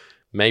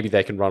 Maybe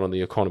they can run on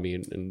the economy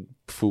and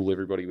fool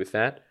everybody with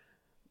that.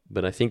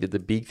 But I think that the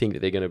big thing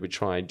that they're going to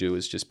try and do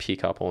is just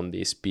pick up on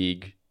this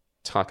big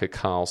Tucker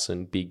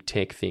Carlson big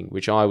tech thing,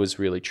 which I was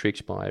really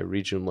tricked by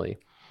originally.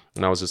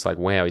 And I was just like,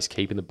 wow, he's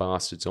keeping the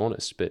bastards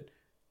honest. But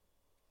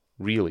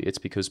really, it's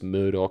because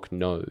Murdoch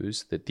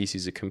knows that this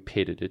is a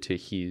competitor to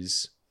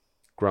his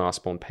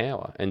grasp on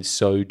power, and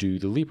so do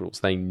the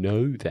Liberals. They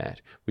know that,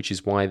 which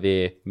is why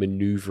they're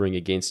manoeuvring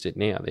against it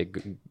now. They're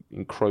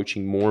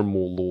encroaching more and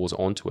more laws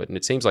onto it, and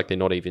it seems like they're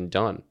not even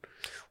done,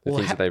 the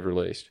things that they've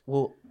released.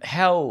 Well,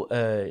 how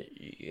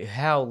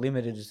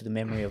limited is the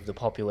memory of the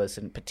populace,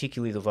 and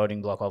particularly the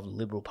voting bloc of the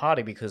Liberal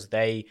Party, because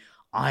they,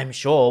 I'm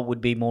sure,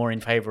 would be more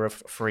in favour of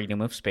freedom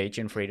of speech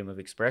and freedom of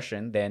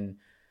expression than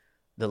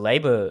the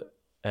Labor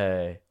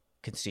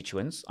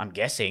constituents, I'm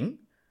guessing.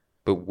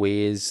 But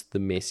where's the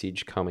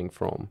message coming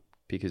from?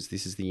 Because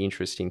this is the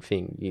interesting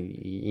thing.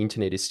 The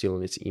internet is still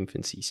in its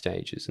infancy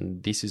stages,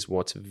 and this is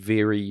what's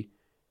very,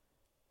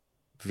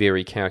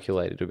 very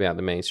calculated about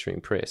the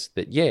mainstream press.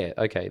 That, yeah,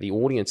 okay, the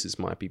audiences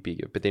might be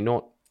bigger, but they're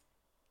not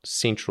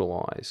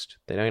centralised.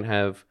 They don't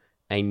have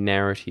a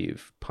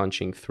narrative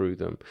punching through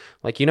them.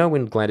 Like, you know,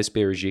 when Gladys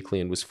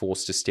Berejiklian was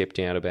forced to step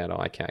down about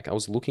ICAC, I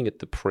was looking at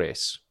the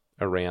press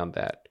around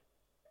that.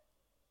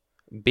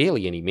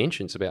 Barely any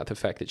mentions about the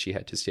fact that she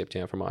had to step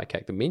down from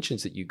ICAC. The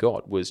mentions that you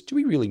got was, do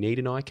we really need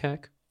an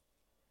ICAC?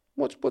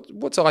 What's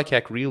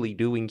ICAC really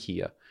doing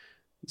here?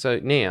 So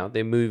now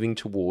they're moving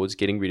towards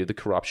getting rid of the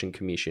Corruption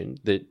Commission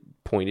that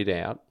pointed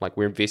out, like,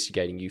 we're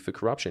investigating you for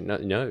corruption.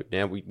 No,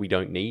 now we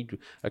don't need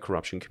a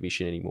Corruption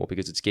Commission anymore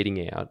because it's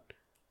getting out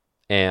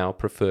our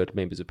preferred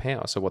members of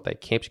power. So what they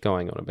kept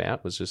going on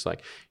about was just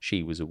like,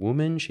 she was a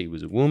woman, she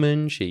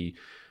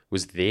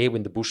was there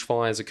when the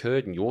bushfires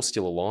occurred and you're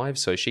still alive,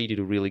 so she did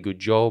a really good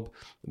job.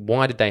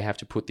 Why did they have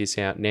to put this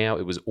out now?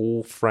 It was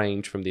all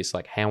framed from this,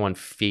 like, how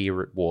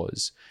unfair it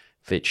was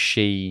that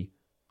she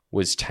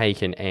was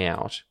taken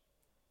out.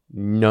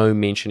 No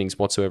mentionings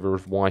whatsoever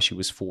of why she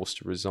was forced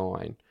to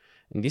resign.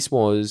 And this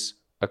was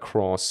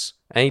across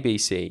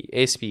ABC,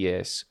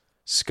 SBS,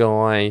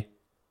 Sky,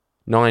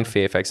 Nine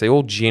Fairfax. They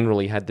all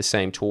generally had the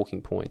same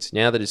talking points.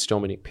 Now that it's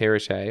Dominic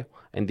Perrottet,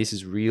 and this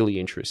is really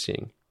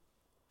interesting,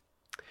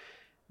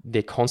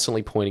 they're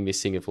constantly pointing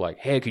this thing of like,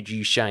 how could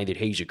you say that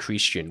he's a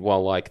Christian?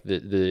 While like the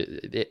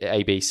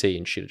ABC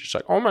and shit are just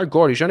like, oh my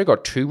God, he's only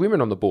got 2 women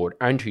on the board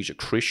and he's a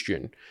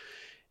Christian.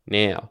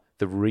 Now,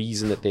 the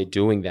reason that they're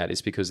doing that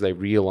is because they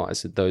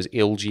realise that those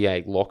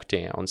LGA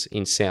lockdowns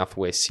in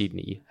southwest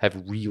Sydney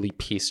have really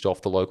pissed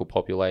off the local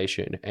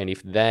population. And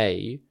if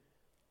they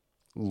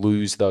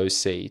lose those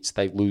seats,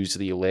 they lose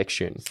the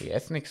election. It's the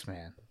ethnics,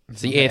 man.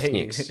 It's the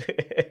ethnics.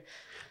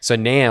 So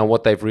now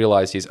what they've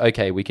realised is,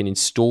 okay, we can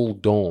install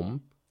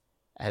Dom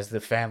as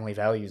the family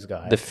values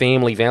guy. The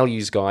family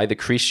values guy, the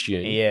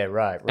Christian. Yeah,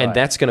 right. And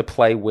that's going to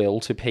play well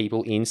to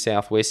people in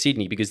southwest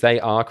Sydney because they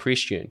are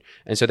Christian.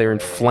 And so they're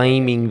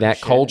inflaming that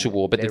culture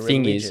war. But the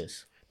thing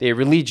is, they're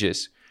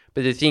religious.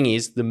 But the thing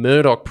is, the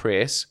Murdoch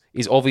press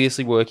is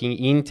obviously working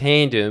in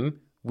tandem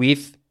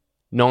with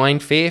Nine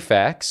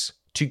Fairfax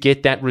to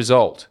get that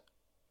result.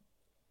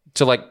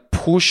 To like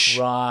push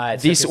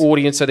this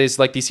audience. So there's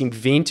like this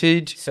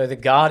invented... So the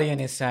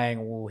Guardian is saying,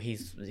 well,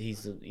 he's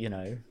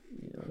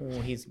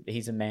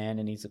a man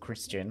and he's a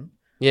Christian.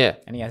 Yeah.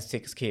 And he has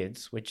 6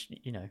 kids, which,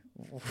 you know,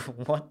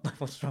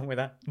 what's wrong with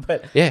that?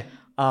 But yeah.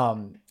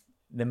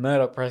 The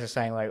Murdoch press is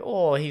saying like,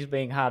 oh, he's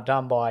being hard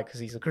done by because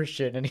he's a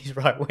Christian and he's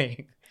right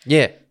wing.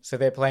 Yeah. So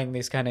they're playing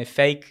this kind of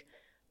fake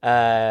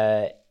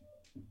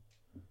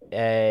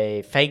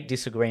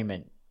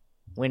disagreement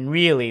when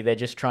really they're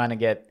just trying to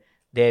get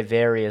their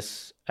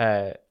various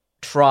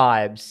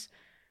tribes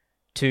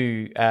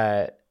to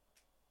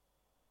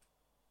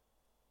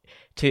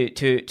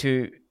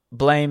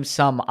blame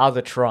some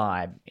other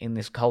tribe in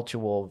this culture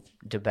war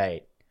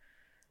debate,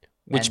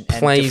 which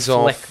plays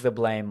off the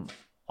blame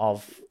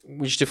of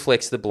which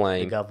deflects the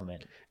blame the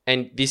government.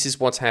 And this is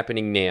what's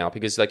happening now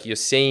because, like, you're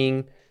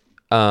seeing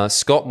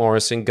Scott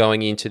Morrison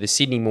going into the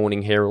Sydney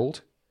Morning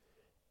Herald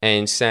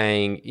and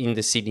saying in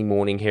the Sydney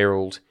Morning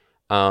Herald,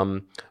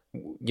 you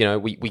know,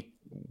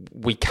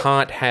 we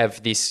can't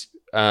have this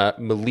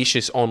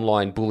malicious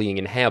online bullying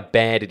and how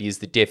bad it is,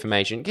 the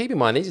defamation. Keep in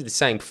mind, these are the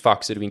same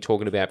fucks that have been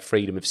talking about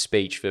freedom of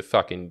speech for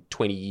fucking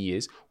 20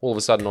 years. All of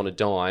a sudden on a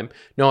dime.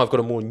 No, I've got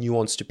a more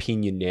nuanced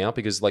opinion now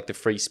because like the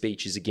free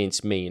speech is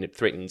against me and it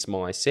threatens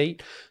my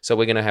seat. So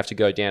we're going to have to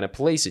go down and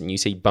police it. And you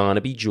see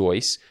Barnaby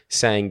Joyce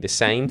saying the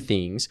same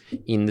things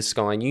in the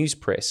Sky News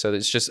press. So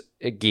it's just,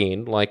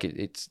 again, like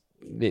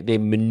they're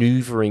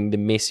maneuvering the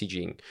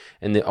messaging.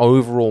 And the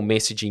overall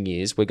messaging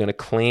is we're going to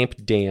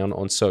clamp down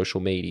on social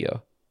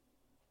media.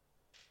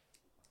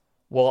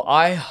 Well,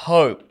 I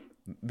hope,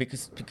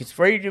 because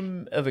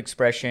freedom of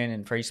expression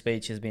and free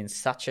speech has been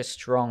such a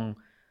strong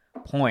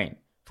point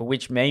for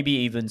which maybe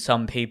even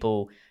some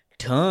people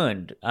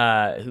turned,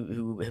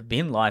 who have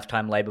been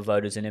lifetime Labour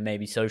voters and are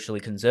maybe socially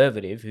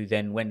conservative, who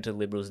then went to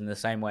Liberals in the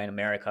same way in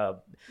America.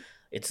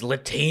 It's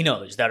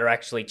Latinos that are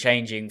actually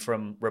changing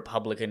from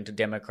Republican to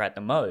Democrat the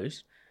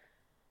most.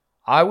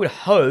 I would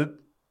hope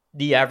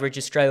the average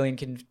Australian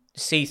can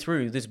see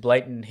through this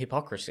blatant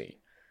hypocrisy.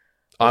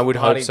 I would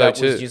hope so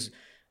too.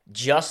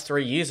 Just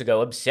 3 years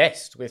ago,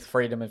 obsessed with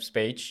freedom of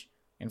speech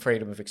and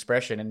freedom of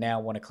expression, and now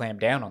want to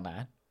clamp down on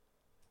that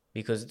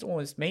because it's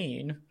almost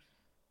mean.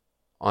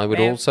 I would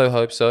also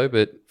hope so,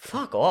 but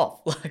fuck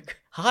off! Like,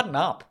 harden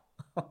up.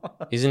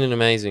 Isn't it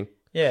amazing?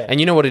 Yeah. And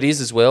you know what it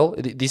is as well?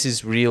 This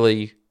is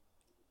really,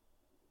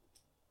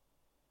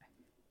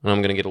 and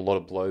I'm going to get a lot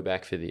of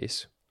blowback for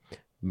this,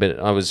 but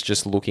I was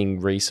just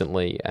looking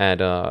recently at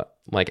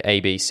like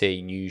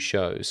ABC news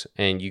shows,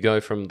 and you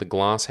go from the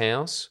Glass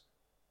House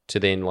to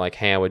then like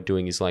Howard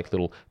doing his like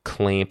little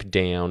clamp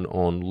down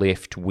on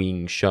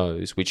left-wing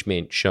shows, which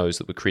meant shows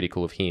that were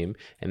critical of him.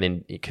 And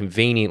then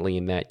conveniently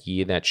in that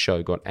year, that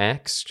show got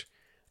axed.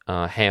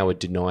 Howard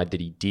denied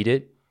that he did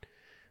it,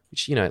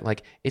 which, you know,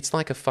 like it's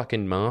like a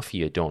fucking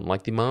mafia don.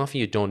 Like the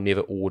mafia don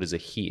never orders a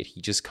hit.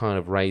 He just kind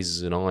of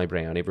raises an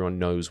eyebrow and everyone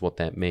knows what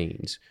that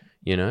means,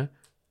 you know?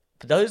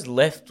 But those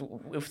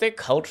if they're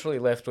culturally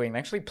left-wing, they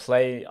actually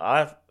play,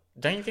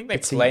 don't you think they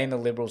play in the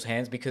Liberals'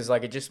 hands? Because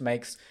like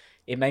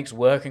it makes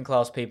working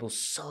class people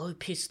so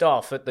pissed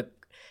off at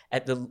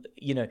the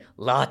you know,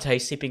 latte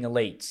sipping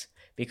elites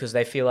because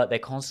they feel like they're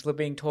constantly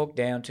being talked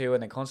down to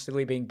and they're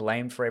constantly being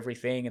blamed for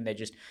everything and they're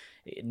just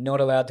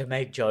not allowed to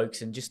make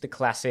jokes and just the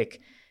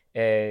classic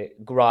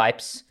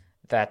gripes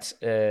that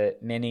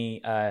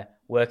many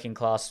working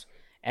class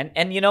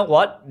and you know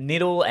what,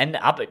 middle and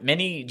up,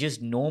 many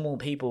just normal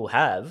people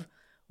have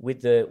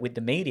with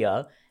the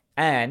media,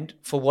 and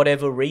for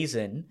whatever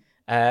reason.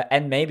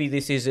 And maybe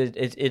this is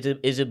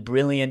a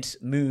brilliant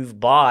move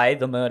by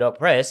the Murdoch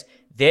press.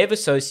 They've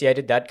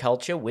associated that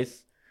culture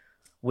with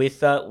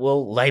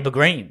Labour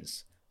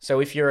Greens.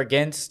 So if you're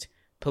against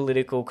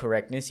political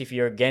correctness, if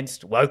you're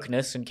against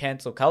wokeness and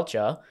cancel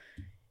culture,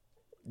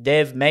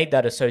 they've made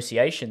that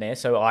association there.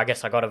 So I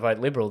guess I got to vote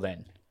Liberal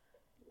then.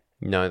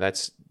 No,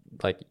 that's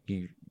like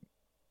you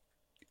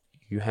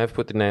have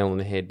put the nail on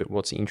the head. But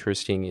what's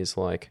interesting is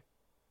like,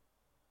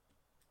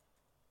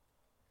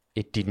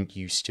 it didn't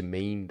used to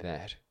mean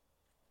that.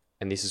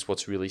 And this is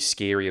what's really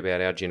scary about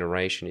our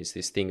generation is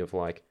this thing of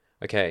like,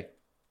 okay,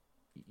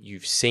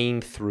 you've seen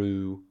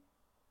through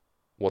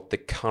what the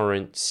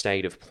current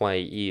state of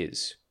play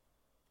is,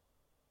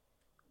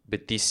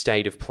 but this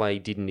state of play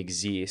didn't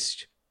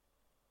exist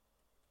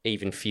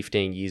even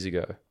 15 years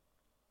ago,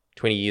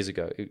 20 years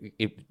ago.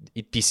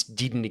 This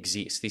didn't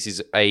exist. This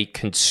is a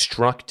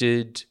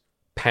constructed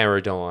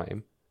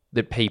paradigm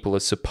that people are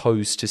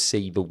supposed to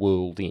see the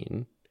world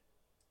in,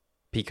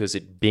 because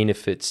it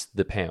benefits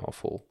the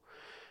powerful.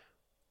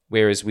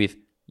 Whereas with,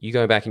 you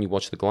go back and you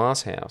watch The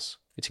Glass House,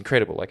 it's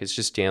incredible. Like, it's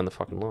just down the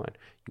fucking line.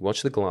 You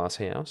watch The Glass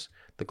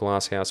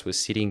House was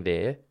sitting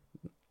there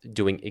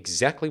doing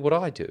exactly what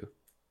I do.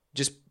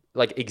 Just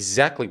like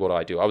exactly what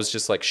I do. I was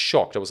just like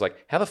shocked. I was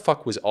like, how the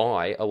fuck was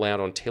I allowed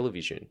on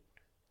television?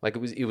 Like,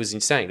 it was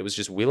insane. It was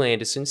just Will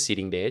Anderson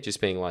sitting there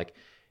just being like,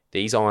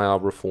 these IR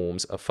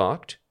reforms are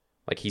fucked.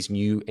 Like his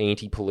new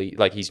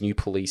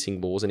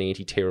policing laws and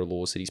anti-terror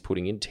laws that he's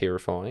putting in,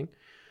 terrifying.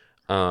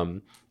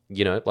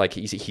 You know, like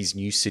his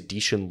new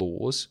sedition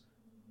laws.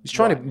 He's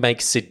trying to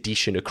make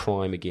sedition a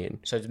crime again.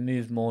 So it's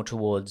moved more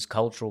towards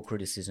cultural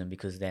criticism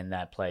because then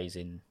that plays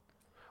in.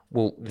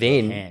 Well,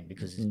 then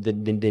because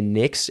the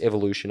next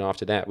evolution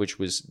after that,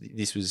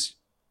 this was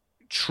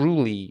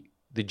truly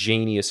the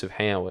genius of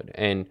Howard,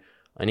 and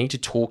I need to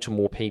talk to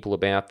more people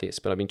about this,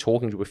 but I've been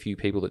talking to a few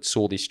people that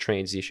saw this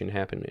transition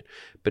happen.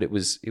 But it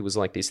was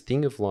like this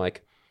thing of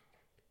like,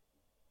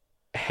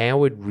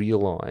 Howard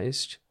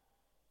realized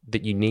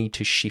that you need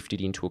to shift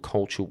it into a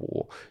culture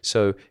war.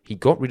 So he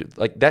got rid of,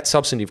 like, that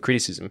substantive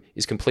criticism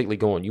is completely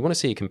gone. You want to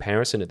see a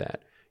comparison of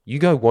that? You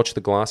go watch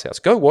The Glass House.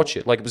 Go watch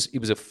it. Like, it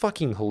was a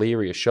fucking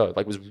hilarious show.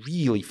 Like, it was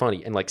really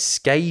funny and like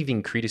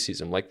scathing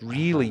criticism, like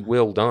really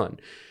well done.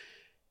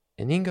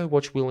 And then go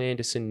watch Will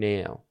Anderson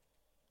now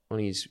on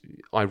his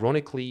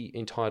ironically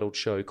entitled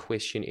show,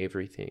 Question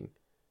Everything.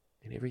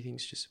 And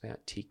everything's just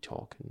about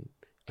TikTok and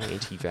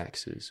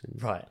anti-vaxxers.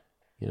 And, right.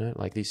 You know,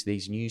 like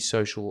these new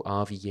social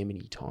Harvey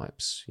Yemeni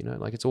types, you know,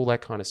 like it's all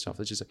that kind of stuff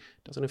that just like,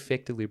 doesn't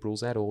affect the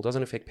Liberals at all,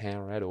 doesn't affect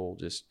power at all,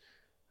 just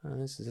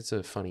That's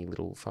a funny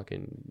little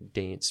fucking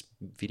dance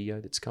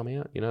video that's come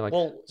out. You know, like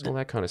Well, it's all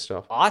that kind of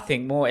stuff. I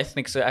think more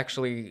ethnics are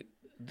actually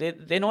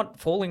they're not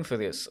falling for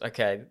this.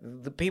 Okay,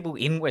 the people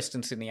in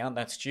Western Sydney aren't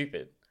that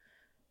stupid.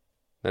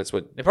 That's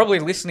what. They're probably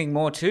listening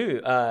more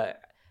to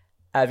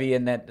Avi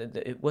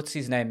and what's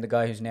his name? The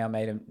guy who's now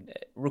made him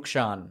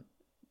Rukshan.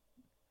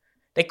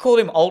 They called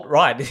him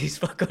alt-right. He's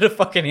got a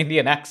fucking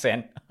Indian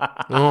accent.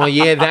 Oh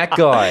yeah, that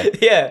guy.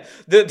 Yeah,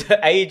 the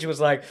age was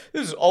like,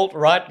 this is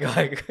alt-right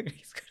guy.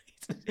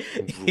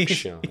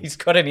 He's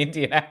got an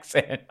Indian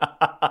accent.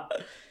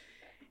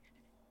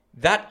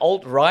 That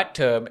alt-right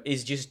term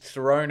is just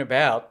thrown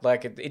about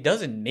like it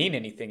doesn't mean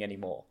anything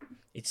anymore.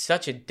 It's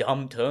such a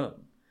dumb term.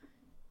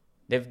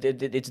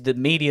 It's the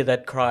media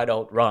that cried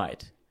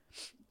alt-right.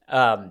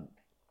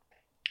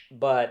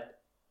 But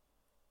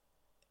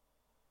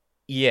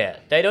yeah,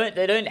 they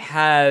don't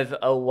have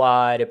a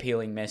wide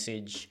appealing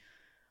message.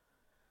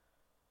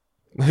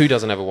 Who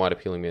doesn't have a wide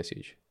appealing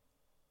message?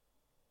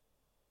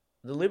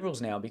 The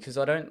Liberals now, because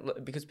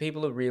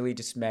people are really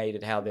dismayed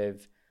at how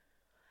they've.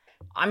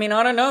 I mean,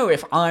 I don't know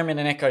if I'm in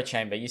an echo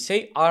chamber. You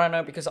see, I don't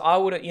know, because I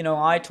would,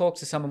 I talked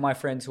to some of my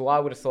friends who I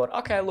would have thought,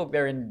 okay, look,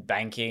 they're in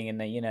banking, and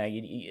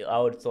they, I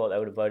would have thought they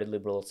would have voted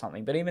Liberal or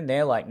something. But even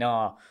they're like,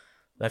 nah,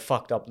 they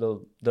fucked up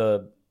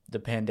the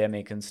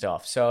pandemic and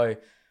stuff. So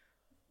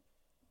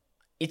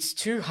it's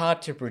too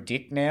hard to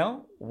predict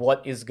now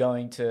what is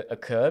going to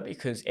occur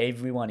because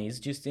everyone is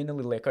just in a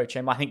little echo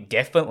chamber.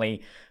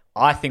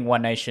 I think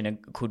One Nation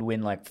could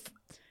win like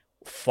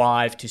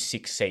 5 to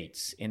 6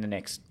 seats in the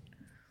next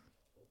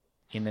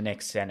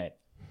Senate.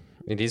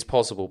 It is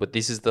possible, but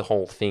this is the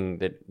whole thing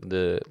that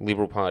the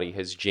Liberal Party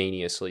has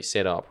geniusly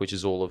set up, which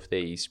is all of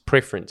these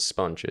preference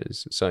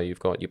sponges. So you've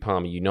got your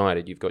Palmer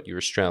United, you've got your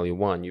Australia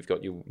One, you've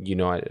got your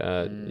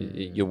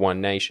your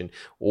One Nation.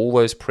 All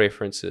those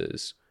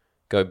preferences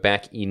go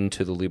back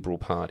into the Liberal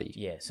Party.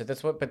 Yeah, so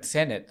that's but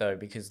Senate though,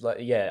 because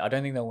I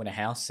don't think they'll win a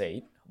House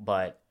seat,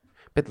 but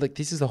like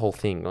this is the whole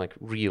thing. Like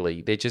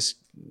really, they're just.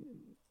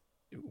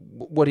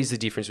 What is the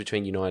difference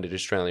between United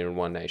Australia and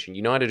One Nation?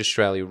 United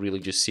Australia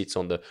really just sits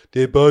on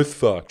they're both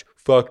fucked.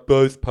 Fuck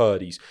both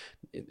parties.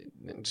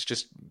 It's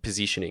just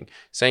positioning.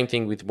 Same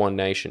thing with One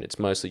Nation. It's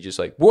mostly just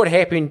like, what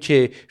happened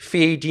to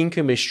fair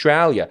dinkum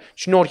Australia?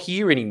 It's not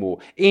here anymore.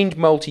 End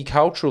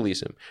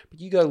multiculturalism. But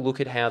you go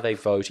look at how they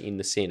vote in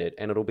the Senate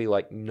and it'll be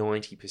like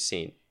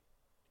 90%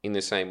 in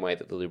the same way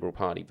that the Liberal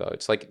Party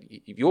votes. Like,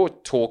 if you're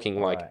talking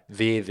like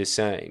they're the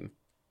same,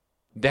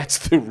 that's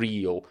the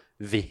real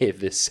they're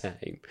the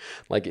same.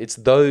 Like, it's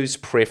those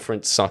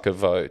preference sucker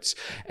votes.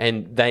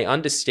 And they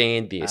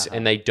understand this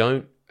and they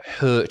don't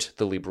hurt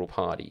the Liberal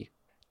Party.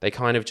 They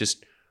kind of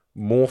just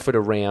morph it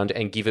around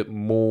and give it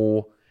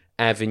more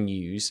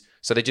avenues.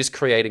 So they're just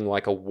creating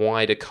like a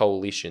wider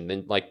coalition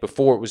than like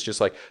before. It was just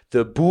like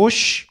the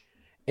Bush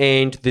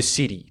and the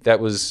city. That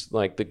was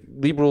like the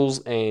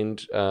Liberals and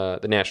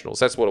the Nationals.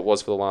 That's what it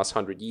was for the last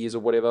 100 years or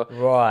whatever.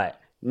 Right.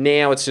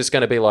 Now it's just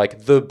going to be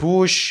like the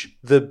Bush,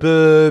 the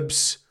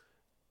Burbs,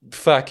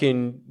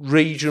 fucking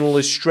regional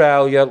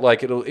Australia,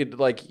 like the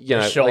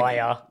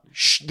Shire,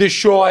 the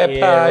Shire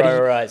party,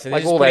 right. So they're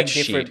like just all putting that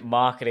different shit.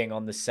 Marketing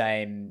on the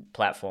same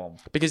platform.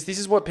 Because this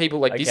is what people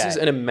like. This is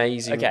an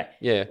amazing. Okay,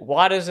 yeah.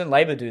 Why doesn't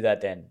Labor do that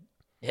then?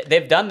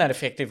 They've done that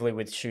effectively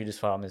with shooters,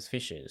 farmers,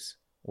 fishers.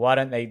 Why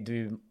don't they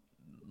do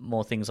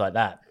more things like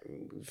that?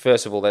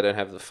 First of all, they don't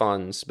have the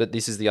funds. But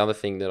this is the other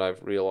thing that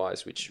I've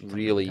realised, which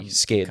really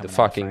scared the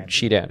fucking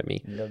shit out of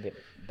me. A little bit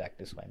back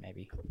this way,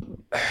 maybe.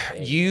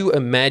 You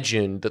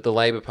imagine that the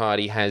Labor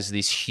Party has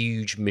this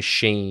huge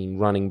machine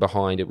running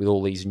behind it with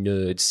all these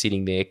nerds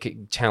sitting there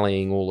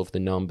tallying all of the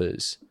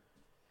numbers.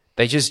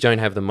 They just don't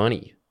have the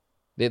money.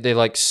 They're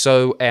like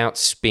so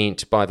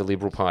outspent by the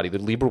Liberal Party. The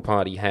Liberal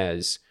Party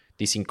has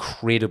this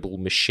incredible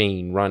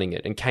machine running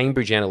it. And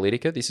Cambridge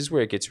Analytica, this is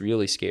where it gets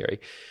really scary.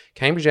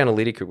 Cambridge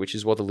Analytica, which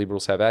is what the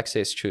Liberals have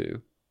access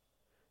to,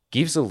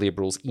 gives the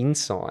Liberals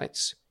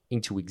insights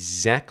into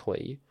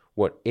exactly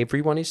what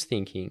everyone is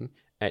thinking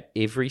at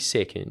every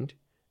second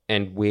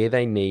and where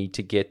they need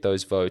to get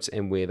those votes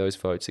and where those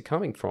votes are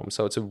coming from.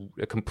 So it's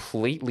a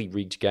completely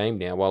rigged game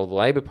now, while the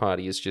Labor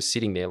Party is just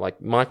sitting there.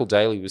 Like Michael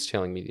Daly was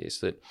telling me this,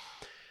 that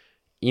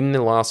in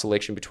the last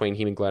election between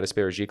him and Gladys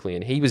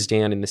Berejiklian, he was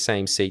down in the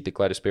same seat that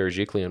Gladys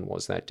Berejiklian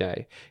was that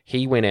day.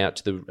 He went out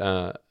to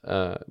the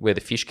where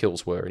the fish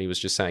kills were, and he was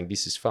just saying,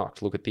 "This is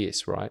fucked. Look at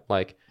this, right?"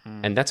 Like,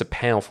 and that's a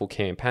powerful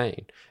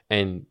campaign,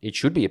 and it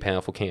should be a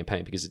powerful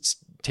campaign because it's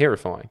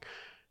terrifying.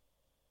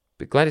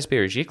 But Gladys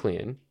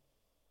Berejiklian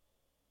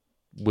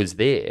was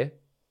there.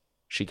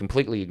 She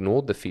completely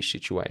ignored the fish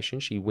situation.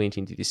 She went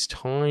into this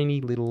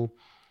tiny little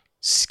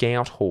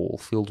scout hall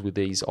filled with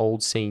these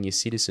old senior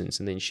citizens,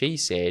 and then she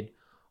said,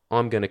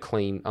 I'm going to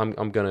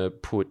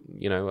put,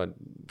 a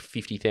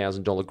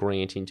 $50,000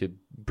 grant into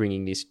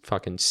bringing this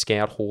fucking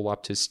scout hall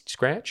up to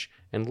scratch,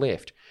 and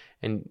left.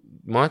 And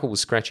Michael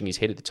was scratching his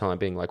head at the time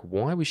being like,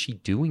 why was she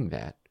doing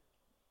that?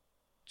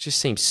 It just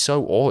seems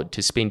so odd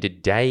to spend a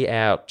day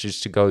out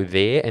just to go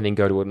there and then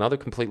go to another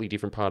completely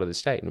different part of the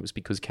state. And it was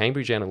because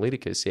Cambridge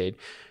Analytica said,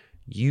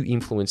 you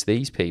influence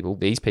these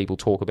people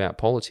talk about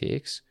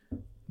politics,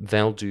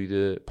 they'll do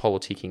the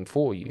politicking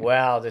for you.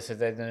 Wow, they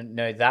don't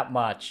know that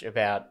much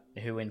about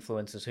who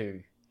influences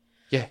who.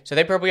 Yeah. So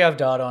they probably have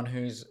data on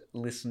who's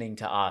listening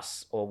to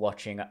us or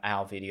watching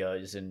our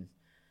videos and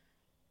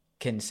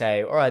can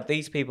say, all right,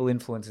 these people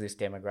influence this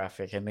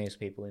demographic and these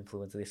people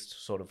influence this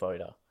sort of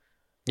voter.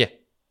 Yeah.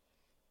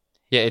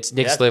 Yeah, it's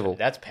next level.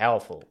 That's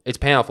powerful. It's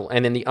powerful.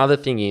 And then the other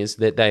thing is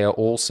that they are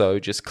also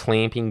just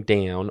clamping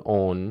down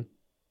on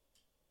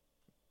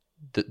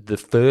the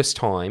first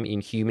time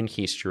in human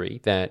history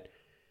that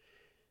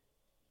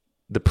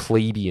the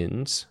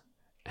plebeians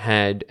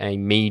had a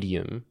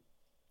medium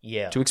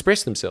to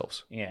express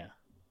themselves. Yeah.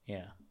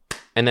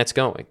 And that's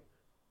going.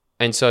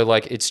 And so,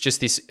 like, it's just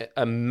this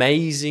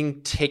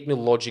amazing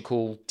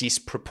technological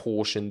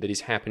disproportion that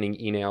is happening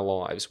in our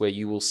lives where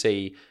you will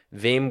see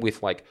them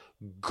with, like,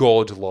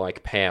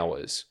 godlike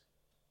powers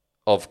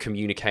of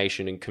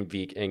communication and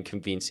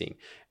convincing.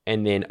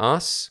 And then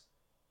us,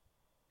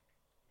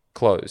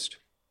 closed.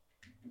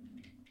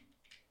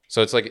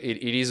 So it's like,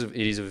 it is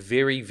a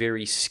very,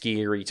 very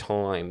scary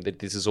time that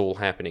this is all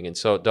happening. And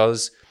so it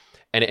does,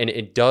 and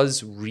it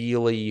does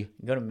really...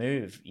 You got to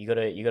move. You got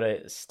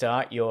to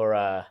start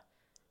your...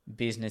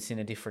 business in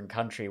a different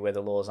country where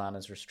the laws aren't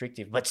as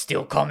restrictive, but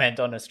still comment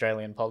on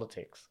Australian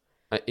politics.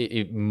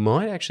 It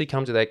might actually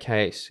come to that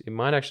case. It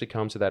might actually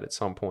come to that at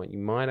some point. You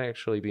might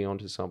actually be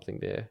onto something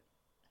there.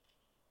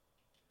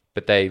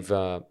 But they've...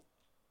 why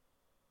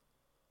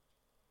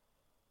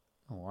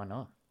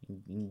not?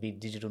 You can be a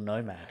digital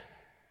nomad.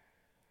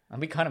 I'd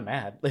be kind of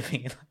mad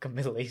living in like a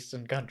Middle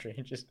Eastern country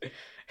and just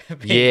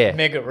being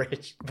mega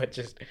rich, but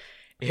just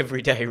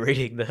every day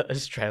reading the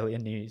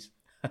Australian news.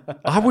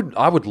 I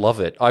would love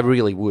it. I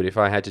really would if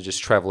I had to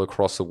just travel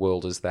across the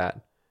world as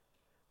that.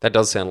 That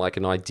does sound like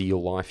an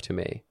ideal life to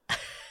me.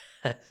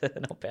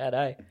 Not bad,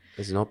 eh?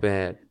 It's not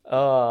bad.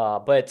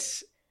 But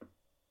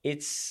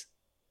it's...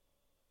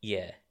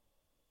 Yeah.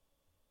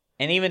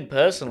 And even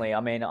personally,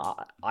 I mean,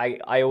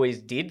 I always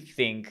did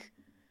think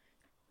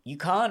you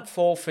can't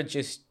fall for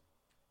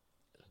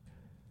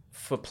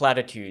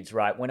platitudes,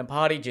 right? When a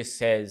party just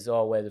says,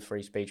 oh, we're the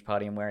free speech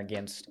party and we're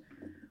against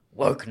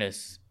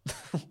wokeness...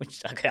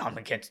 Which, okay, I'm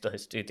against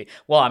those two things.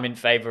 Well, I'm in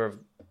favor of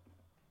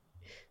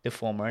the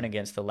former and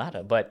against the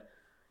latter. But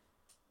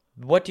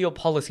what do your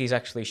policies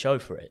actually show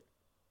for it?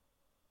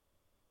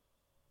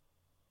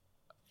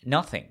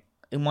 Nothing.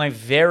 In my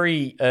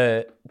very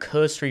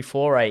cursory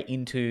foray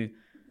into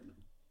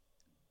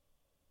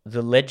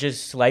the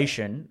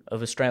legislation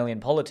of Australian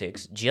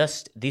politics,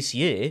 just this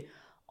year,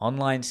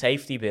 online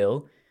safety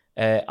bill,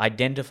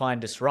 identify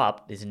and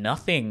disrupt, there's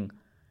nothing...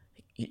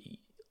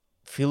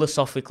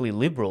 philosophically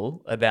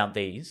liberal about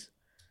these.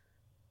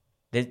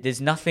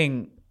 There's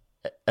nothing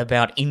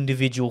about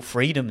individual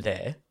freedom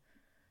there.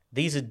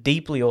 These are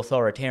deeply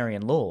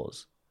authoritarian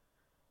laws.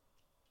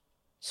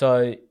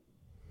 So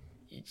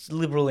it's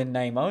liberal in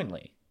name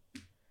only.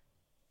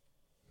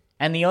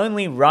 And the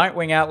only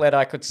right-wing outlet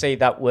I could see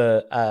that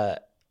were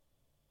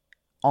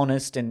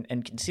honest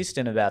and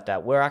consistent about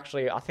that were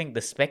actually, I think,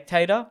 The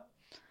Spectator.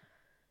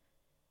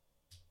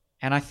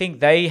 And I think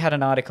they had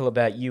an article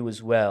about you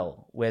as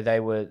well, where they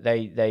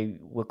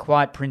were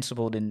quite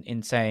principled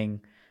in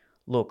saying,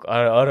 look,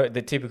 I don't,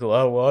 the typical,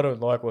 I don't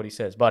like what he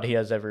says, but he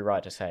has every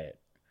right to say it.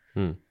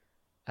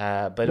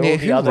 But all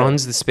who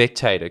runs The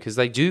Spectator? Because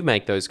they do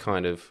make those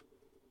kind of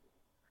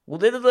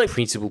they're the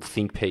principled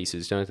think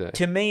pieces, don't they?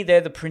 To me,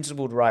 they're the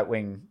principled right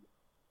wing,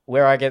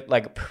 where I get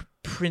like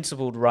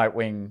principled right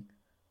wing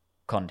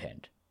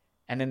content,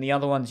 and then the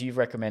other ones you've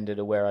recommended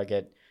are where I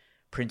get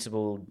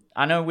principled.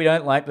 I know we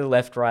don't like the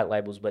left-right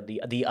labels, but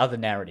the other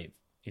narrative,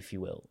 if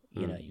you will,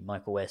 you know,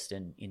 Michael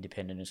Weston,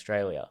 Independent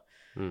Australia,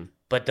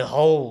 but the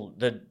whole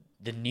the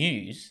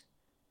news.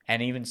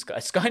 And even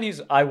Sky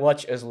News, I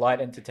watch as light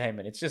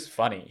entertainment. It's just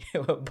funny,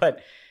 but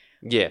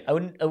yeah, I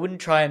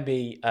wouldn't try and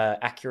be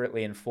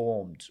accurately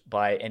informed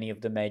by any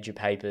of the major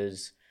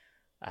papers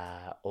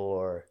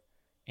or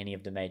any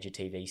of the major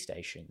TV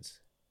stations.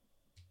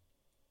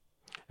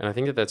 And I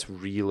think that's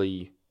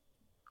really.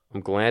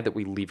 I'm glad that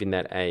we live in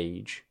that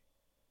age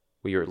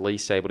where you're at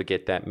least able to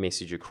get that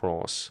message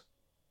across.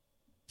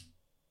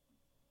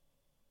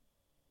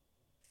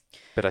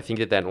 But I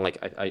think that like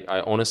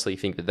I honestly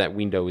think that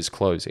window is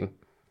closing.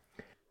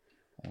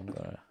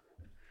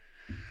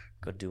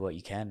 Got to do what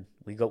you can.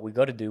 We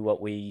got to do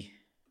what we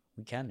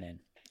can then.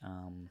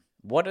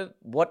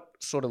 What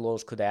sort of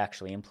laws could they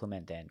actually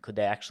implement then? Could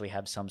they actually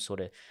have some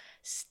sort of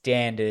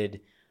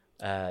standard,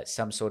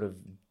 some sort of,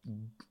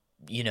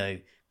 you know,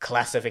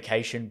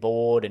 classification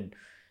board and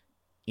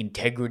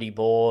integrity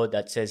board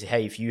that says,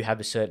 hey, if you have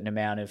a certain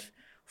amount of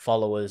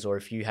followers or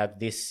if you have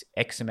this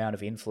X amount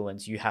of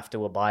influence, you have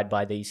to abide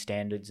by these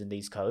standards and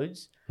these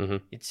codes? Mm-hmm.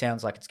 It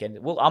sounds like it's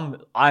getting... Well,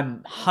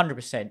 I'm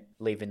 100%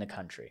 leaving the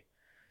country.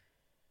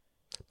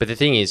 But the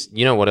thing is,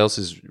 you know what else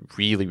is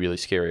really, really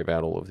scary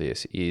about all of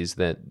this is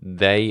that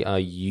they are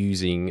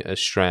using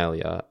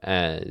Australia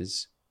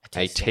as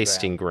a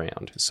testing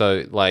ground.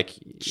 So, like,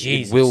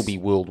 Jesus. It will be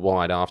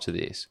worldwide after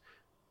this.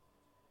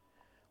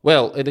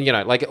 Well,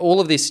 like all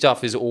of this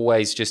stuff is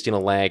always just in a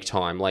lag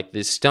time. Like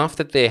the stuff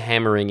that they're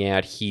hammering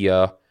out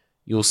here,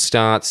 you'll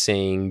start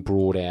seeing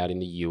brought out in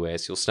the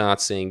US. You'll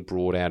start seeing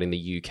brought out in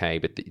the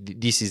UK. But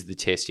this is the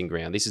testing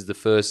ground. This is the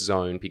first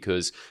zone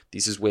because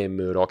this is where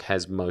Murdoch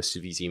has most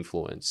of his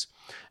influence.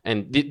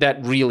 And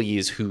that really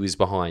is who is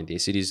behind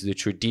this. It is the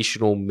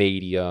traditional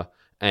media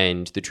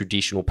and the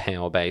traditional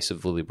power base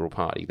of the Liberal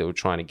Party that were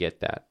trying to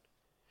get that.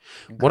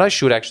 Okay. What I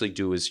should actually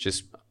do is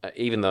just,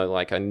 even though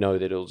like I know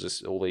that it'll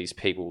just, all these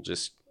people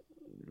just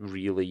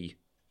really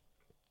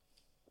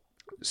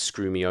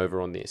screw me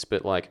over on this,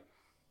 but like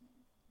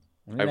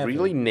I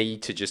really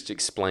need to just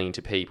explain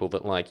to people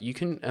that like you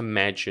can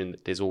imagine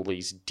that there's all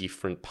these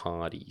different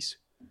parties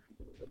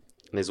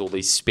and there's all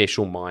these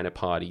special minor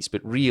parties,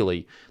 but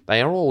really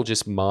they are all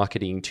just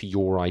marketing to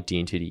your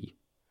identity.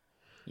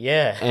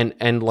 Yeah.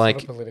 And like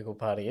that's what a political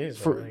party is.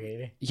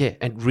 Yeah,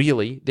 and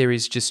really there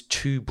is just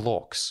two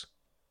blocks.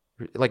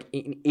 Like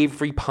in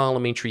every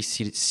parliamentary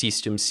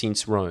system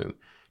since Rome,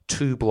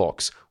 two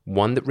blocks,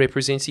 one that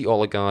represents the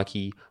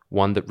oligarchy,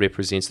 one that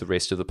represents the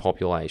rest of the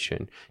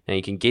population. Now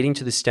you can get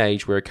into the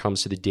stage where it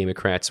comes to the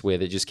Democrats where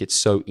they just get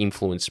so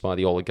influenced by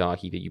the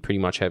oligarchy that you pretty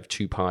much have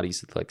two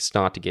parties that like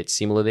start to get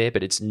similar there,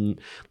 but it's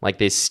like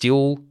there's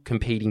still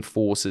competing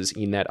forces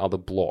in that other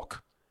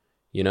block,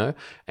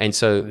 And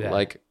so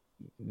like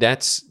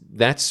that's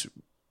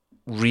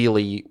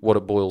really what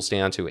it boils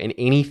down to. And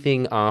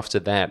anything after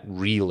that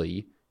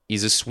really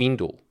is a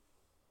swindle.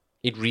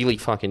 It really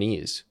fucking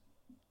is.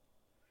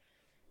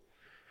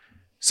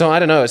 So I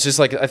don't know. It's just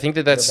like I think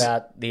that's what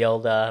about the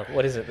old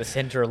what is it? The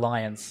Centre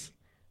Alliance.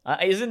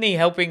 Isn't he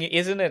helping?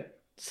 Isn't it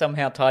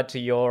somehow tied to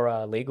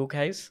your legal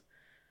case?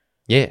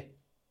 Yeah.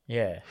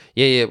 Yeah.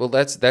 Well,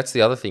 that's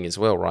the other thing as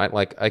well, right?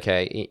 Like,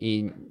 okay,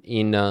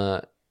 in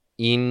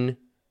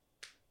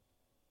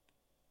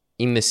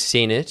the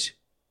Senate,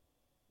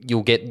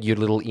 you'll get your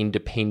little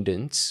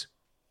independents.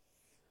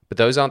 But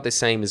those aren't the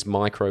same as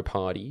micro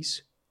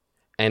parties.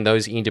 And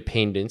those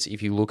independents,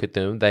 if you look at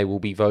them, they will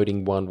be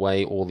voting one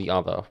way or the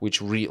other,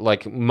 which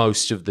like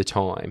most of the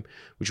time,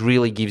 which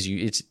really gives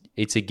you,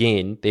 it's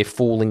again, they're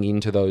falling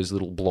into those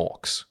little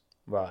blocks.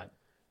 Right.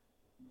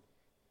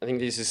 I think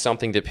this is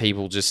something that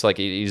people just like,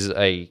 it is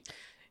a...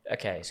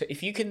 Okay, so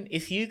if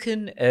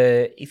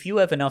you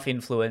have enough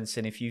influence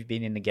and if you've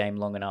been in the game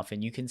long enough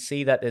and you can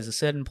see that there's a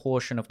certain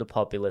portion of the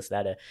populace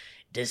that are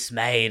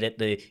dismayed at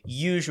the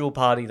usual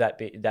party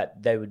that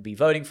they would be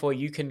voting for,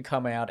 you can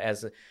come out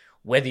as,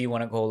 whether you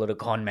want to call it a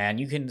con man,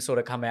 you can sort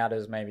of come out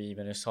as maybe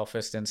even a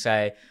sophist and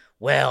say,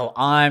 well,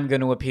 I'm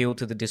going to appeal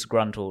to the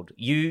disgruntled.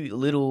 You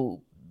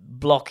little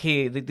block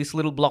here, this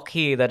little block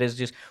here that is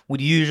just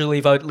would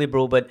usually vote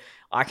Liberal, but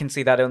I can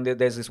see that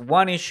there's this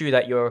one issue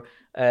that you're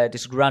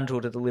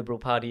disgruntled at the Liberal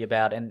Party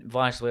about, and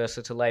vice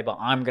versa to Labor.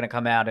 I'm going to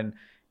come out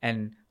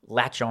and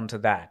latch onto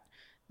that.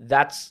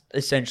 That's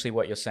essentially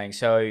what you're saying.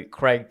 So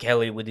Craig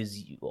Kelly with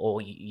his,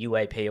 or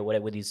UAP or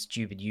whatever, with his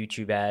stupid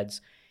YouTube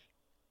ads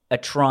are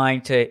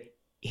trying to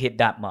hit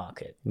that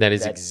market. That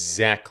is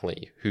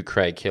exactly who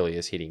Craig Kelly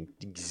is hitting.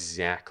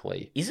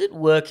 Exactly. Is it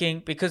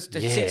working? Because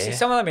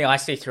some of them I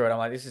see through it, I'm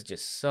like, this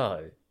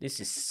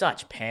is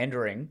such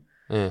pandering.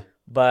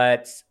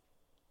 But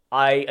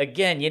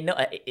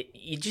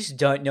you just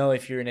don't know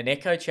if you're in an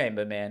echo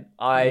chamber, man.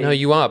 No,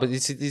 you are, but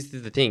this is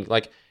the thing.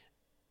 Like,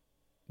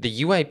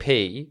 the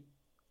UAP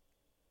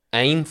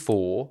aim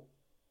for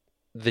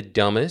the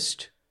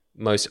dumbest,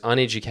 most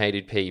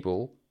uneducated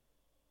people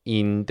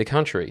in the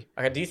country.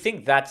 Okay, do you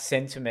think that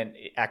sentiment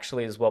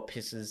actually is what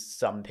pisses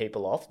some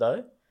people off,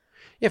 though?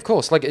 Yeah, of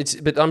course. Like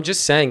but I'm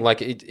just saying, like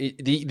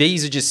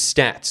these are just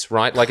stats,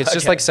 right? Like it's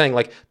just like saying,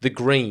 like the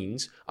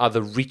Greens are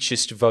the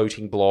richest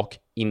voting bloc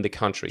in the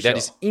country. Sure. That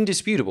is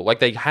indisputable. Like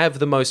they have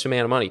the most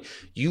amount of money.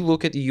 You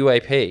look at the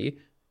UAP,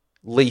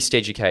 least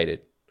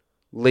educated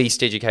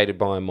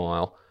by a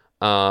mile.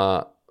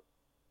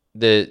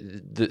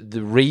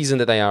 The reason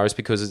that they are is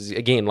because,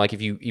 again, like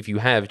if you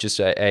have just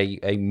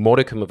a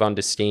modicum of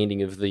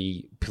understanding of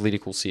the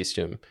political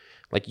system,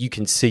 like you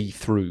can see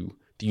through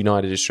the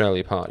United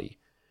Australia Party.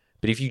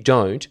 But if you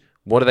don't,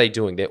 what are they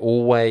doing? They're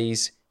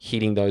always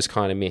hitting those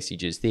kind of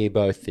messages. They're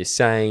both the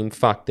same,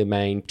 fuck the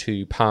main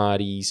two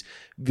parties,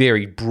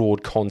 very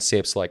broad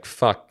concepts like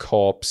fuck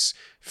cops,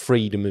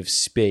 freedom of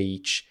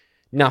speech,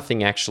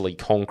 nothing actually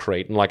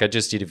concrete. And like I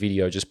just did a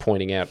video just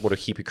pointing out what a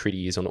hypocrite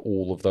he is on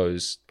all of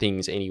those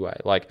things anyway.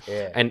 Like,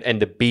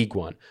 and the big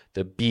one,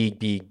 the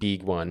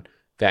big one,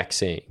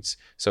 vaccines.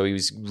 So he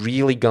was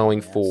really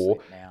going for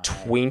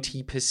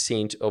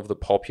 20% of the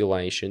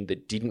population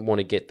that didn't want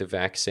to get the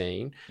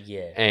vaccine.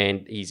 Yeah.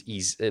 And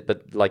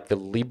but like the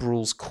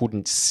Liberals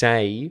couldn't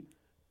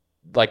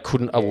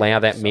allow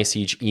that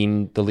message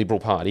in the Liberal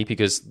Party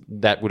because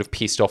that would have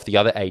pissed off the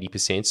other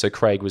 80%. So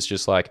Craig was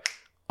just like,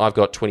 I've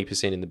got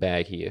 20% in the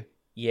bag here.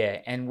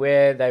 Yeah, and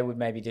where they would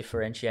maybe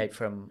differentiate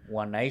from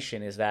One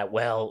Nation is that,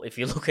 well, if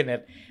you're looking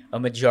at a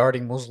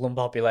majority Muslim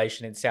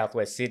population in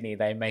southwest Sydney,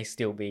 they may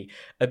still be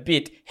a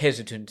bit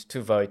hesitant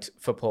to vote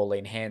for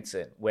Pauline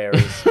Hanson.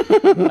 Whereas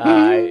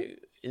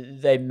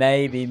they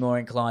may be more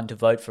inclined to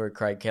vote for a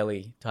Craig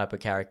Kelly type of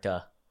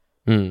character.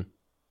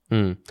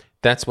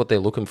 That's what they're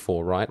looking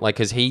for, right? Like,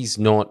 because he's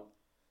not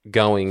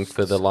going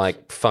for the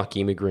like fuck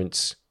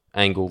immigrants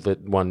angle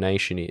that One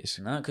Nation is.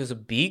 No, because a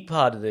big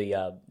part of the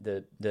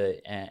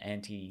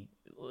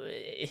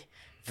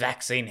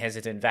anti-vaccine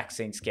hesitant,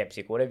 vaccine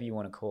skeptic, whatever you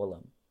want to call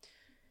them,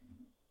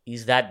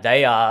 is that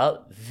they are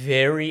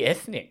very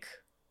ethnic.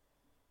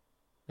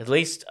 At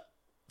least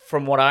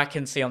from what I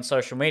can see on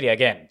social media.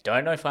 Again,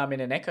 don't know if I'm in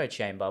an echo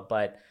chamber,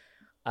 but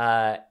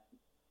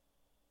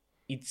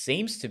it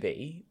seems to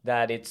be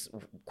that it's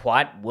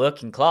quite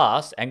working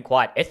class and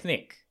quite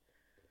ethnic.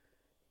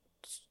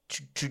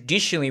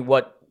 Traditionally,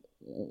 what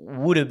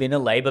would have been a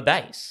Labour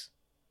base.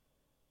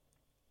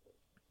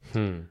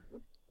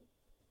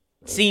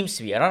 Seems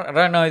to be. I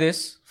don't know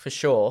this for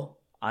sure.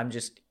 I'm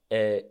just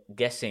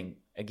guessing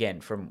again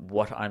from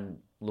what I'm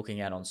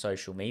looking at on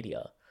social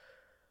media.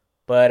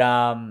 But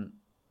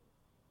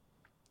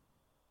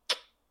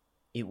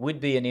it would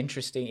be an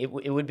interesting.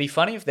 It would be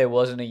funny if there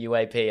wasn't a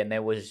UAP and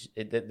there was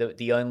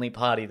the only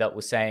party that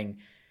was saying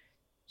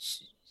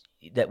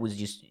that was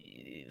just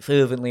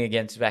fervently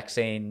against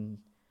vaccine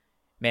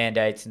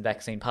mandates and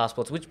vaccine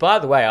passports. Which, by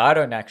the way, I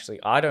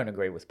don't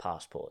agree with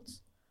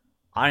passports.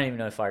 I don't even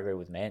know if I agree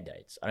with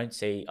mandates. I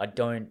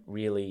don't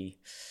really.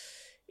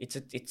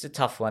 It's a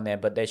tough one there,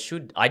 but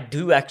I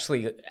do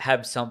actually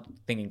have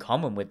something in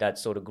common with that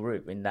sort of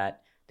group in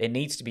that there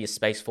needs to be a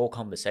space for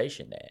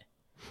conversation there.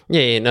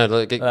 Yeah, no.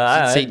 Look,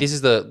 see, this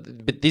is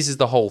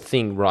the whole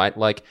thing, right?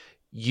 Like,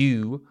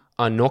 you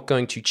are not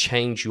going to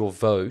change your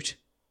vote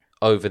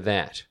over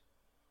that,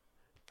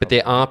 but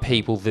there are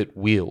people that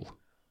will.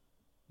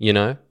 You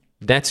know,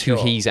 that's who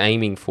he's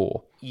aiming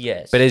for.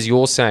 Yes. But as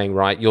you're saying,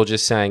 right, you're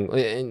just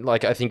saying,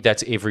 like, I think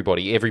that's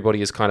everybody.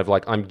 Everybody is kind of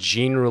like, I'm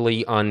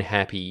generally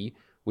unhappy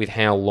with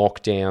how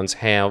lockdowns,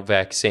 how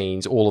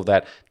vaccines, all of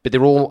that. But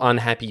they're all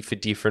unhappy for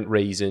different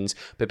reasons.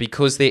 But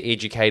because they're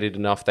educated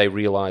enough, they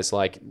realize,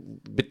 like,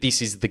 but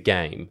this is the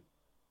game.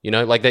 You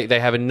know, like they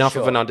have enough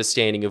of an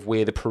understanding of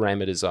where the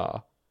parameters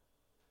are.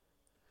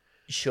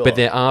 Sure. But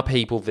there are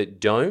people that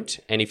don't.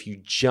 And if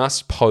you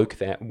just poke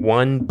that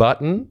one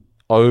button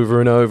over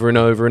and over and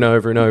over and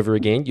over and over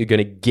again, you're going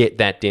to get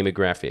that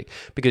demographic,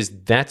 because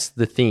that's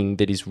the thing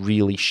that is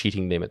really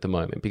shitting them at the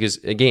moment. Because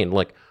again,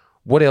 like,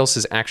 what else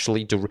is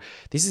actually...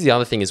 This is the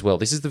other thing as well.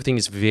 This is the thing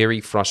that's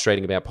very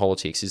frustrating about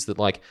politics, is that,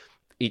 like,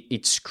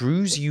 it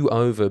screws you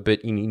over,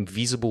 but in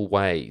invisible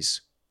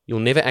ways. You'll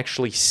never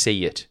actually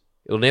see it.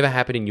 It'll never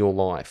happen in your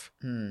life.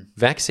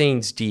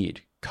 Vaccines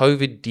did.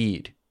 COVID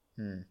did.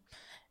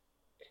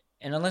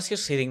 And unless you're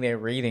sitting there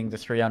reading the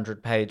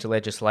 300-page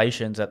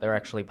legislations that they're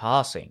actually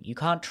passing, you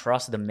can't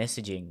trust the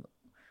messaging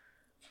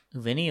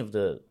of any of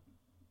the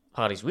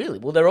parties, really.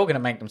 Well, they're all going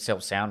to make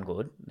themselves sound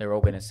good. They're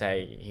all going to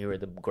say, here are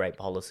the great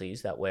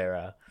policies that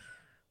we're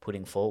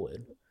putting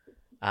forward.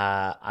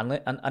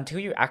 Until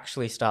you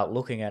actually start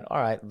looking at, all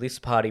right, this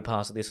party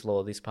passed this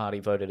law, this party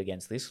voted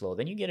against this law,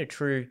 then you get a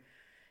true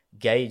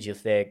gauge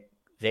of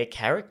their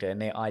character and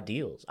their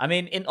ideals. I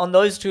mean, on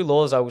those two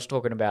laws I was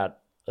talking about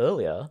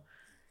earlier,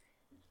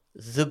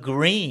 the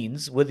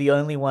Greens were the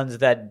only ones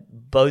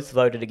that both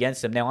voted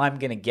against them. Now, I'm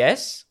going to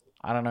guess,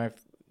 I don't know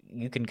if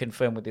you can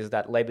confirm with this,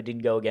 that Labor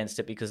didn't go against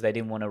it because they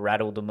didn't want to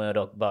rattle the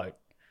Murdoch boat.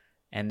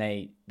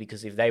 And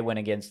because if they went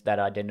against that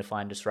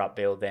Identify and Disrupt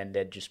bill, then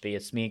there'd just be a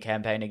smear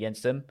campaign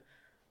against them.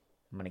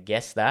 I'm going to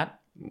guess that.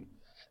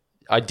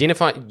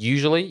 Identify,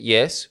 usually,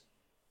 yes.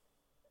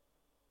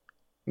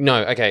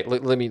 No, okay,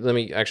 let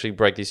me actually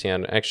break this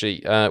down.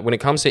 Actually, when it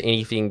comes to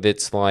anything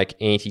that's like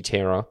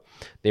anti-terror,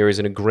 there is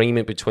an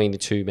agreement between the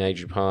two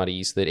major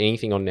parties that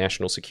anything on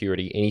national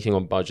security, anything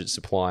on budget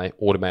supply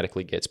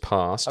automatically gets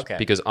passed. Okay.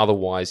 Because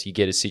otherwise you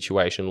get a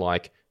situation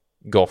like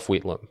Gough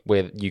Whitlam,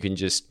 where you can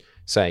just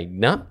say,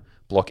 nah,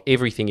 block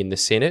everything in the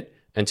Senate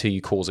until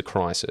you cause a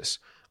crisis.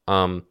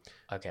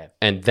 Okay.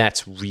 And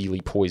that's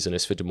really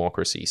poisonous for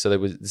democracy. So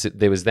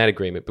there was that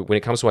agreement. But when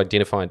it comes to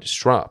Identify and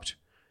Disrupt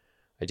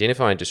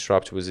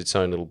was its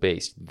own little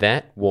beast.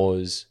 That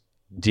was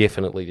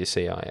definitely the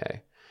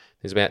CIA.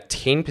 There's about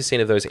 10%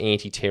 of those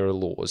anti-terror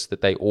laws that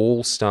they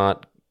all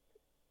start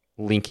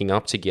linking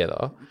up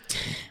together.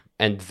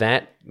 And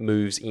that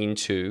moves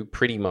into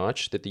pretty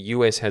much that the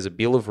US has a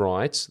Bill of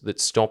Rights that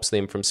stops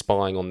them from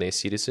spying on their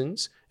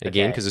citizens. And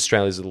again, because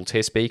Australia's a little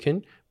test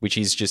beacon, which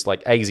is just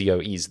like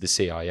ASIO is the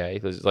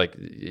CIA. Like,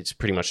 it's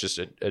pretty much just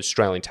an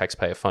Australian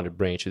taxpayer-funded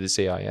branch of the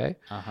CIA.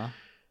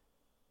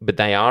 But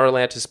they are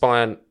allowed to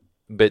spy on...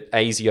 But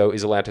ASIO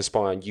is allowed to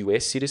spy on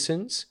US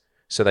citizens.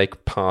 So they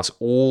pass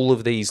all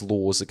of these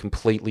laws that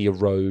completely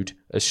erode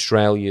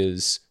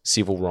Australia's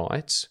civil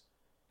rights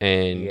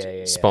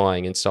and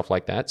spying and stuff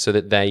like that, so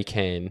that they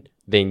can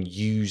then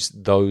use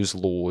those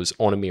laws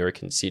on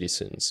American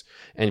citizens.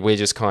 And we're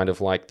just kind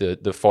of like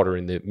the fodder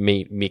in the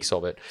mix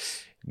of it.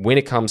 When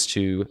it comes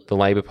to the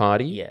Labor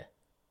Party,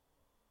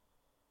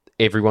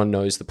 everyone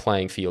knows the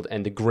playing field,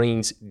 and the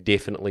Greens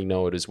definitely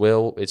know it as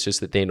well. It's just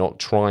that they're not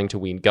trying to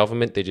win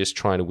government. They're just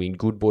trying to win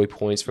good boy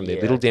points from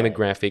their little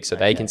demographic so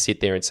they can sit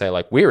there and say,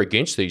 like, we're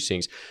against these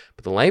things.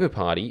 But the Labor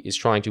Party is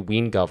trying to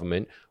win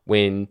government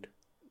when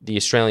the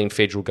Australian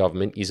federal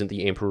government isn't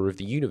the emperor of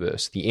the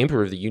universe. The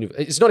emperor of the universe...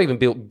 It's not even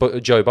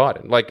Joe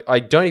Biden. Like, I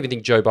don't even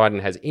think Joe Biden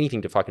has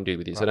anything to fucking do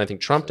with this. Right. I don't think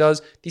Trump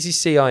does. This is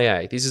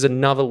CIA. This is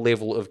another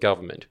level of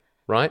government,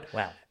 right?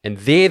 Wow. And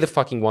they're the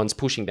fucking ones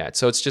pushing that.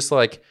 So it's just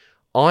like...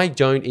 I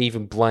don't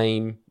even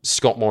blame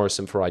Scott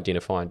Morrison for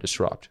identify and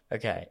disrupt.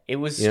 Okay. It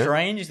was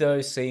strange,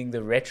 though, seeing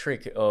the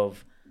rhetoric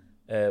of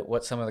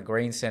what some of the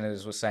Green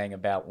senators were saying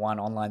about,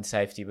 one, online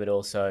safety, but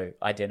also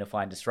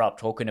identify and disrupt,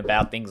 talking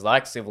about things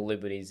like civil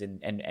liberties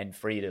and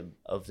freedom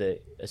of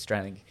the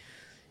Australian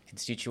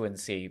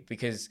constituency.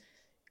 Because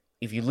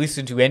if you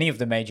listen to any of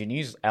the major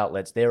news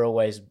outlets, they're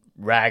always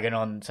ragging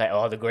on, say,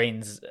 the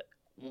Greens,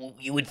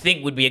 you would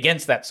think, would be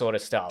against that sort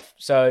of stuff.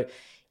 So...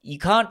 you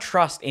can't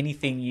trust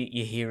anything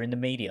you hear in the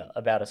media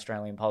about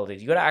Australian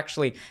politics. You got to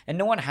actually, and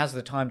no one has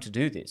the time to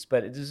do this,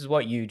 but this is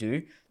what you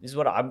do. This is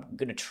what I'm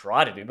going to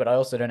try to do, but I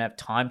also don't have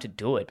time to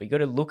do it. But you got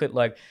to look at,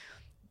 like,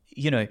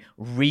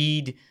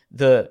 read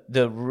the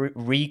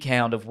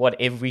recount of what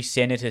every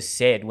senator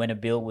said when a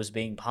bill was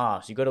being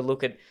passed. You got to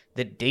look at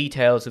the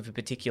details of a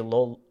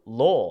particular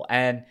law.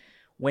 And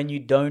when you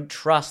don't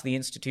trust the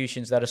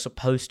institutions that are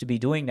supposed to be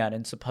doing that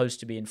and supposed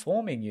to be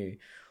informing you,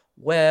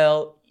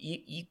 well,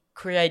 you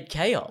create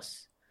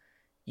chaos.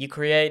 You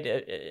create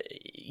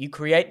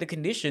the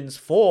conditions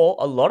for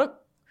a lot of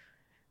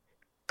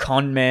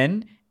con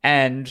men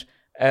and,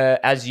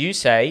 as you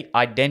say,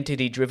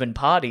 identity-driven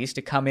parties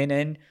to come in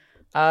and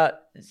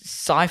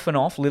siphon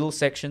off little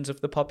sections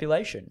of the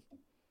population.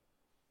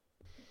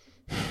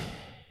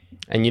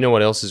 And you know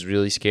what else is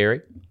really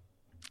scary?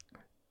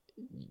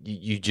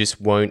 You just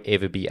won't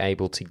ever be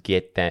able to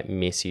get that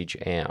message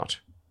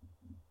out.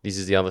 This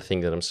is the other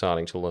thing that I'm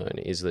starting to learn,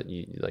 is that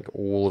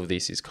all of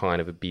this is kind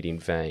of a bit in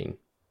vain,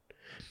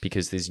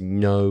 because there's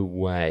no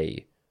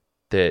way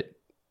that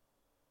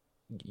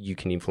you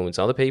can influence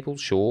other people.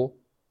 Sure,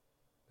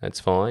 that's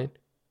fine.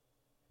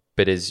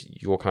 But as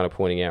you're kind of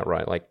pointing out,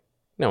 right, like,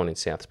 no one in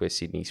Southwest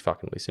Sydney is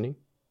fucking listening.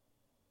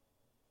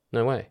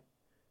 No way.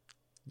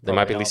 They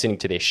might be listening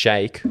to their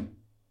sheikh,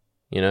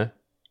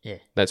 Yeah.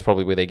 That's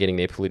probably where they're getting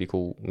their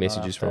political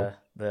messages from.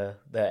 The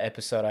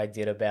episode I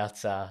did about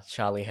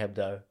Charlie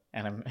Hebdo.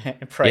 And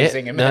I'm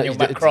praising Emmanuel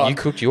Macron. You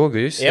cooked your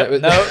goose.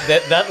 Yep.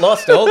 That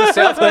lost all the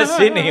Southwest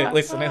Sydney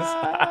listeners.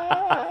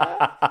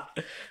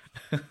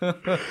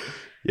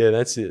 Yeah,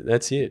 that's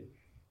it.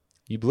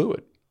 You blew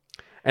it.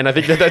 And I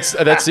think that's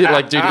it.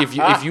 Like, dude,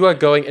 if you are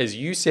going, as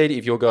you said,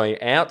 if you're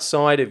going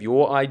outside of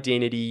your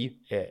identity,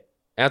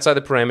 outside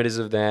the parameters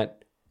of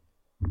that,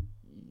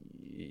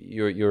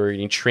 you're an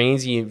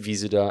intransient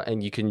visitor,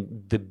 and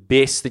the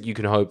best that you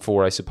can hope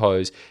for, I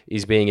suppose,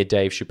 is being a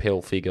Dave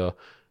Chappelle figure,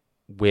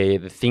 where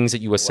the things that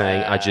you were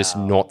saying are just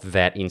not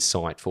that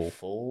insightful.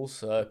 Full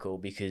circle,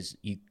 because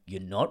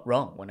you're not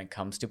wrong when it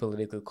comes to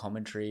political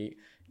commentary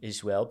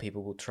as well.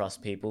 People will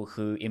trust people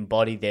who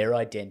embody their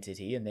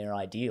identity and their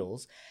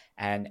ideals,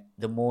 and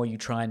the more you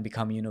try and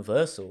become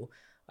universal,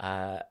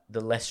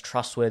 the less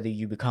trustworthy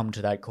you become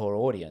to that core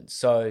audience.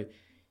 So,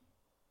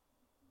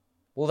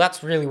 well,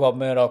 that's really what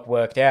Murdoch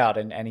worked out,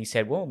 and he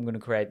said, well, I'm going to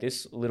create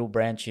this little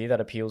branch here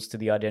that appeals to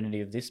the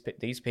identity of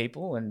these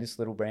people, and this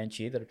little branch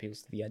here that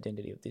appeals to the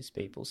identity of this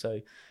people. So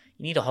you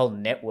need a whole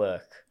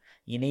network.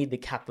 You need the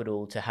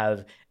capital to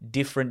have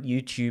different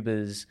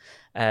YouTubers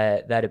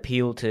that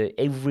appeal to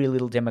every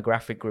little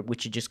demographic group,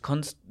 which are just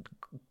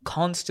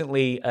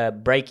constantly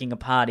breaking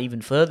apart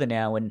even further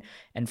now and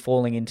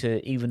falling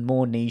into even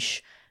more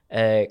niche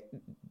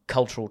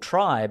cultural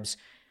tribes.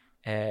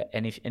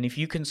 And if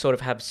you can sort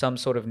of have some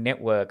sort of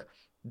network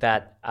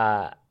that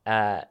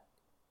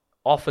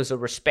offers a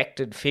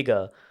respected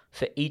figure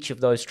for each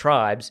of those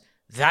tribes,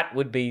 that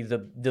would be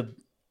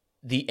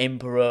the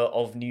emperor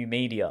of new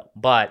media.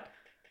 But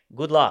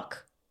good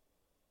luck.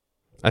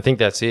 I think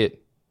that's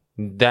it.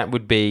 That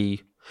would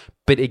be...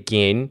 But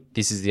again,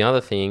 this is the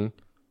other thing.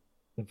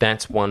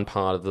 That's one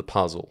part of the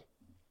puzzle.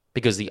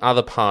 Because the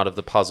other part of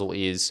the puzzle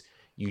is...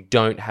 you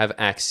don't have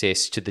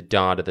access to the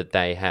data that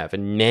they have.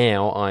 And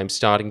now I'm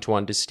starting to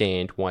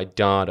understand why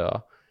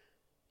data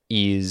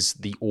is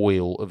the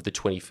oil of the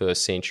 21st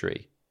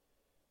century.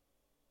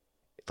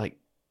 Like,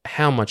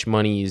 how much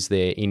money is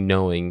there in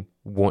knowing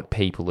what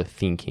people are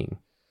thinking?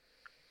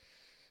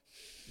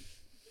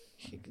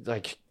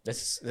 Like,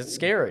 that's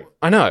scary.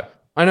 I know.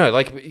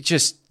 Like,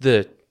 just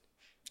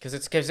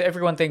because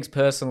everyone thinks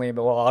personally,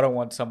 but, well, I don't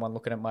want someone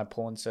looking at my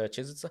porn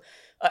searches.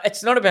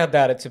 It's not about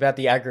that. It's about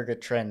the aggregate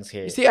trends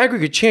here. It's the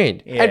aggregate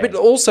trend. Yeah. And, but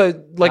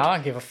also, like, I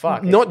don't give a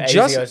fuck. not if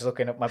just- ASIO's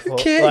looking at my who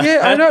porn. cares?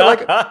 Yeah, I know.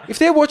 Like, if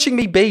they're watching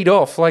me beat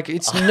off, like,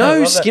 it's no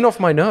love skin it. off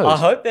my nose. I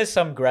hope there's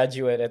some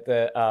graduate at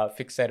the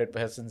fixated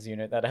persons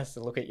unit that has to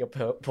look at your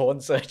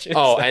porn searches.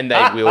 Oh, and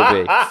they will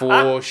be,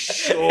 for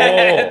sure.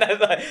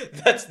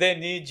 That's their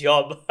new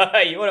job.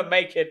 You want to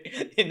make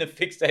it in the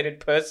fixated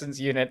persons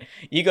unit,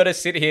 you got to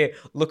sit here,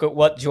 look at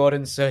what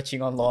Jordan's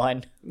searching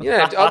online.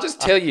 Yeah, I'll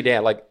just tell you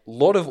now, like,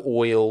 lot of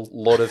oil,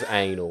 lot of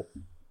anal.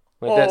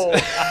 Like, that's...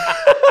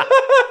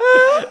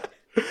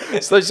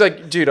 So it's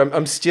like, dude,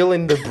 I'm still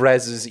in the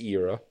Brazzers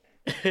era.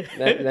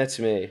 That's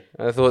me.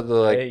 I thought,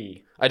 like,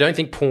 Hey. I don't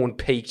think porn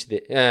peaked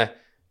there.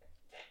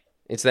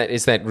 It's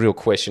that real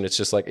question. It's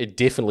just like, it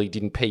definitely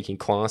didn't peak in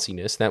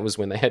classiness. That was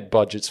when they had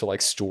budgets for, like,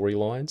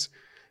 storylines.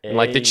 And,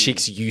 like, the Hey.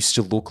 chicks used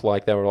to look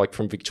like they were, like,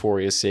 from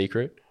Victoria's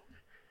Secret.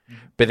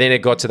 But then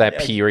it got to that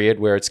period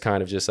where it's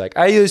kind of just like,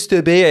 I used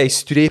to be a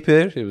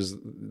stripper. It was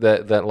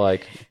that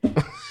like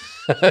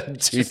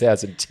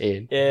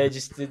 2010. Yeah,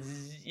 just,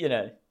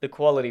 the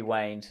quality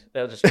waned.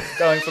 They were just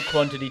going for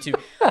quantity too.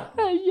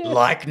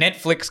 Like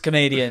Netflix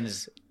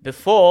comedians.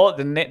 Before,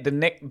 being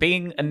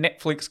a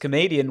Netflix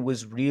comedian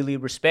was really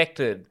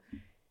respected.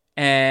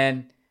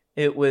 And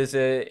it was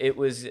an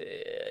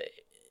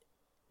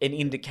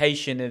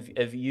indication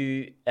of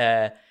you...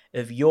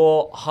 of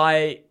your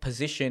high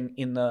position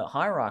in the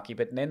hierarchy,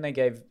 but then they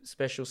gave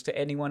specials to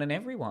anyone and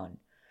everyone.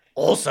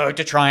 Also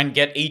to try and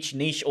get each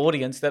niche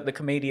audience that the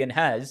comedian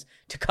has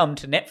to come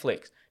to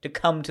Netflix, to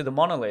come to the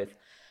monolith.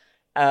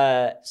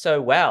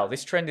 So, wow,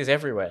 this trend is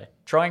everywhere.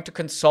 Trying to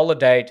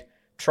consolidate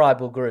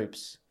tribal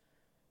groups.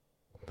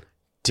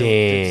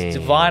 Damn.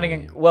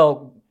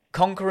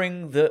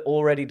 Conquering the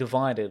already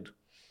divided.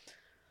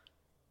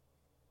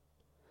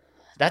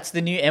 That's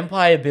the new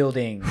empire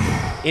building.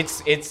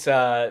 It's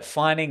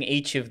finding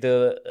each of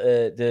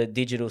the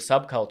digital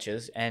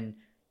subcultures and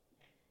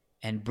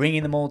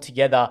bringing them all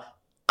together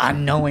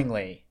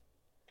unknowingly,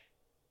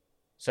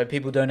 so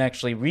people don't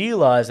actually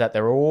realize that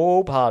they're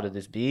all part of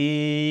this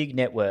big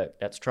network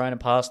that's trying to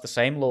pass the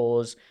same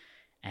laws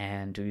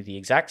and do the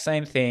exact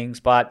same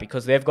things, but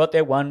because they've got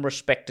their one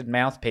respected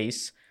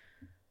mouthpiece,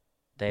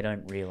 they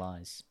don't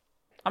realize.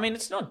 I mean,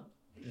 it's not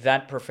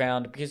that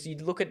profound because you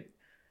look at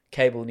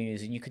cable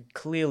news and you could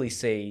clearly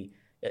see,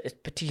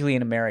 particularly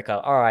in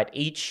America, all right,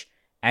 each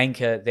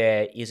anchor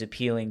there is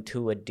appealing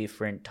to a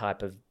different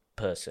type of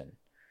person.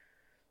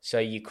 So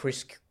you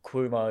Chris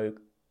Cuomo,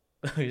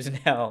 who's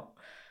now,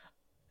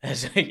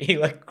 he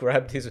like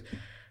grabbed his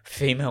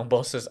female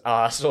boss's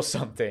ass or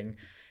something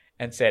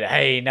and said,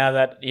 hey, now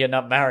that you're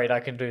not married,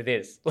 I can do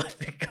this. Like,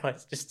 the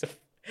guy's just,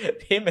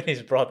 him and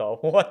his brother,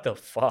 what the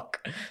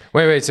fuck?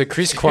 Wait, so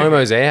Chris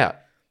Cuomo's out?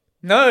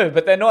 No,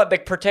 but they're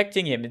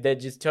protecting him. They're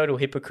just total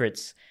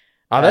hypocrites.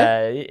 Are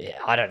they?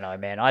 I don't know,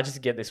 man. I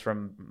just get this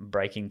from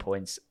Breaking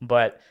Points.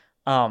 But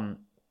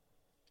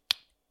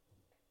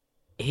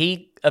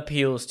he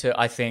appeals to,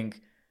 I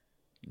think,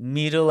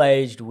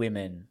 middle-aged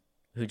women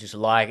who just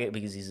like it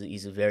because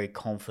he's a very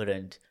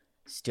confident,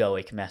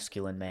 stoic,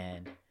 masculine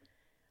man.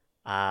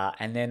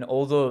 And then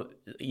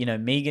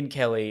Megyn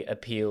Kelly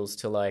appeals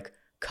to, like,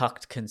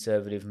 cucked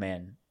conservative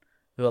men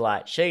who are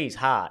like, she's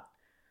hot.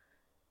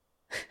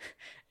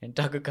 And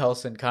Tucker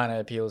Carlson kind of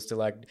appeals to,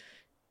 like,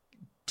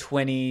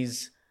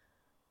 20s,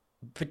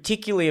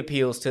 particularly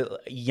appeals to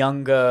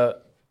younger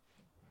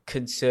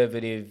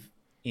conservative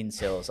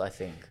incels, I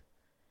think.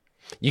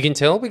 You can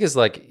tell because,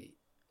 like,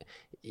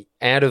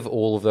 out of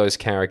all of those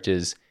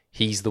characters,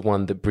 he's the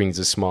one that brings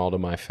a smile to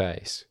my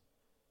face.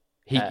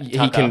 He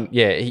can,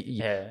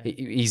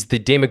 he's the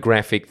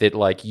demographic that,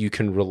 like, you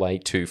can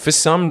relate to. For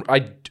some,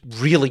 I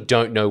really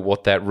don't know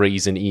what that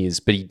reason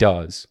is, but he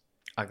does.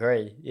 I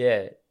agree,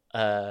 yeah.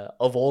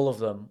 Of all of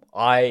them,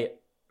 I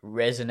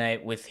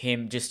resonate with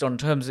him just in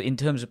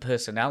terms of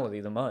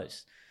personality the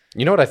most.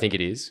 You know what I think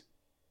it is?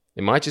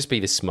 It might just be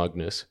the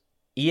smugness.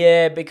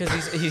 Yeah, because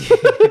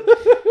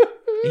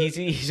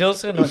he's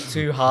also not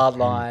too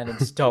hardline and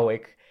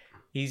stoic.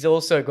 He's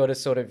also got a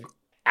sort of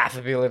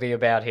affability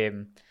about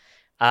him.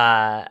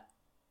 I'm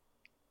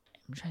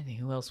trying to think,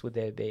 who else would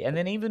there be? And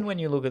then even when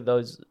you look at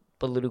those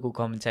political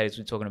commentators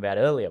we were talking about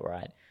earlier,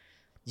 right?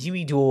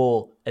 Jimmy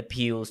Dore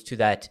appeals to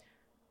that.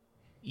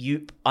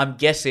 I'm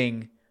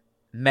guessing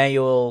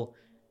male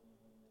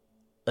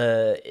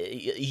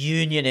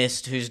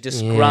unionist who's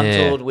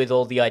disgruntled with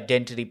all the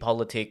identity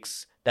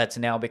politics that's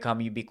now become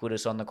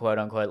ubiquitous on the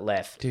quote-unquote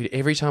left. Dude,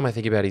 every time I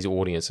think about his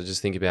audience, I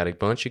just think about a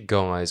bunch of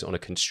guys on a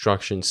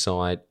construction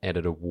site and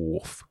at a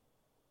wharf.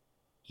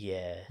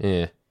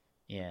 Yeah.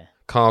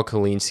 Kyle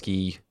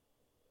Kalinske.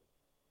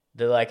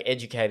 The, like,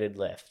 educated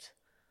left.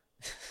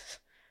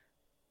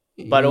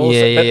 But also,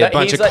 a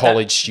bunch of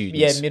college students.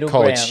 Yeah, middle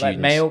college ground, students. like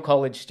male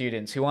college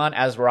students who aren't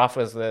as rough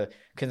as the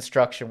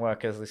construction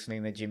workers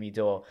listening to Jimmy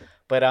Dore,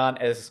 but aren't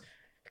as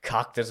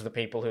cucked as the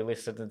people who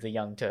listen to the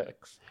Young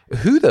Turks.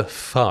 Who the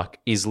fuck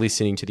is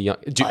listening to the Young?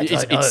 Dude,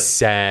 it's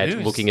sad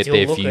Who's looking at still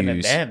their looking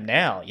views. at them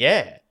now,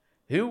 yeah.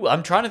 Who?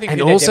 I'm trying to think. And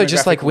who their also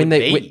just like demographic when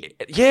would they, be.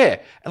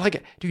 yeah,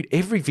 like, dude,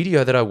 every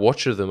video that I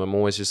watch of them, I'm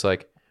always just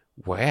like,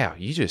 wow,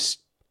 you just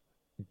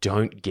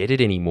don't get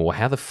it anymore.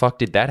 How the fuck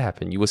did that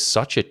happen? You were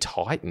such a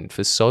titan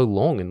for so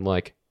long, and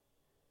like,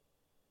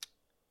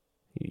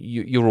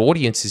 your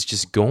audience is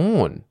just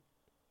gone.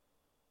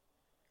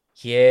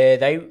 Yeah,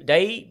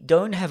 they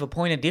don't have a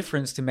point of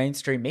difference to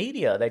mainstream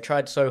media. They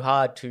tried so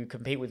hard to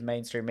compete with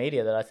mainstream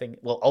media that I think,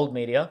 well, old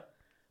media,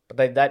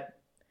 but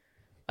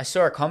I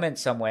saw a comment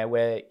somewhere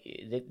where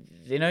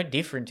they're no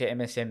different to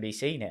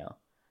MSNBC now.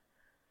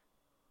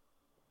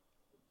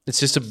 It's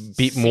just a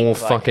bit Seems more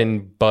like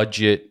fucking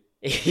budget,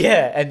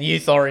 Yeah, and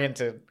youth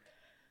oriented.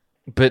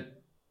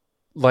 but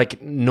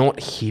like not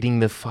hitting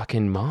the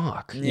fucking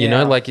mark. You Yeah.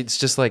 know, like it's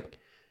just like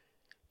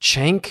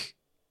Cenk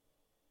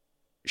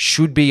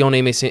should be on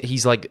MSN.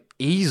 He's like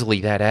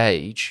easily that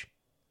age.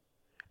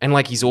 And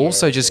like he's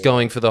also just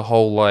going for the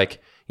whole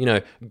like, you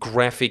know,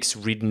 graphics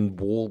ridden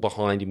wall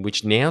behind him,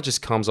 which now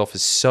just comes off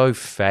as so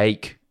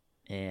fake,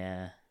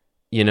 Yeah.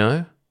 you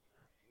know?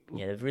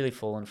 Yeah, they've really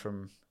fallen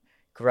from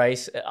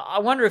grace. I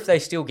wonder if they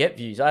still get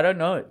views. I don't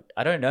know.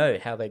 I don't know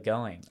how they're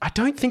going. I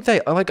don't think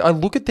they like. I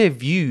look at their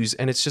views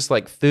and it's just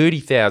like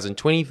 30,000,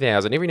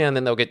 20,000. Every now and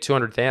then they'll get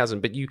 200,000.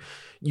 But you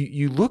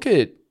look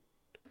at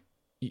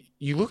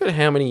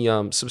how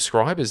many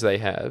subscribers they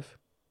have.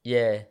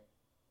 Yeah.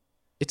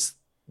 It's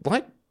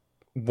like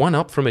one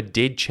up from a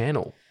dead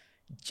channel.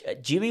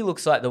 Jimmy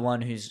looks like the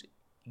one who's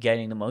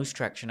gaining the most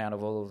traction out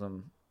of all of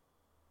them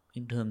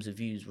in terms of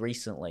views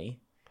recently.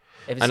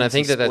 And I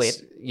think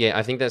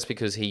I think that's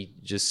because he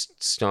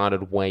just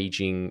started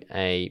waging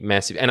a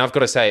massive. And I've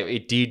got to say,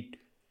 it did.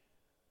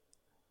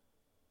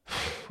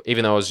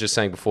 Even though I was just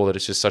saying before that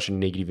it's just such a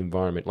negative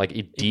environment, like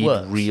it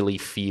did really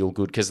feel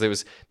good because there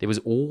was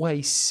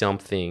always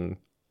something,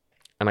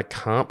 and I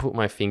can't put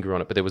my finger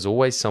on it, but there was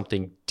always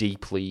something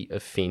deeply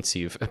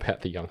offensive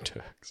about the Young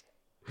Turks.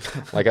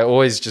 Like I was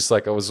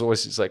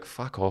always just like,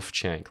 fuck off,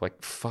 Cenk,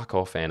 like fuck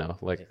off, Anna,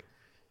 like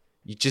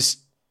you just.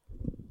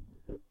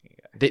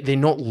 They're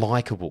not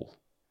likable.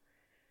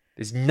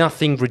 There's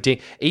nothing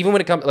ridiculous. Even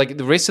when it comes, like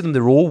the rest of them,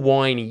 they're all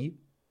whiny,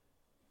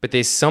 but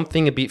there's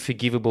something a bit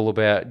forgivable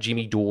about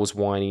Jimmy Dore's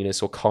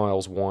whininess or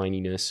Kyle's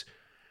whininess.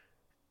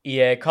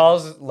 Yeah,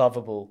 Kyle's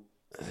lovable.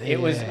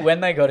 It was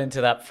when they got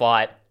into that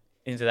fight,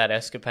 into that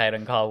escapade,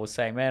 and Kyle was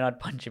saying, "Man, I'd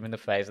punch him in the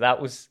face." That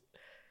was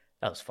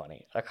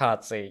funny. I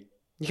can't see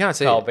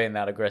Kyle being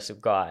that aggressive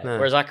guy. No.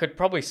 Whereas I could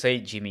probably see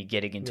Jimmy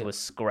getting into a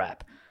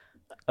scrap.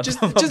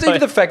 Just even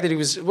the fact that he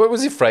was, what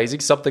was he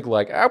phrasing? Something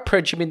like, I'll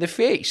punch him in the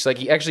face. Like,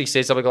 he actually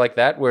said something like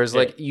that, whereas,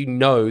 like, you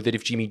know that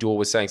if Jimmy Dore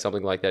was saying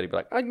something like that, he'd be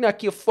like, I'd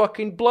knock your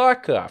fucking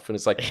block off. And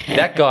it's like,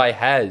 that guy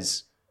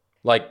has,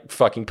 like,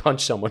 fucking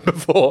punched someone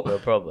before. Well,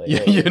 probably.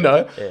 You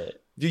know? Yeah.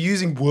 You're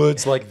using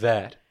words like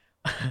that.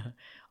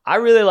 I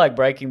really like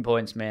Breaking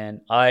Points,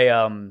 man. I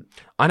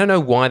don't know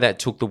why that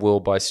took the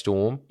world by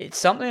storm. It's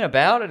something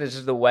about it. It's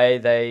just the way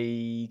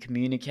they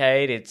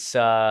communicate.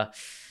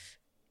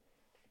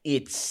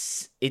 It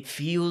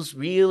feels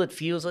real. It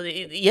feels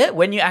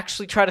when you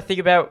actually try to think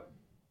about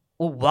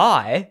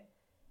why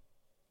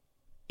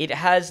it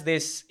has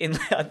this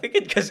I think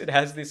because it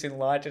has this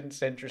enlightened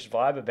centrist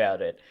vibe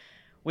about it,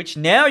 which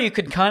now you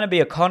could kind of be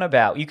a con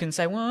about. You can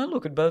say, well, I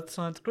look at both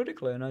sides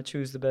critically and I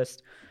choose the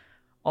best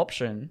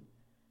option,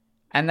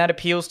 and that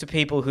appeals to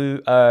people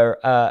who are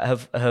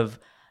have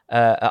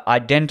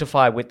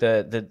identify with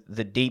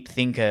the deep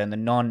thinker and the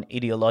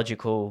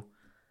non-ideological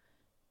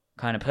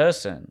kind of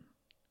person.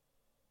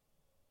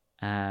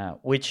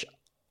 Which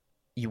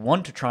you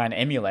want to try and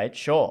emulate,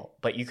 sure,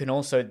 but you can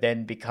also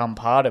then become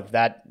part of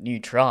that new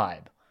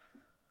tribe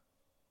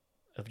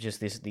of just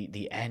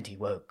the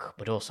anti-woke,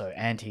 but also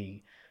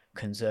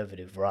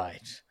anti-conservative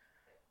right,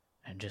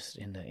 and just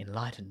in the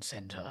enlightened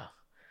center.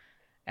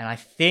 And I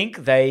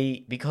think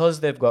because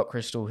they've got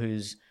Crystal,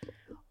 who's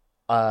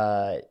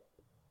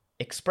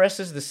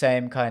expresses the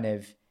same kind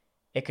of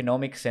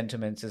economic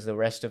sentiments as the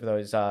rest of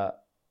those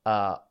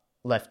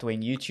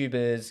left-wing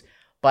YouTubers,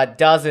 but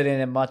does it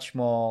in a much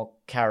more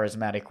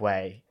charismatic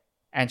way.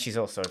 And she's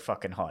also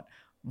fucking hot.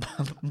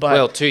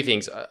 Well, two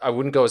things. I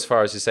wouldn't go as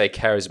far as to say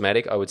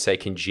charismatic. I would say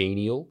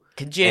congenial.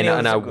 Congenial,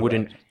 and I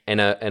wouldn't.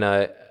 And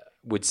I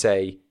would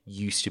say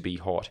used to be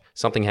hot.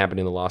 Something happened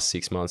in the last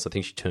 6 months. I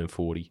think she turned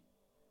 40.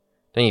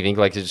 Don't you think?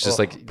 Like it's just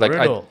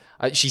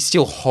she's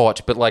still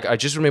hot, but like I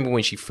just remember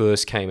when she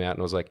first came out, and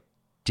I was like,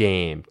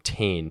 damn,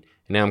 10. And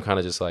now I'm kind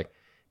of just like,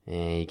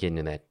 you're getting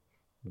to that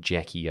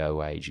Jackie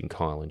O age, and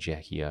Kyle and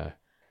Jackie O.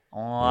 Oh,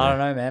 I don't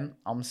know, man.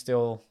 I'm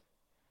still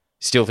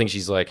think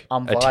she's like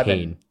I'm a vibing.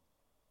 10.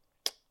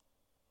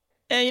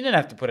 Yeah, you didn't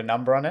have to put a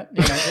number on it.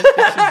 You know,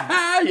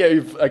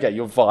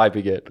 You're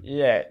vibing it.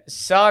 Yeah,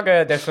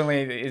 Saga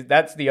definitely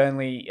that's the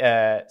only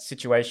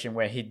situation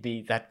where he'd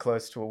be that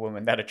close to a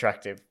woman that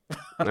attractive.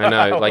 I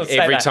know. Like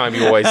every time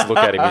you always look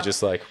at him, you're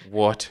just like,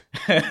 what?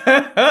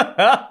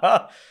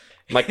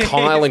 Like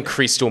Kyle and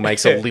Crystal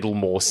makes a little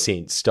more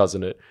sense,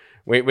 doesn't it?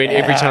 When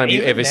every time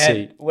you ever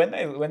see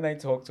when they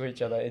talk to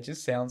each other, it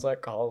just sounds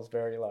like Kyle's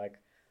very like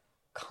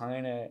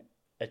kind of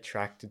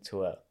attracted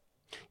to her.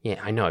 Yeah,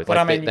 I know. But like,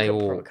 I mean, they you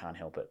all probably can't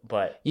help it.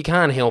 But you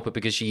can't help it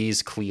because she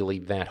is clearly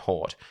that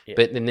hot. Yeah.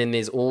 But then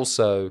there's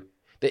also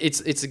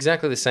it's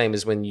exactly the same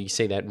as when you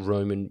see that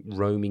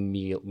roaming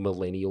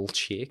millennial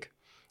chick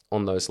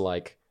on those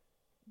like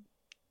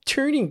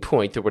Turning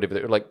Point or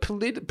whatever, like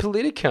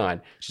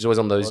Politicon. She's always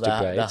on those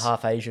well, the debates.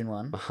 half Asian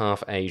one. The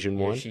half Asian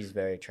Yeah, one. she's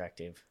very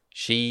attractive.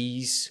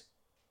 She's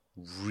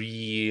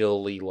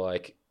really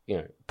like, you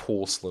know,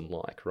 porcelain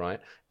like, right?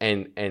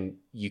 And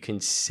you can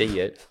see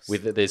it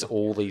with there's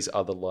all these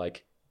other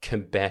like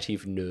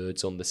combative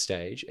nerds on the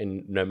stage,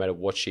 and no matter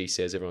what she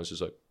says, everyone's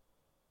just like,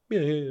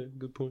 yeah,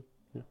 good point.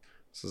 Yeah.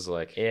 This is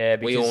like, Yeah,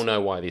 we because all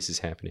know why this is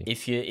happening.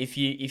 if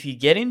you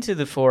get into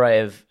the foray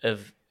of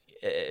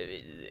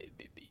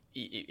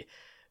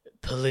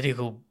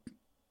political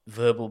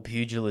verbal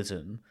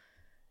pugilism,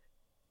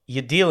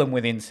 you're dealing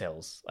with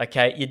incels,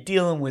 okay? You're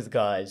dealing with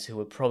guys who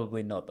are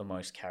probably not the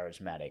most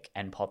charismatic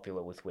and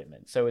popular with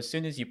women. So as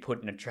soon as you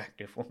put an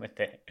attractive woman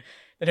there,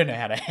 they don't know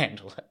how to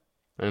handle it.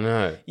 I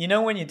know. You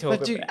know when you talk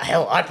But about...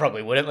 Hell, I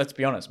probably wouldn't, let's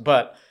be honest.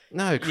 But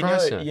No,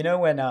 Christ, no. you know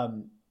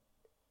when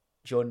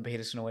Jordan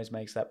Peterson always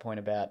makes that point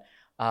about,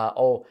 I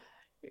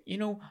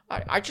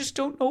just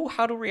don't know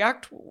how to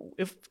react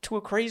to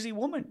a crazy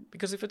woman,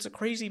 because if it's a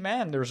crazy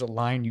man, there's a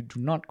line you do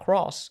not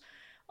cross.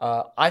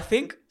 I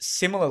think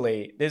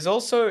similarly, there's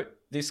also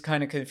this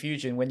kind of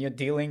confusion when you're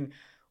dealing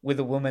with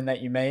a woman that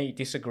you may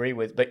disagree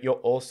with, but you're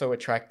also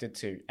attracted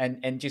to,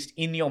 and just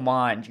in your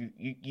mind,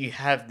 you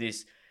have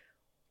this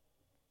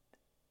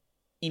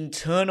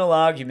internal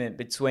argument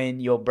between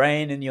your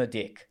brain and your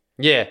dick.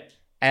 Yeah,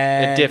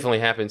 And it definitely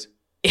happens.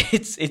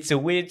 It's a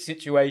weird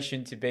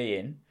situation to be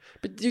in.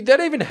 But dude, that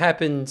even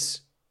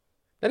happens.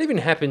 That even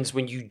happens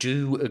when you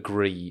do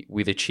agree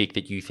with a chick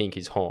that you think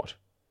is hot.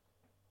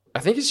 I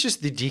think it's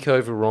just the dick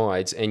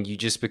overrides, and you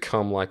just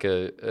become like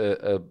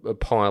a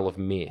pile of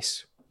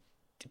mess.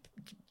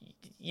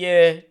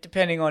 Yeah,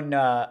 depending on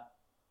how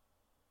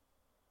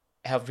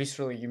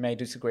viscerally you may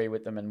disagree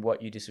with them and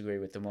what you disagree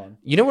with them on.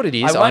 You know what it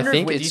is? I wonder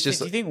think do it's just.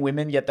 do you think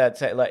women get that,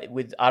 say, like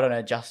with, I don't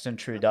know, Justin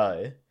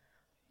Trudeau?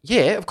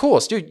 Yeah, of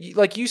course, dude.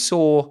 Like you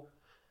saw.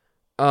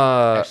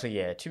 Actually,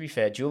 yeah. To be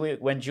fair,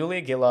 when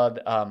Julia Gillard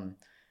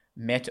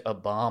met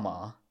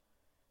Obama,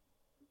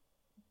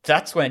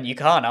 that's when you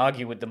can't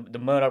argue with the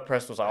Murdoch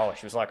press was like, oh,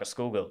 she was like a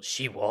schoolgirl.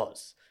 She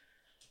was.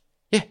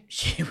 Yeah.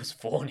 She was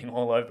fawning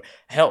all over.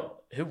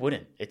 Hell, who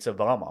wouldn't? It's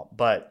Obama.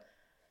 But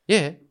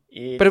Yeah.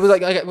 But it was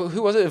like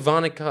who was it?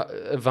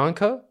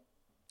 Ivanka?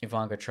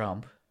 Ivanka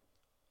Trump.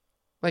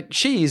 Like,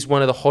 she is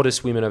one of the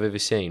hottest women I've ever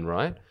seen,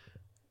 right?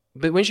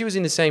 But when she was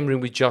in the same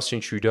room with Justin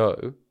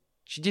Trudeau,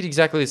 she did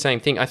exactly the same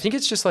thing. I think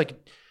it's just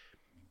like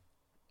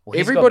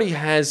everybody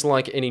has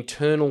like an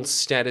internal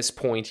status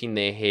point in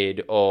their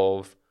head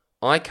of,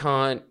 I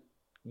can't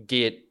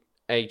get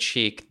a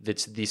chick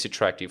that's this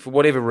attractive for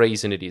whatever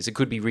reason it is. It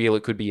could be real,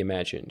 it could be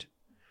imagined.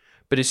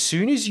 But as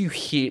soon as you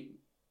hit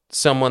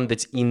someone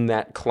that's in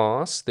that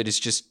class, that is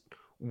just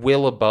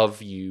well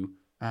above you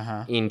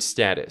in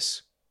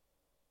status,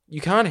 you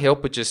can't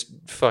help but just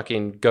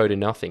fucking go to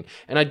nothing.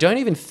 And I don't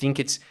even think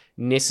it's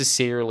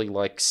necessarily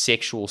like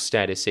sexual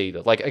status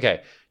either. Like,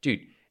 okay,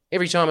 dude,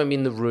 every time I'm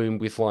in the room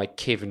with like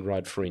Kevin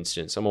Rudd, for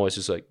instance, I'm always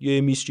just like,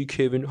 yeah, missed you,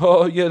 Kevin.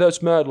 Oh, yeah,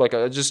 that's mad. Like,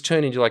 I just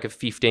turn into like a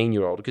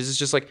 15-year-old because it's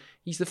just like,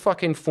 he's the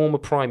fucking former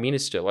prime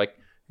minister. Like,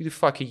 who the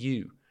fuck are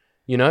you?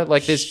 You know,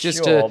 like there's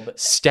just a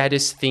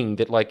status thing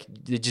that like,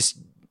 just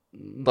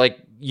like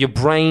your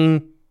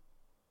brain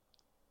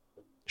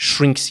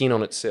shrinks in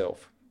on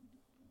itself.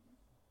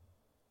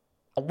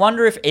 I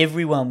wonder if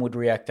everyone would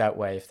react that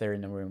way if they're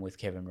in the room with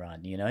Kevin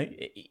Rudd, you know?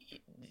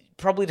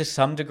 Probably to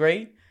some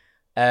degree.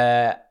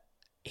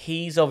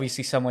 He's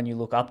obviously someone you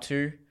look up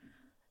to,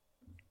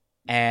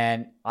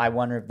 and I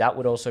wonder if that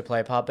would also play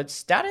a part. But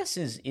status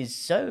is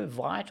so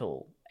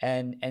vital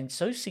and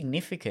so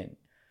significant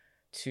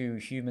to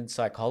human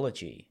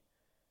psychology.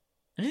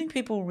 I don't think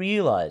people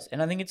realize,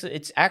 and I think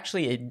it's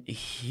actually a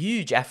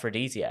huge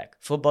aphrodisiac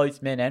for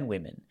both men and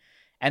women.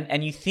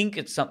 And you think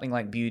it's something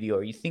like beauty,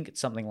 or you think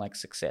it's something like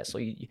success, or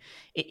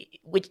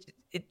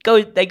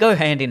they go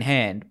hand in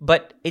hand,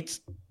 but it's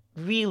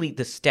really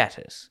the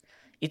status.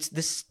 It's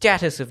the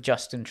status of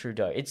Justin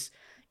Trudeau. It's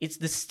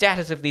the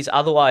status of these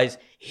otherwise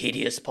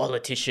hideous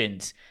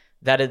politicians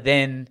that are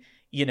then,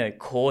 you know,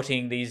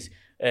 courting these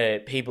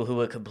people who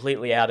are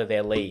completely out of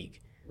their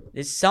league.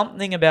 There's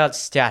something about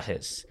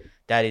status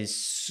that is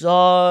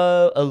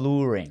so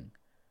alluring,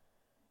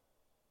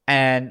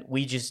 and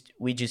we just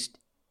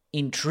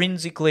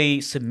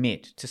intrinsically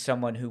submit to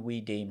someone who we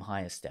deem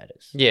higher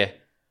status. Yeah.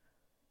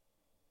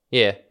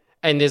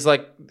 And there's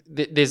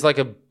like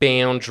a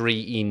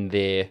boundary in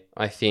there,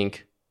 I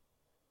think.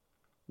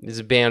 There's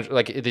a boundary,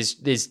 like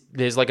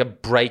there's like a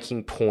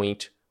breaking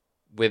point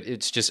where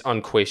it's just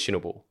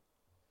unquestionable.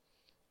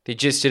 They're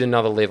just at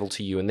another level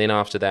to you, and then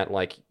after that,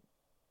 like,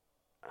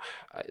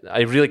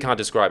 I really can't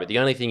describe it. The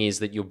only thing is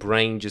that your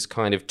brain just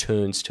kind of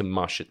turns to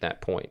mush at that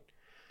point.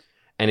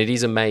 And it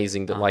is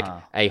amazing that like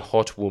a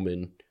hot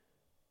woman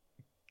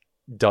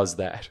does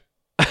that.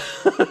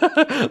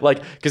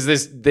 Like, because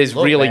there's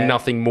Look, really man.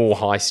 nothing more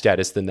high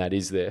status than that,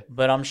 is there?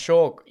 But I'm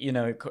sure,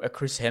 a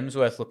Chris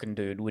Hemsworth looking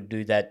dude would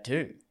do that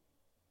too.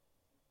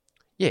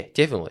 Yeah,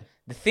 definitely.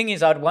 The thing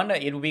is, I'd wonder,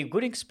 it would be a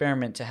good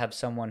experiment to have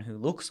someone who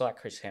looks like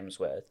Chris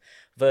Hemsworth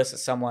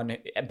versus someone who,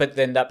 but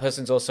then that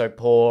person's also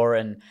poor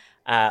and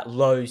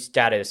low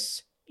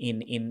status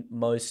in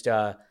most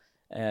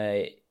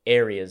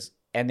areas.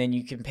 And then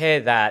you compare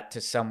that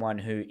to someone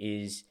who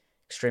is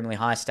extremely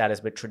high status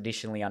but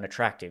traditionally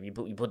unattractive. You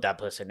put that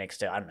person next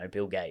to, I don't know,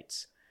 Bill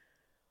Gates.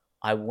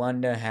 I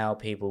wonder how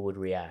people would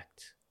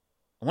react.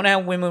 I wonder how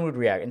women would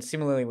react. And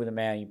similarly with a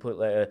man, you put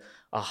like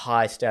a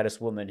high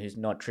status woman who's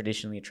not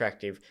traditionally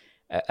attractive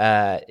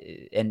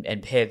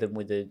and pair them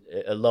with a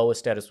lower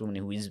status woman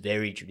who is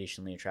very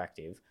traditionally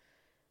attractive.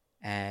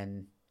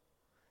 And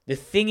the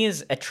thing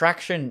is,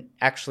 attraction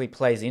actually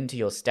plays into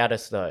your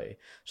status though.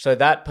 So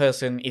that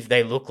person, if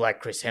they look like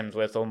Chris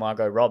Hemsworth or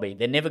Margot Robbie,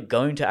 they're never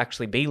going to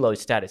actually be low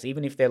status.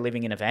 Even if they're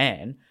living in a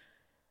van,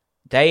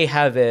 they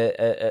have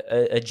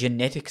a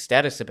genetic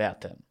status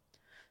about them.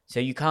 So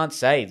you can't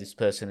say this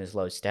person is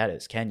low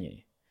status, can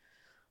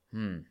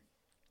you?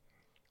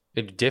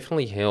 It'd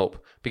definitely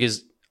help,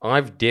 because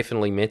I've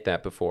definitely met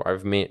that before.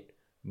 I've met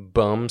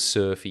bum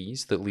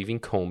surfies that live in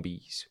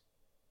combis,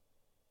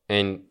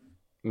 and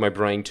my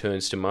brain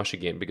turns to mush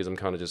again because I'm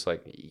kind of just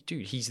like,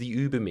 dude, he's the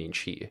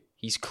Ubermensch here.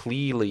 He's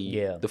clearly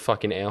the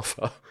fucking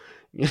alpha.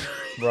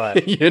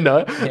 Right. Yeah.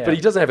 But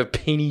he doesn't have a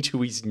penny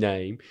to his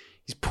name.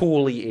 He's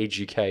poorly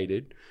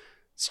educated.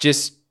 It's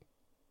just...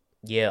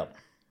 Yeah.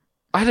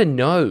 I don't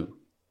know.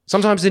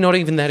 Sometimes they're not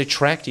even that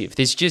attractive.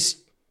 There's just...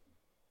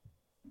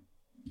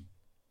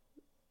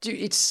 Dude,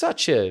 it's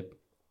such a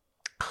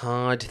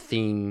hard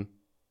thing.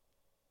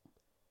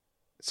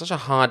 Such a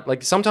hard...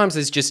 Like, sometimes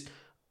there's just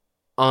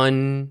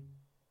undeniable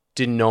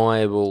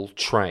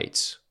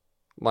traits.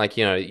 Like,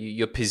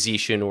 your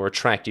position or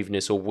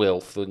attractiveness or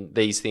wealth, and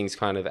these things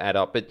kind of add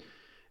up. But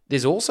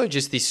there's also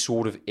just this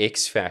sort of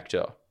X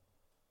factor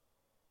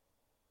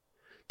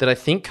that I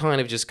think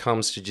kind of just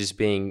comes to just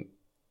being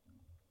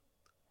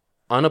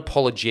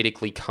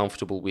unapologetically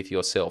comfortable with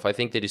yourself. I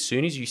think that as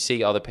soon as you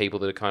see other people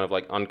that are kind of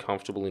like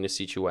uncomfortable in a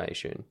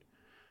situation,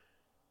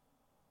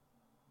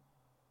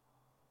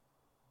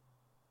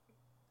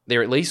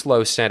 they're at least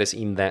low status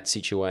in that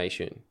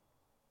situation.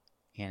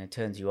 Yeah, and it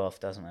turns you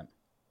off, doesn't it?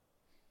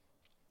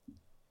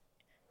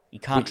 You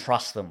can't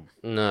trust them.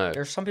 No.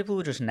 There are some people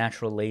who are just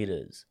natural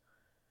leaders.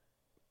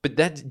 But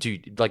that,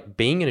 dude, like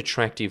being an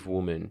attractive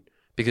woman,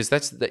 because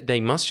they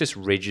must just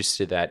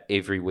register that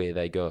everywhere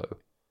they go.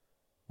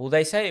 Well,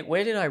 they say,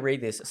 where did I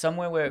read this?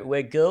 Somewhere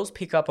where girls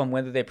pick up on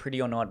whether they're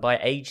pretty or not by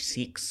age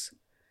 6.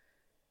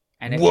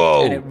 And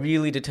it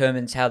really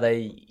determines how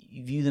they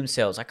view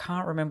themselves. I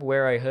can't remember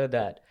where I heard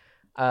that.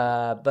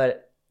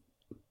 But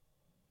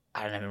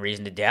I don't have a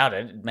reason to doubt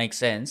it. It makes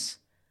sense.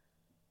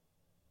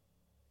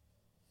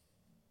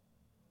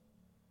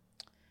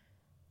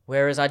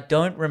 Whereas I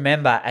don't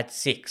remember at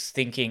 6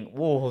 thinking,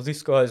 whoa,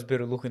 this guy's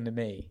better looking than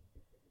me.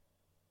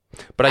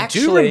 But I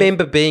do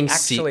remember being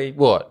sick.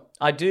 What?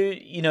 I do,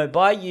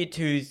 by year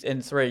 2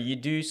 and 3, you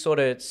do sort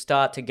of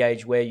start to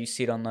gauge where you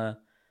sit on the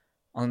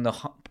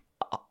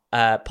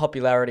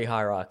popularity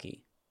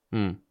hierarchy.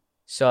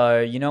 So,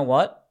 you know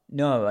what?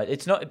 No,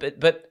 it's not.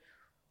 But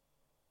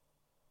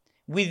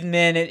with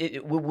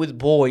men, with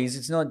boys,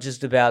 it's not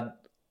just about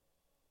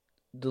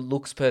the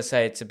looks per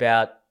se. It's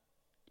about,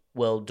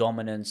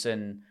 dominance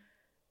and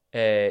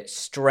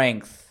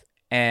strength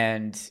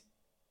and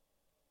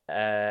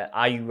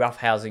are you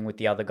roughhousing with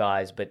the other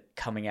guys but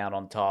coming out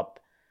on top?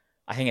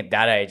 I think at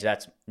that age,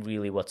 that's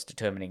really what's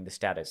determining the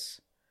status.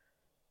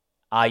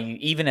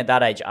 Even at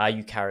that age, are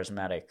you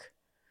charismatic?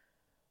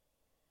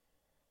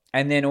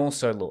 And then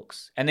also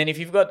looks. And then if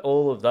you've got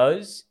all of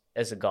those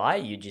as a guy,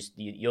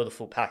 you're the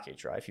full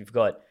package, right? If you've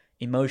got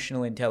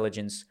emotional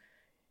intelligence,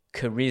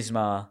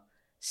 charisma,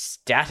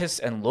 status,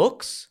 and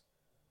looks,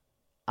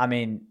 I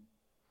mean,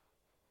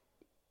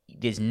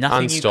 there's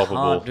nothing you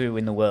can't do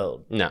in the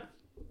world. No.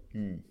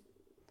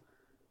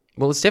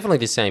 Well, it's definitely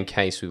the same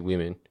case with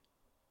women.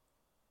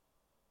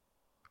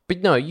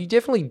 But no, you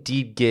definitely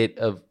did get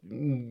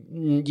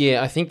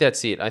I think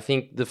that's it. I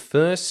think the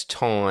first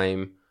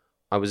time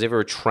I was ever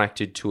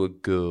attracted to a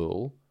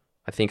girl,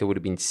 I think it would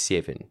have been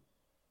 7.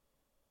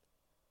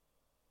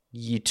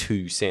 Year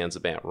 2 sounds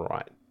about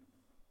right.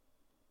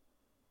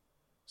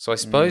 So I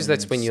suppose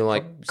that's when you're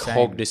like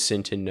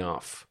cognizant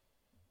enough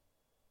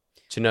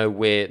to know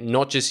where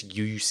not just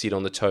you sit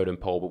on the totem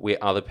pole, but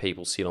where other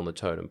people sit on the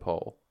totem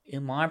pole.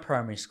 In my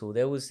primary school,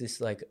 there was this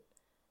like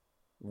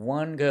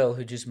one girl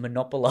who just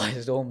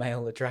monopolized all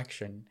male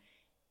attraction.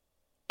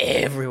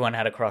 Everyone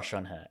had a crush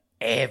on her.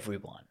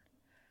 Everyone.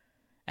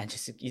 And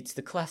just, it's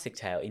the classic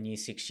tale. In year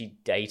 6, she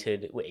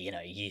dated,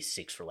 year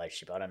 6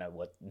 relationship. I don't know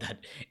what that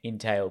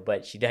entailed,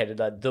 but she dated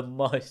like the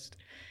most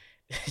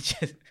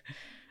just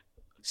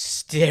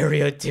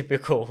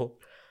stereotypical.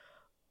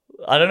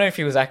 I don't know if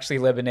he was actually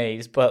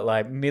Lebanese, but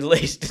like Middle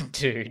Eastern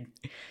dude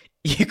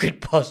you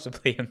could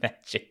possibly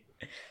imagine.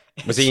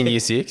 Was he in year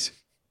 6?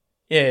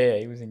 Yeah,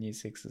 he was in year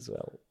 6 as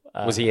well.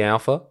 Was he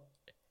alpha?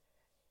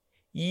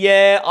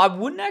 Yeah, I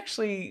wouldn't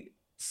actually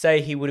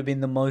say he would have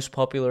been the most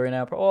popular in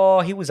our...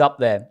 Oh, he was up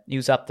there. He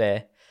was up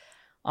there.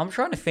 I'm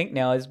trying to think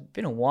now. It's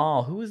been a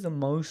while. Who was the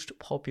most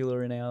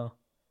popular in our...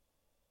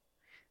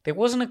 There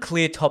wasn't a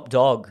clear top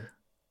dog.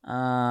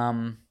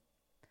 There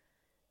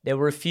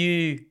were a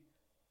few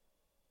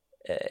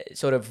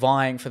sort of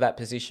vying for that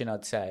position,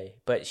 I'd say.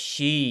 But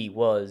she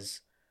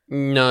was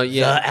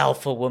the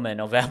alpha woman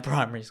of our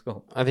primary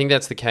school. I think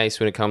that's the case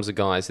when it comes to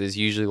guys. There's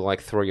usually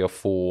like 3 or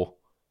 4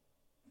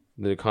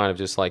 that are kind of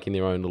just like in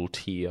their own little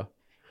tier.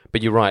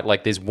 But you're right.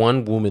 Like there's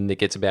one woman that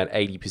gets about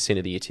 80%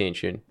 of the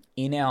attention.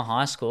 In our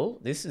high school,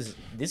 this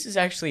is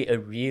actually a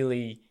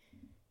really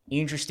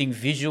interesting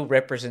visual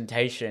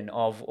representation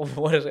of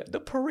what is it?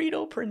 The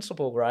Pareto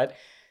principle, right?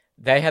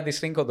 They had this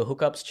thing called the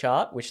hookups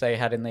chart, which they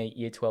had in the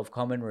year 12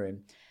 common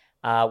room,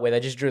 where they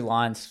just drew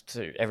lines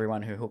to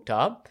everyone who hooked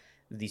up.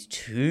 These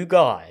 2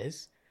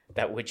 guys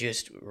that were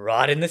just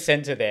right in the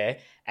center there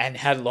and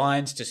had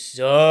lines to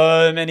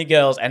so many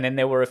girls. And then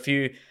there were a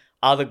few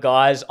other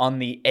guys on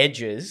the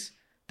edges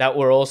that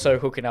were also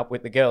hooking up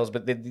with the girls.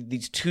 But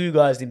these 2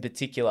 guys in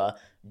particular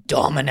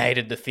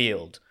dominated the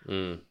field.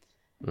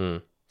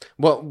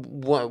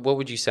 What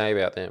would you say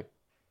about them?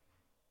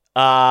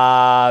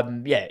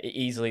 Yeah,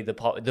 easily the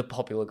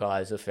popular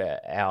guys of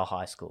our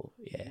high school.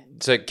 Yeah.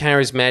 So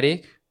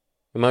charismatic,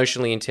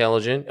 emotionally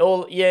intelligent.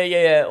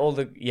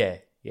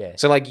 Yeah.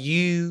 So like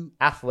you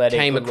athletic,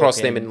 came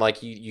across them and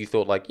like you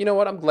thought like, you know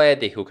what, I'm glad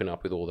they're hooking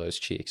up with all those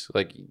chicks.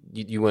 Like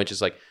you weren't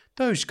just like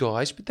those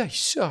guys, but they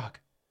suck.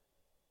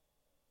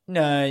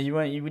 No, you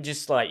weren't. You were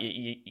just like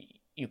you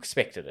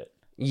expected it.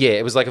 Yeah,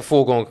 it was like a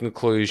foregone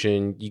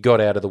conclusion. You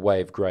got out of the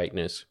way of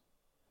greatness.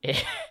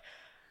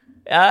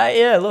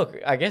 Yeah. Look,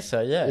 I guess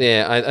so. Yeah.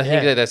 Yeah, I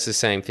think that's the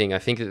same thing. I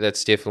think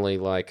that's definitely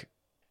like,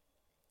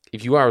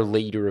 if you are a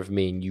leader of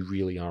men, you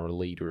really are a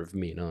leader of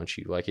men, aren't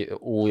you? Like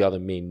all the other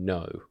men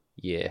know.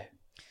 Yeah.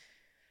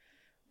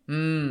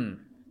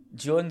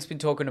 Jordan's been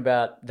talking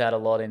about that a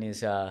lot in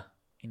his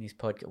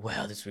podcast.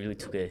 Wow, this really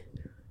took a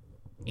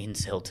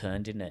incel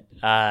turn, didn't it?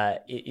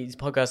 His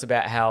podcast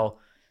about how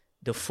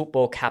the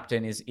football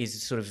captain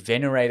is sort of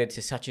venerated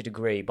to such a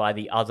degree by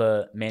the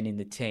other men in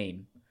the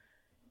team.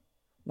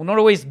 Well, not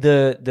always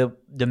the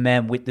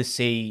man with the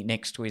C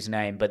next to his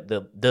name, but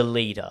the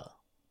leader,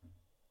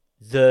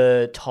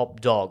 the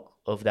top dog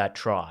of that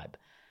tribe.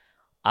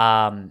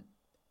 And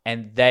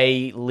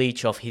they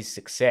leech off his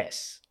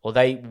success, or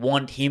they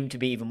want him to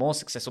be even more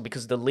successful,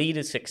 because the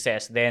leader's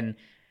success then,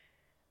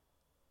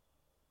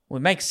 well,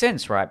 it makes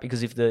sense, right?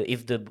 Because if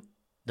the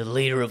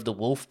leader of the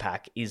wolf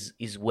pack is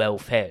well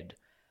fed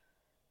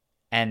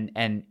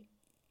and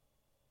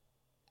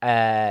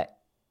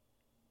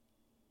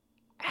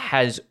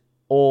has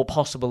all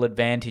possible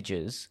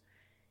advantages,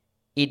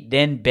 it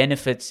then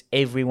benefits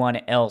everyone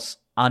else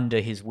under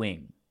his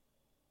wing.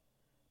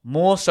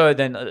 More so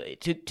than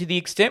to the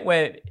extent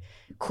where,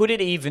 could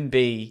it even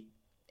be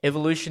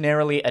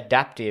evolutionarily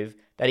adaptive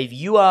that if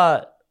you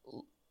are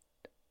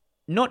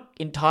not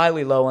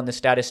entirely low on the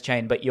status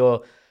chain, but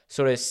you're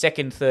sort of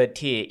second, third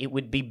tier, it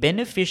would be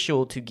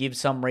beneficial to give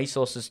some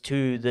resources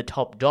to the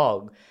top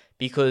dog,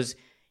 because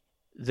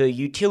the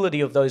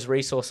utility of those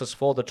resources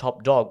for the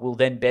top dog will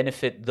then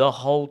benefit the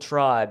whole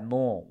tribe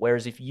more.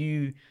 Whereas if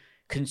you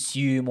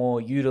consume or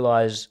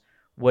utilize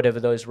whatever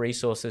those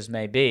resources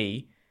may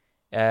be,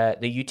 the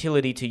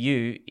utility to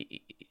you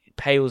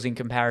pales in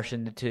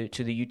comparison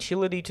to the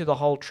utility to the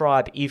whole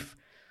tribe if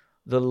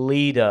the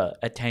leader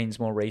attains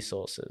more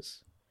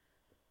resources.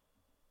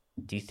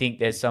 Do you think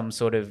there's some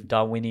sort of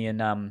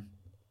Darwinian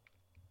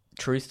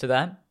truth to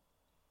that?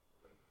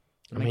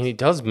 I mean, it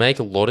does make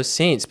a lot of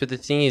sense, but the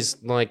thing is,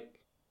 like,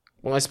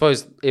 well, I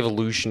suppose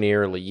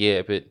evolutionarily,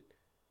 yeah, but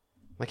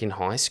like in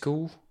high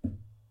school,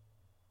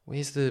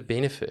 where's the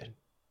benefit?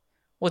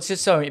 Well, it's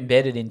just so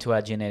embedded into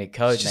our genetic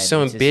code. It's just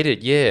so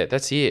embedded, yeah,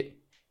 that's it.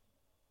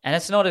 And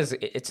it's not as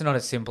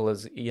simple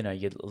as, you know,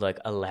 you're like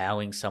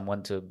allowing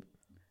someone to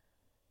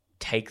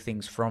take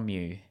things from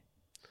you.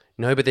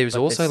 No, but there's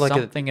also like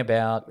something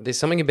about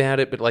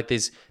it, but like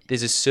there's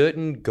a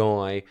certain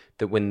guy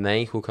that when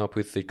they hook up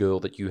with the girl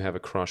that you have a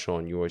crush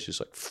on, you're always just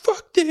like,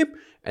 fuck them.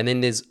 And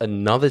then there's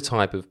another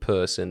type of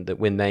person that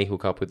when they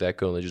hook up with that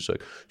girl, they're just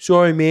like,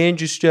 sorry man,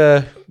 thanks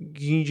for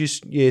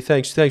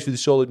the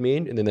solid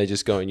man. And then they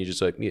just go and you're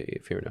just like, yeah,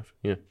 fair enough.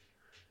 Yeah.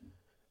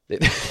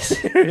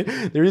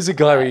 There is a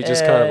guy where you're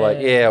just kind of like,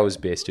 yeah, I was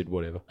bested,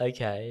 whatever.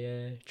 Okay,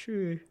 yeah,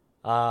 true.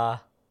 I'm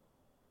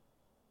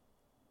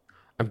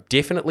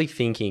definitely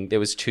thinking there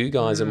was 2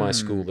 guys at my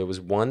school. There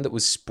was one that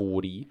was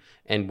sporty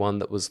and one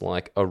that was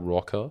like a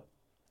rocker.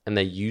 And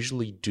they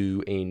usually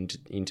do end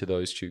into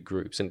those 2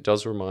 groups. And it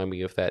does remind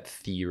me of that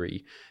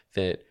theory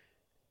that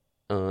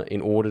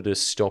in order to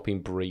stop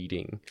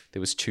inbreeding, there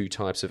was 2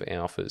 types of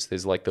alphas.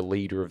 There's like the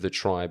leader of the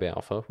tribe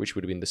alpha, which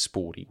would have been the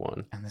sporty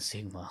one. And the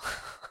sigma.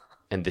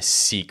 And the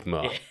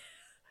sigma.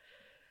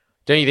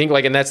 Don't you think?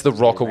 Like, and that's the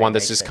rocker one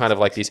that's makes just sense. kind of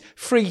like this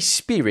free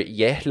spirit,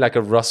 yeah? Like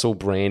a Russell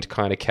Brand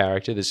kind of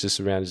character that's just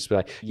around, just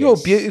like, you're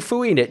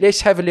beautiful, innit?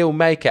 Let's have a little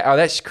makeout. Oh,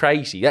 that's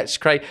crazy. That's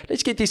crazy.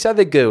 Let's get this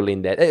other girl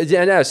in there.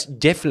 That's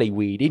definitely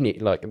weird, isn't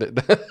it? Like,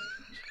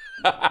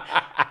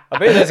 I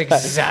bet that's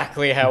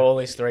exactly how all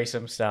these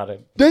threesomes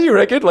started. don't you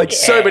reckon? Like,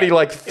 so many,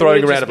 like,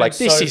 throwing around of, like, just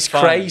this been is so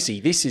fun.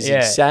 crazy. This is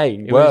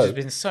insane. It would have Whoa. just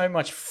been so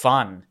much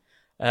fun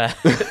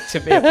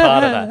to be a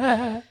part of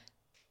that.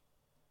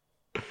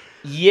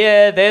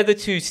 Yeah, they're the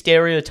two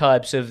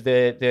stereotypes of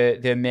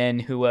the men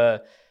who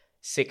are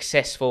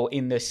successful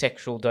in the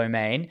sexual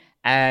domain,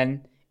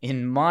 and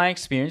in my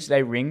experience,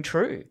 they ring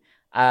true.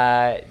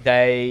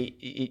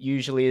 It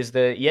usually is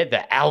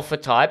the alpha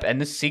type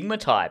and the sigma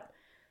type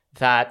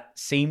that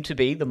seem to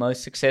be the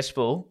most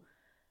successful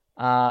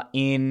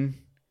in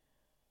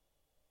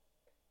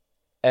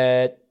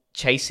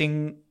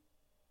chasing,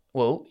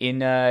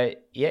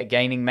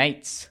 gaining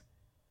mates.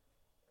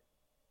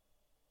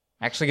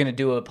 Actually going to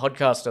do a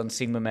podcast on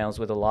Sigma males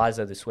with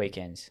Eliza this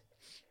weekend.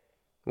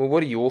 Well,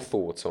 what are your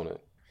thoughts on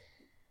it?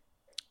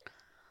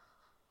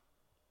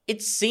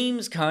 It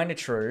seems kind of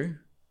true.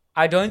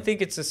 I don't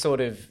think it's a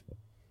sort of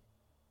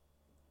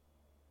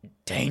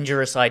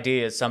dangerous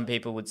idea, as some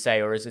people would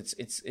say, or as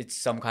it's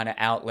some kind of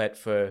outlet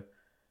for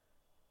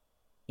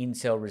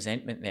incel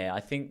resentment there. I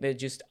think there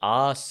just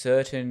are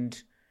certain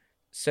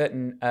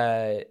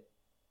psychosocial,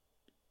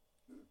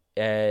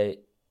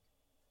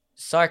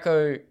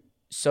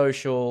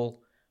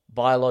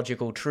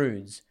 biological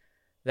truths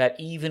that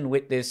even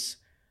with this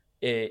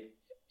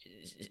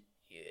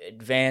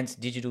advanced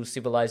digital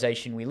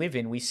civilization we live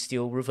in, we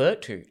still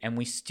revert to and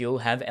we still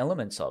have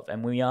elements of.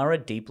 And we are a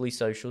deeply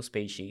social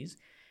species,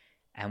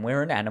 and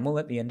we're an animal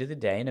at the end of the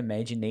day, and a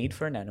major need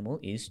for an animal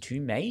is to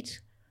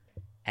mate.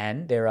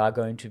 And there are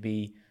going to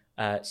be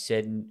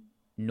certain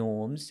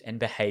norms and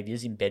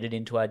behaviors embedded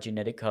into our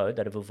genetic code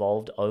that have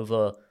evolved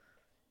over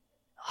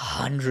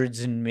hundreds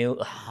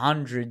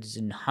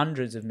and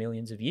hundreds of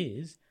millions of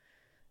years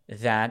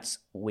that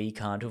we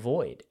can't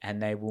avoid,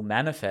 and they will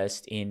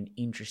manifest in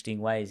interesting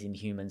ways in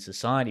human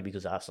society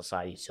because our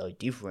society is so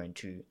different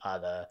to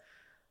other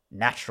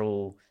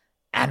natural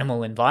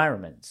animal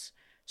environments.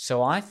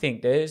 So I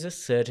think there's a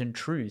certain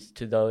truth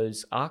to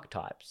those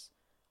archetypes.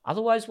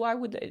 Otherwise, why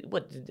would they?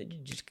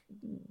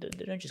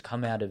 They don't just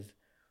come out of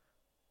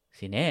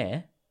thin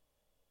air.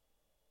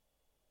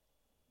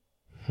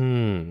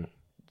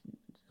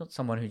 Not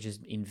someone who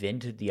just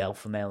invented the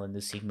alpha male and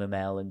the sigma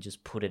male and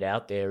just put it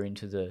out there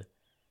onto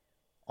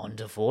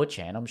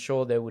 4chan. I'm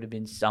sure there would have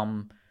been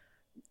some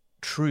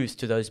truth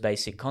to those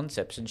basic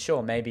concepts. And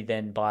sure, maybe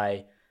then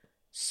by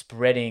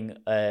spreading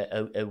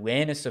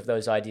awareness of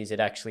those ideas, it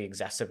actually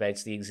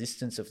exacerbates the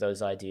existence of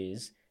those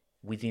ideas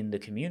within the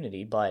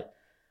community. But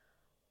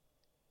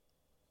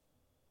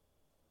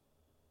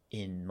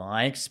in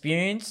my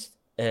experience,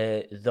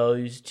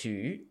 those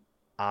two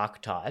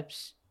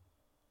archetypes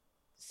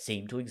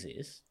seem to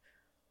exist.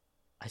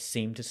 I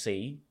seem to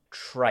see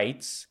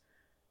traits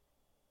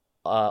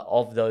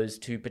of those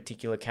two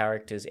particular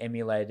characters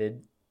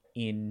emulated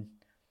in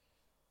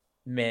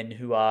men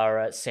who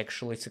are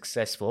sexually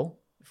successful,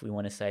 if we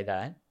want to say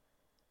that.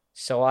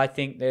 So I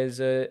think there's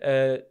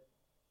a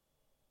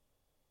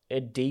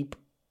deep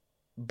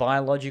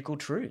biological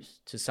truth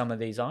to some of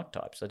these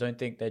archetypes. I don't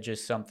think they're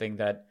just something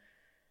that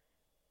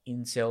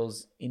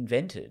incels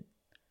invented.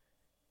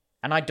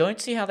 And I don't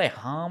see how they're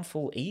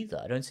harmful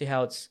either. I don't see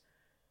how it's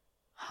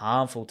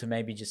harmful to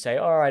maybe just say,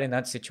 all right, in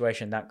that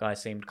situation, that guy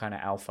seemed kind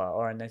of alpha,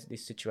 or in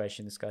this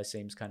situation, this guy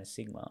seems kind of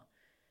sigma.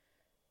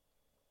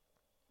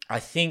 I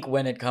think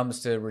when it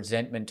comes to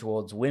resentment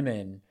towards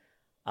women,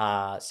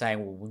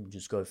 saying, well, we'll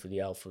just go for the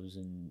alphas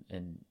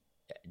and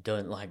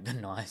don't like the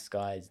nice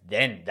guys,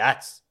 then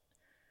it's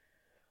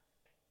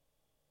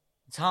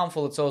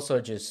harmful. It's also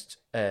just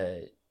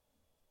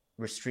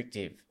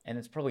restrictive, and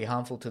it's probably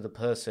harmful to the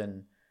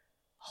person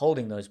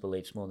holding those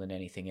beliefs more than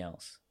anything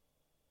else.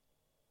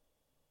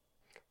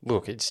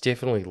 Look, it's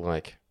definitely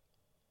like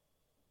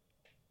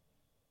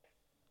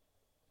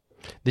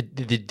the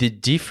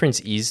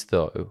difference is,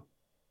 though,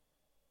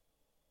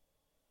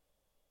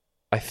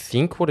 I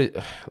think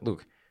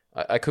look,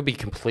 I could be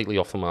completely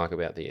off the mark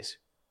about this.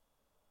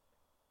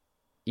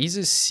 Is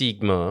a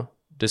sigma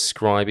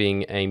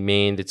describing a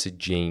man that's a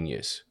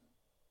genius?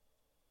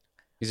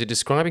 Is it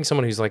describing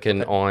someone who's like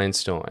an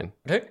Einstein?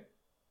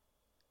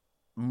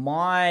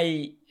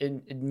 My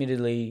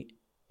admittedly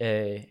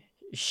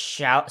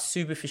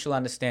superficial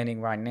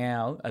understanding right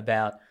now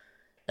about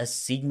a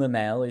sigma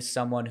male is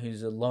someone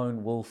who's a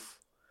lone wolf,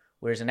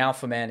 whereas an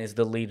alpha man is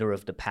the leader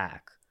of the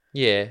pack.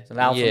 Yeah. So an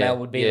alpha male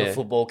would be the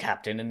football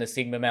captain, and the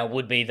sigma male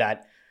would be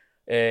that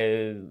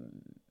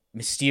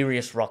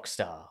mysterious rock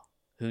star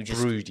who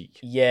just broody.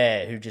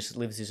 Yeah, who just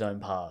lives his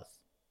own path,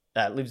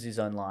 lives his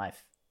own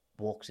life,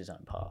 walks his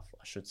own path,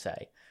 I should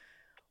say.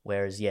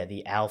 Whereas,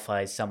 the alpha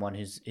is someone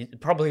who's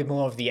probably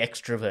more of the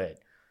extrovert,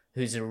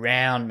 who's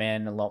around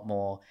men a lot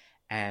more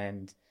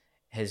and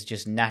has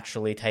just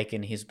naturally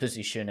taken his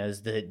position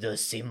as the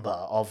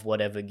Simba of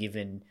whatever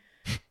given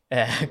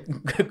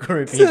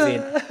group he's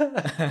in.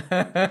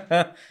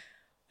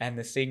 And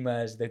the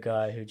Sigma is the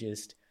guy who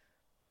just...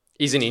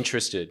 Isn't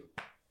interested.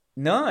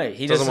 No,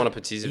 he Doesn't want to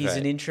participate. He's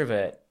an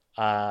introvert.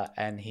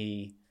 And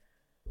he...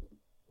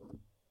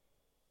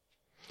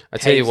 I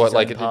tell you paves what, his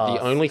like own the path.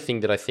 only thing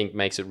that I think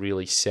makes it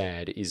really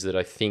sad is that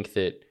I think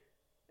that,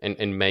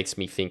 and makes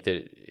me think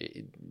that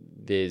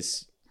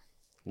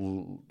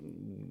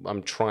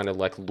I'm trying to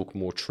like look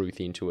more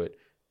truth into it,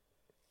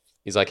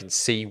 is I can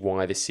see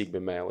why the Sigma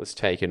male has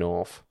taken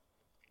off.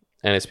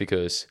 And it's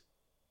because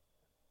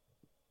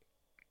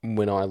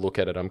when I look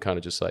at it, I'm kind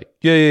of just like,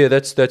 yeah,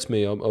 that's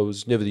me. I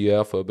was never the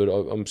alpha, but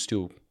I'm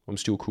still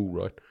cool,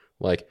 right?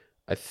 Like,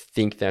 I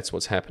think that's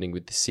what's happening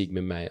with the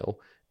Sigma male,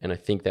 and I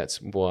think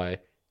that's why,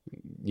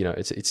 you know,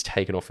 it's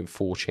taken off in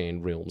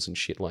 4chan realms and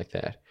shit like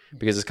that.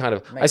 Because it's kind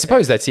of, I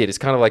suppose that's it. It's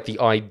kind of like the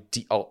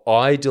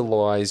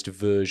idolized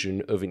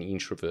version of an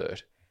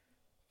introvert.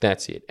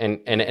 That's it. And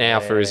an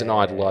alpha is an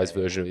idolized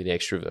version of an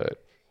extrovert.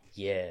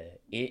 Yeah.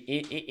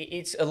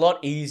 It's a lot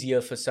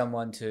easier for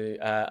someone to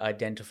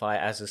identify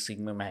as a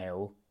Sigma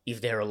male if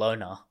they're a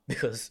loner,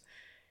 because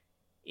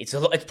it's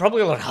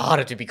probably a lot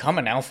harder to become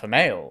an alpha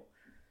male,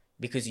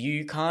 because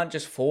you can't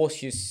just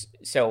force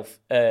yourself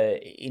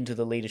into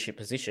the leadership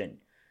position.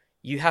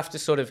 You have to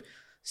sort of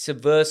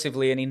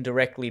subversively and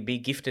indirectly be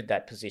gifted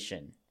that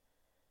position.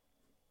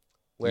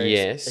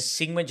 Whereas a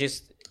Sigma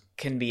just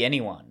can be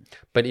anyone.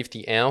 But if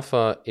the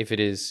alpha, if it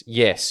is,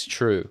 yes,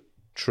 true.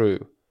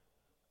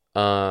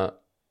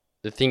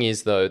 The thing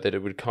is, though, that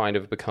it would kind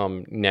of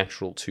become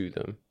natural to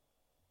them.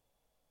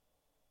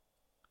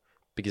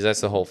 Because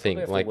that's the whole thing.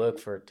 You have like, to work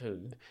for it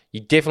too. You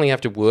definitely have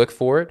to work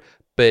for it,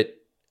 but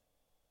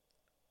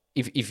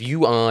if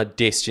you are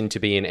destined to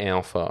be an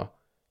alpha,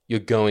 you're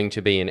going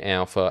to be an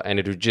alpha, and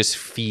it'll just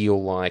feel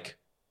like,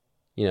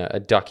 you know, a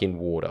duck in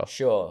water.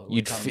 Sure.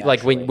 You'd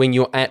like when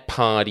you're at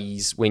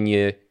parties, when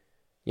you're,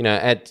 you know,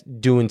 at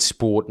doing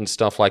sport and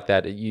stuff like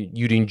that,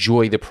 you'd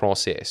enjoy the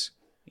process.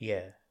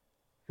 Yeah.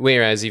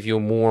 Whereas if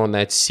you're more on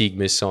that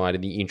Sigma side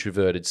and the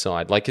introverted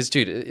side, like, because,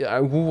 dude, I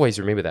always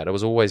remember that. I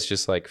was always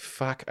just like,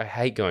 fuck, I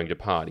hate going to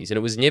parties. And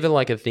it was never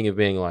like a thing of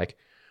being like,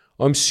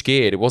 I'm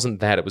scared. It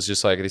wasn't that. It was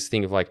just like this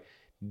thing of like,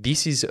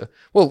 this is,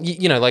 well,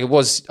 you know, like it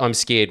was, I'm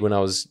scared when I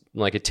was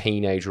like a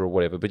teenager or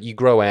whatever, but you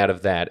grow out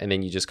of that and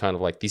then you just kind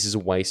of like, this is a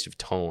waste of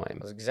time.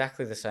 I was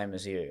exactly the same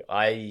as you.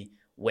 I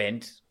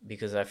went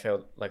because I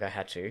felt like I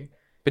had to.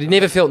 But it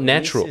never felt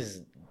natural.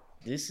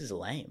 This is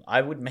lame. I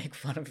would make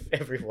fun of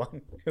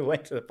everyone who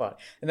went to the party.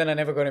 And then I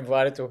never got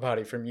invited to a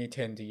party from year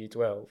 10 to year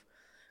 12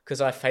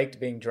 because I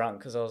faked being drunk,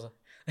 because I was like,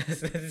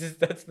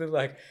 that's the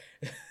like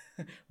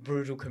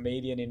brutal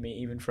comedian in me,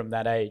 even from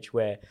that age,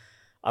 where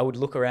I would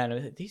look around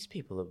and these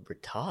people are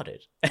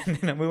retarded. And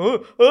then I'm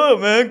like, oh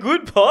man,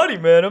 good party,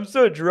 man. I'm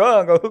so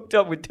drunk. I hooked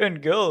up with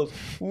 10 girls.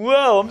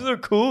 Wow, I'm so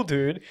cool,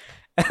 dude.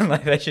 And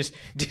like they just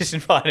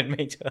disinvited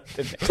me to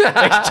the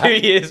next 2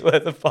 years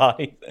worth of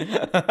parties.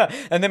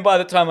 And then by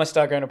the time I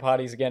started going to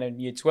parties again in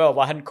year 12,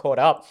 I hadn't caught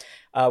up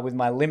with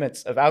my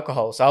limits of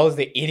alcohol. So I was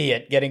the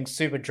idiot getting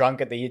super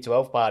drunk at the year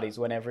 12 parties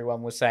when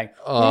everyone was saying,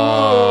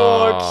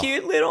 oh,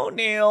 cute little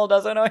Neil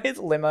doesn't know his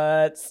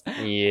limits.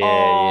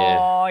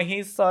 Yeah.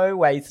 He's so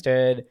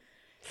wasted.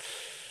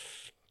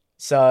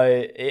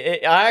 So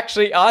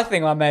I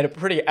think I made a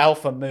pretty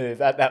alpha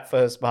move at that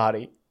first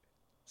party,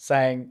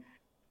 saying,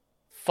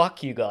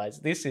 fuck you guys,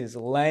 this is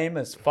lame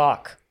as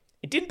fuck.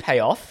 It didn't pay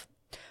off,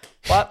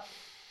 but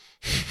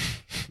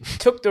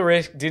took the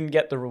risk, didn't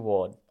get the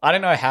reward. I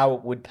don't know how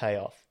it would pay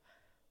off.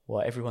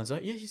 Well, everyone's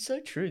like, yeah, you're so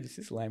true, this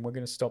is lame, we're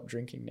going to stop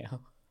drinking now.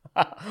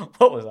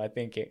 What was I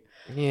thinking?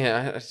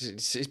 Yeah,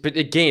 but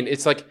again,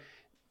 it's like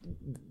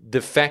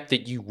the fact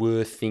that you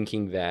were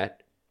thinking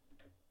that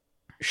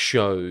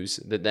shows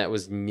that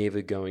was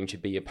never going to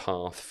be a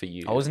path for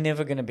you. I was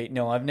never going to be,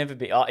 no, I've never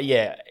been,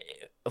 yeah,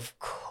 of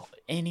course.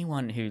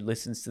 Anyone who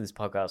listens to this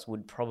podcast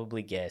would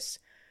probably guess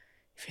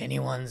if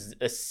anyone's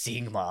a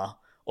Sigma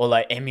or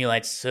like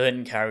emulates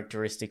certain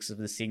characteristics of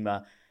the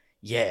Sigma.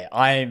 Yeah,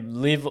 I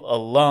live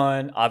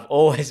alone. I've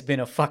always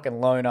been a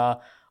fucking loner.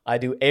 I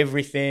do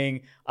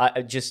everything.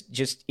 I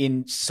just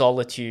in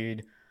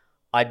solitude.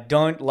 I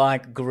don't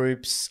like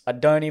groups. I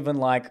don't even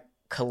like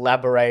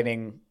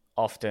collaborating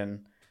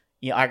often.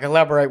 Yeah, I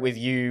collaborate with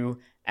you,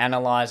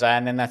 Analyzer,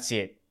 and then that's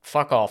it.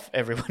 Fuck off,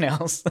 everyone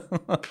else.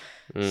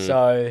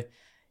 So.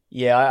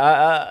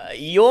 Yeah,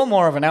 you're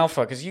more of an alpha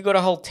because you got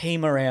a whole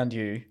team around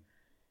you.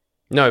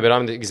 No, but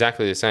I'm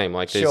exactly the same.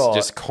 Like, there's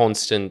just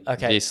constant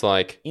this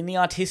like... In the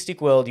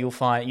artistic world, you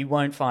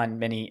won't find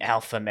many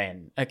alpha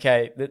men.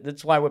 Okay,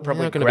 that's why we're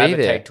probably not gonna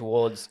gravitate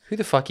towards... Who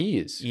the fuck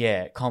is?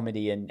 Yeah,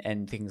 comedy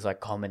and things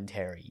like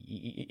commentary.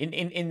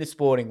 In the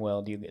sporting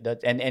world,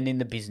 and in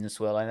the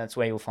business world, and that's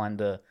where you'll find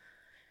the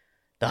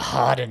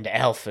hardened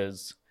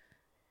alphas.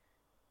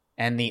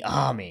 And the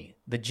army,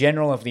 the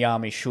general of the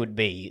army should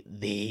be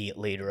the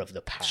leader of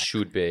the pack.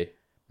 Should be.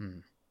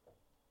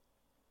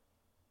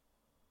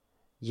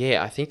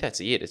 Yeah, I think that's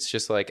it. It's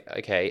just like,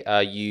 okay,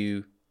 are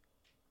you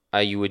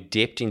are you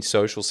adept in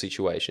social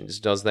situations?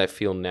 Does that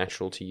feel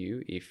natural to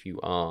you? If you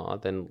are,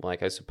 then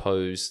like I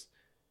suppose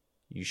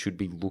you should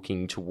be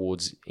looking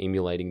towards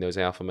emulating those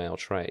alpha male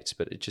traits,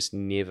 but it just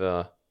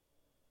never...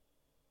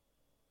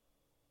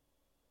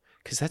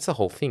 Because that's the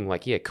whole thing.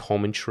 Like, yeah,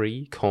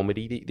 commentary,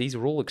 comedy, these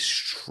are all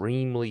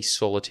extremely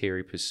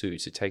solitary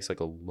pursuits. It takes like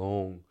a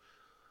long,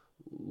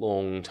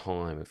 long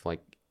time of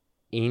like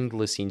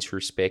endless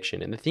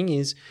introspection. And the thing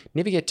is,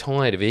 never get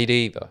tired of it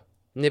either.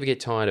 Never get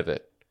tired of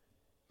it.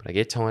 But I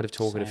get tired of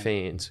talking to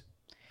fans.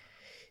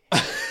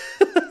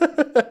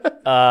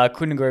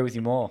 Couldn't agree with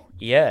you more.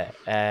 Yeah.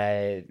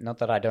 Not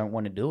that I don't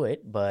want to do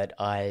it, but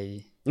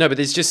I... No, but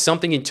there's just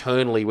something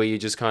internally where you're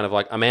just kind of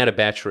like, I'm out of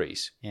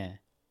batteries. Yeah.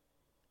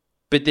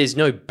 But there's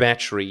no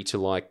battery to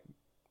like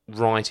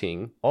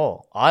writing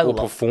or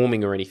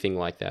performing or anything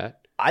like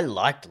that. I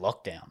liked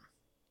lockdown.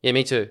 Yeah,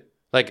 me too.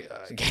 Like,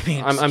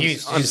 I'm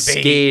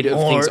scared of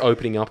things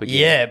opening up again.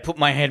 Yeah, put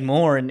my head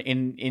more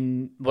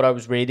in what I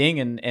was reading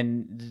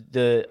and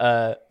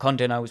the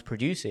content I was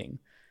producing.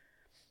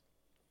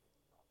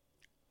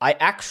 I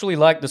actually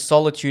like the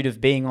solitude of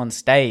being on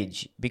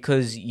stage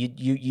because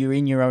you're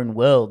in your own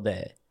world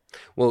there.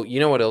 Well,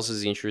 you know what else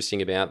is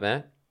interesting about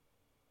that?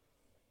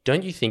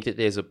 Don't you think that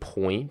there's a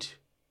point,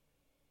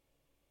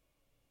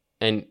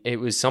 and it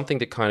was something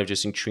that kind of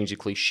just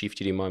intrinsically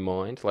shifted in my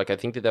mind. Like, I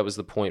think that was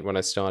the point when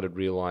I started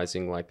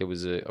realizing like I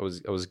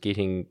was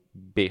getting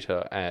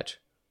better at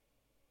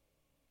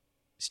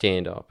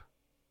stand-up.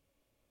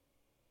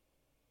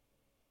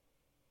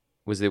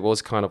 There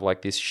was kind of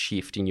like this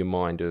shift in your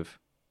mind of,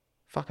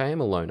 fuck, I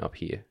am alone up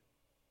here.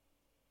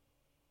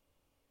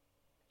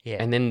 Yeah.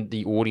 And then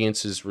the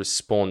audience's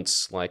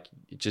response, like,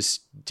 it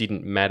just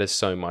didn't matter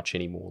so much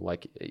anymore.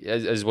 Like,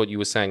 as what you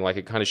were saying, like,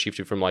 it kind of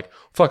shifted from like,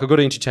 fuck, I've got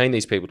to entertain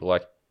these people to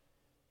like,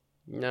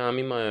 no, I'm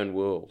in my own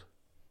world.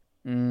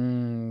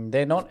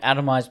 They're not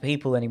atomized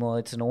people anymore.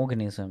 It's an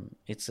organism.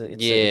 It's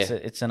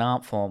an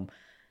art form.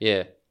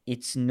 Yeah.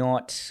 It's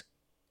not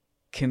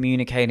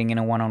communicating in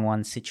a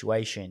one-on-one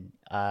situation.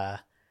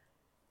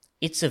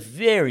 It's a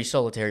very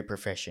solitary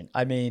profession.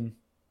 I mean,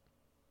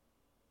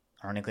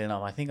 ironically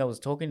enough, I think I was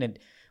talking to...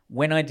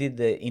 When I did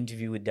the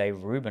interview with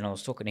Dave Rubin, I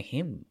was talking to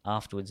him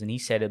afterwards, and he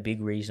said a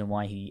big reason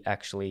why he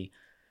actually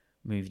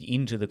moved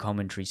into the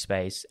commentary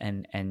space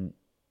and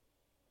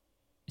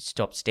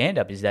stopped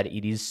stand-up is that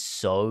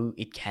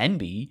it can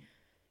be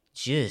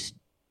just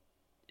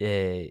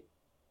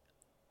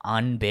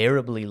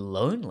unbearably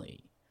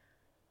lonely.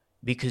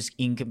 Because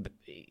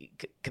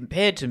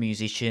compared to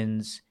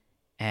musicians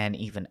and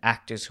even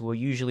actors who are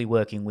usually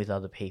working with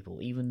other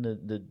people, even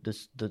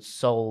the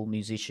sole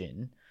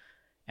musician...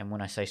 And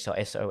when I say so,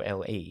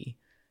 SOLE,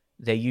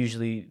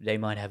 they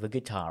might have a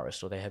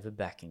guitarist or they have a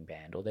backing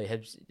band or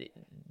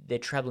they're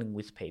traveling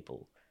with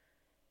people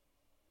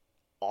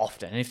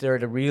often. And if they're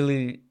at a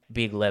really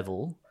big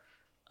level,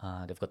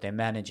 they've got their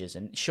managers.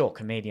 And sure,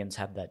 comedians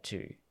have that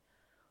too.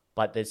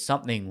 But there's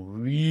something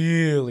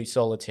really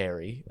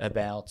solitary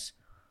about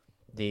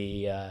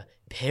the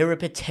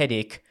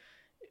peripatetic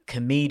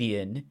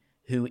comedian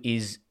who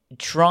is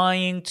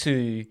trying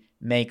to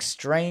make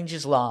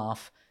strangers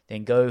laugh,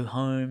 then go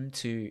home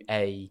to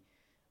a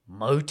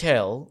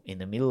motel in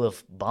the middle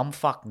of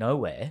bumfuck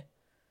nowhere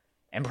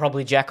and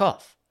probably jack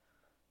off.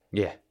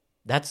 Yeah.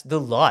 That's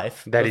the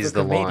life that of is a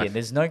comedian. The life.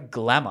 There's no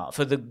glamour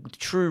for the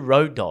true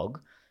road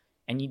dog.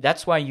 And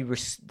that's why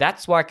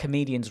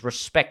comedians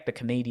respect the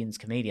comedian's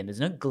comedian. There's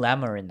no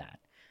glamour in that.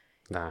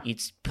 Nah.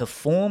 It's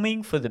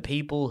performing for the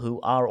people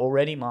who are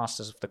already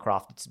masters of the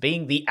craft. It's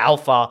being the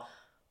alpha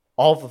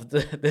of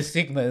the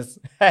sigmas.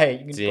 Hey,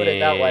 you can put it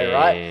that way,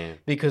 right?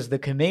 Because the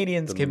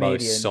comedian's comedian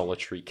most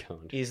solitary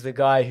cunt is the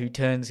guy who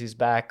turns his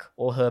back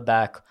or her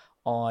back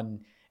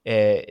on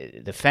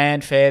the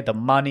fanfare, the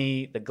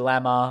money, the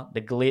glamour,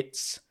 the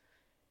glitz,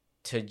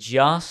 to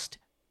just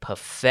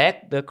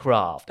perfect the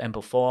craft and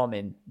perform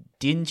in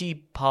dingy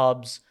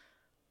pubs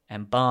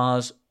and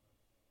bars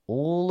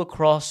all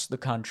across the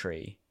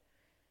country,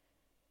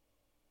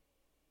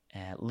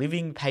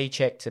 living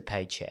paycheck to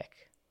paycheck.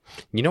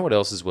 You know what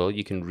else as well?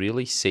 You can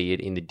really see it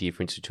in the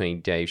difference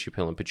between Dave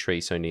Chappelle and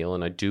Patrice O'Neill.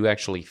 And I do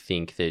actually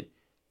think that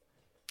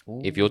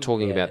if you're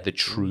talking about the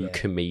true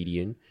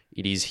comedian,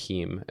 it is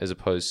him as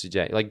opposed to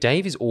Dave. Like,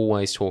 Dave is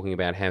always talking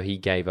about how he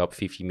gave up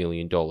 $50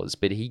 million,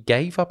 but he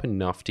gave up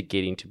enough to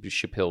get into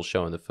Chappelle's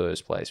show in the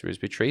first place. Whereas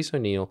Patrice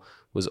O'Neill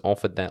was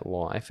offered that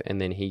life and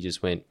then he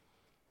just went,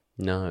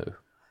 no.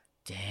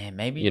 Damn,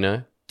 maybe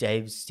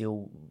Dave's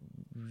still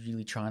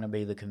really trying to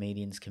be the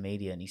comedian's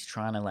comedian. He's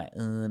trying to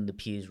earn the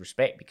peers'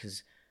 respect,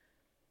 because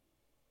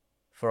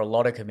for a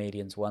lot of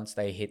comedians, once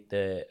they hit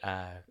the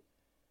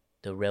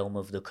realm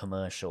of the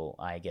commercial,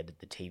 I get it,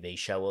 the TV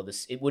show, or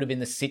it would have been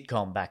the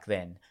sitcom back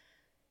then,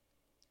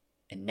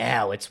 and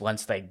now it's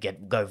once they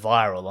go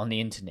viral on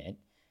the internet,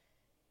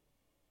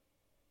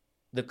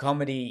 the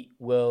comedy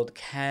world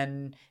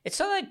it's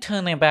not like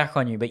turn their back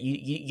on you, but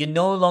you're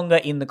no longer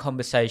in the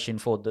conversation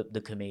for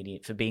the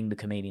comedian, for being the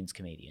comedian's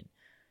comedian.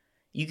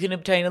 You can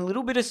obtain a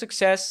little bit of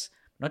success,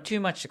 not too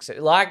much success.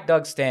 Like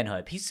Doug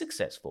Stanhope, he's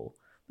successful,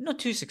 but not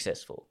too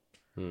successful.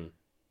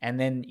 and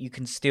then you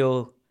can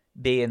still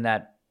be in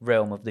that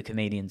realm of the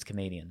comedian's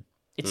comedian.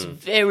 It's a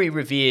very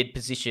revered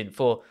position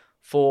for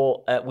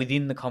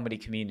within the comedy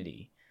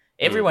community.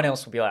 Everyone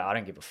else will be like, I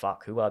don't give a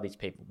fuck. Who are these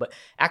people? But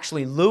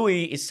actually,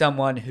 Louis is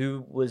someone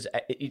who was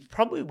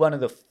probably one of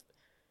the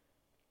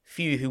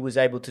few who was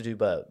able to do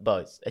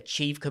both,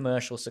 achieve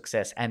commercial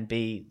success and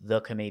be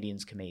the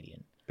comedian's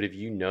comedian. But have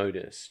you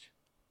noticed,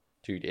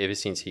 dude, ever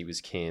since he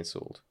was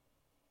cancelled,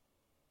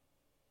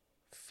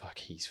 fuck,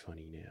 he's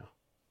funny now.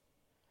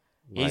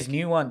 His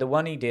new one, the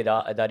one he did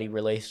that he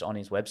released on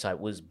his website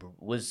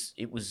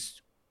was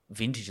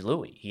vintage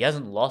Louis. He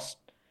hasn't lost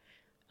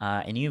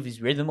any of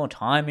his rhythm or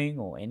timing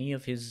or any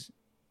of his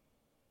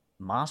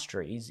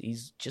mastery.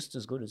 He's just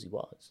as good as he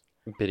was.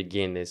 But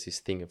again, there's this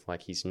thing of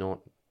like he's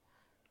not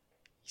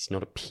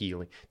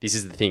appealing. This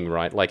is the thing,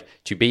 right? Like,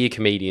 to be a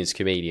comedian's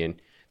comedian,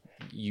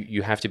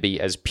 you have to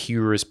be as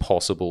pure as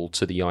possible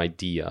to the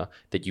idea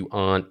that you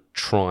aren't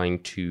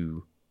trying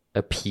to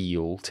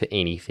appeal to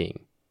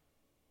anything.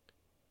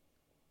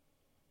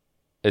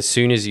 As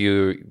soon as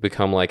you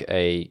become like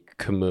a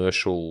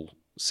commercial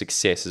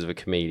success as a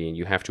comedian,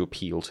 you have to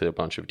appeal to a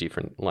bunch of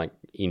different like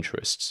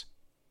interests.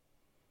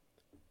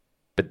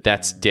 But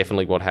that's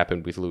definitely what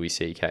happened with Louis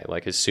C.K.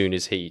 Like, as soon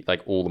as he,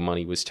 like, all the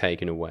money was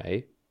taken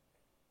away,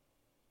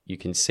 you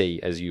can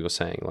see, as you were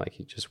saying, like,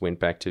 he just went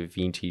back to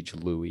vintage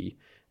Louis.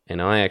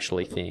 And I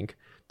actually think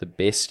the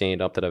best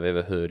stand-up that I've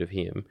ever heard of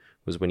him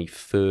was when he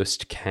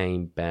first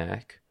came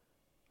back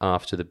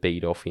after the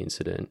beat-off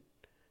incident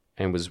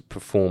and was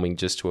performing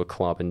just to a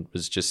club and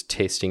was just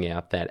testing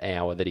out that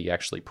hour that he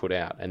actually put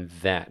out. And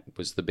that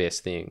was the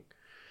best thing.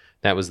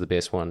 That was the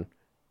best one.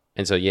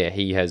 And so, yeah,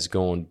 he has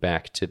gone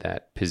back to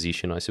that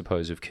position, I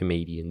suppose, of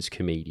comedian's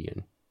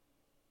comedian.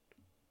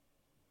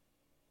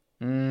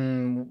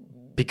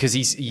 Because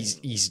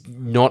he's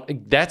not...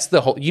 That's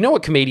the whole... You know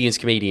what comedian's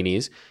comedian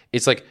is?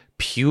 It's like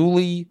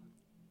purely...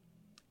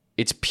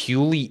 It's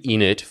purely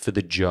in it for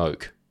the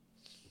joke.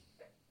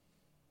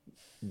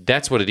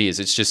 That's what it is.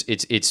 It's just...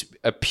 It's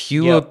a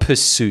pure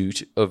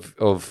pursuit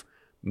of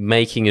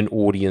making an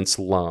audience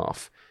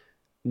laugh.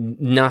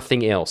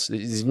 Nothing else.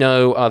 There's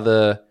no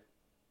other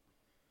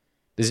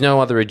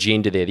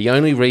agenda there. The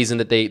only reason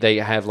that they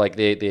have like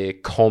their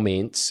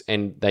comments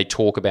and they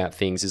talk about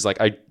things is like,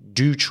 I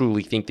do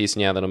truly think this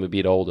now that I'm a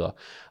bit older.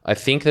 I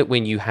think that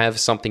when you have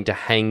something to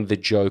hang the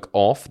joke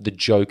off, the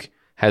joke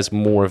has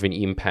more of an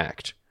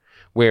impact.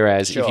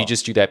 Whereas if you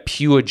just do that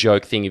pure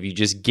joke thing, if you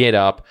just get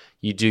up,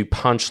 you do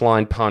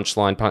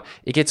punchline,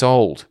 it gets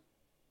old.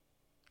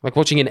 Like,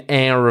 watching an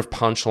hour of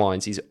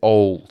punchlines is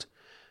old.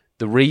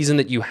 The reason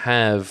that you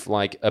have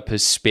like a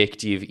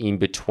perspective in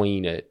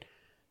between it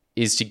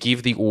is to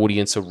give the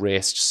audience a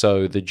rest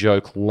so the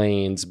joke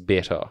lands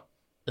better.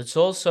 It's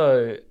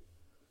also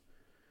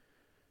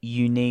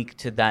unique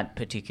to that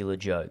particular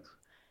joke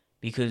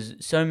because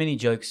so many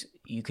jokes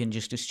you can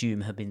just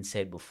assume have been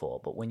said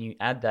before, but when you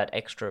add that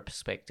extra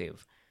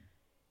perspective,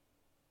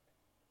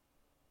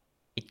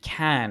 it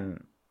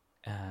can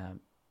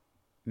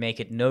make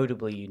it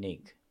notably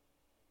unique.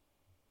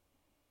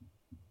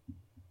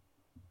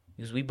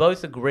 Because we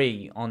both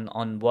agree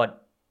on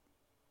what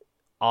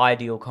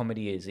ideal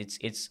comedy is.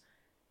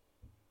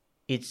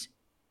 It's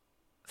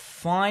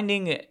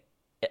finding,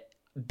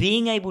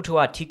 being able to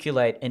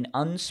articulate an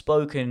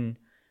unspoken,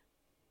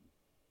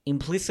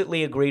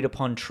 implicitly agreed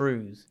upon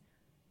truth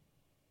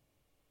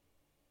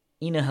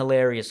in a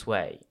hilarious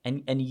way,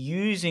 and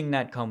using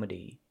that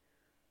comedy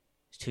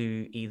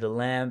to either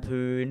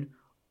lampoon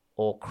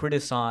or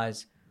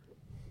criticize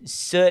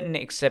certain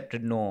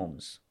accepted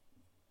norms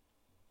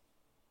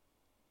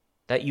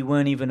that you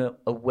weren't even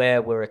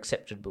aware were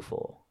accepted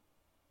before.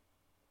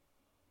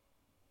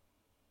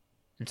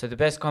 And so the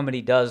best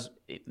comedy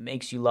it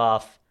makes you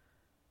laugh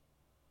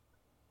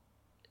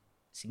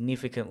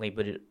significantly,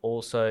 but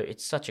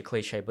it's such a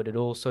cliche, but it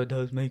also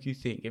does make you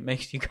think. It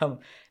makes you come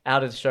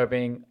out of the show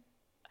being,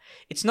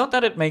 it's not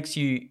that it makes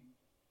you,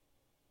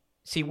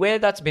 see where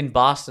that's been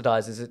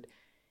bastardized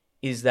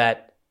is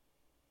that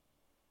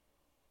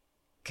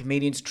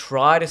comedians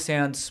try to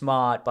sound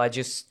smart by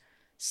just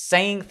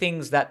saying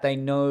things that they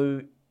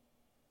know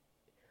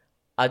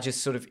are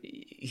just sort of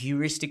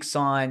heuristic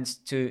signs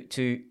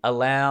to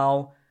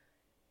allow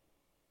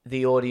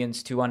the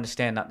audience to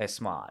understand that they're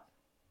smart.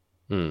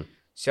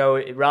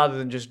 So rather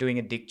than just doing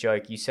a dick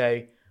joke, you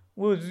say,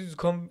 well, this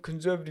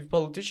conservative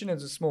politician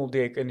has a small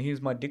dick, and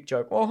here's my dick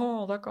joke.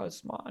 Oh, that guy's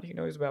smart. He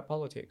knows about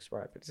politics,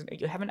 right? But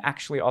you haven't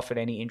actually offered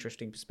any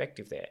interesting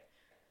perspective there.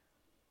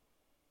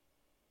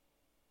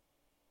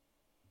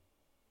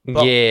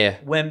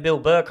 But when Bill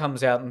Burr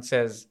comes out and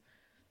says,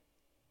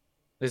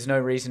 there's no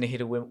reason to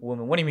hit a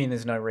woman. What do you mean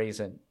there's no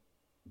reason?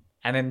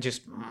 And then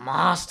just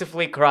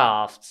masterfully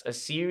crafts a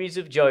series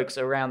of jokes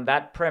around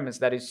that premise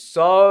that is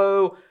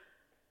so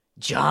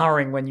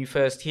jarring when you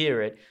first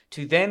hear it,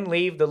 to then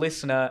leave the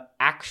listener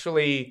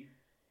actually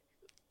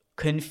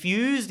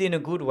confused in a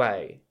good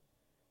way,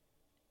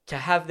 to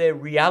have their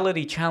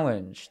reality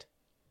challenged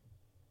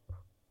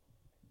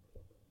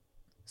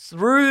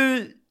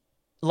through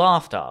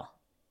laughter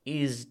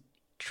is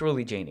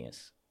Truly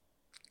genius.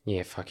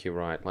 Yeah, fuck, you're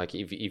right. Like,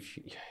 if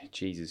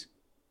Jesus.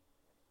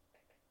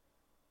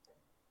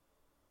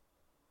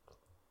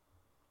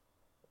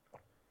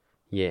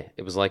 Yeah,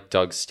 it was like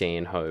Doug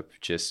Stanhope,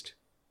 just...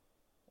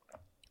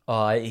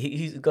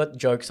 He's got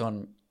jokes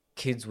on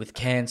kids with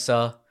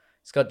cancer.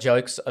 He's got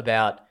jokes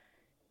about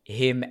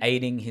him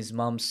aiding his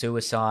mum's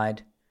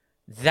suicide.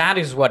 That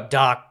is what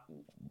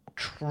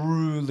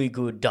truly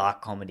good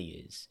dark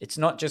comedy is. It's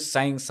not just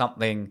saying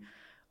something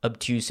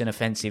obtuse and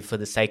offensive for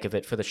the sake of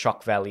it, for the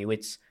shock value.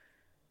 It's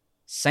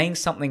saying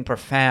something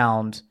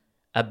profound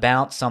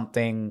about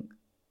something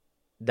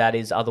that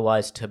is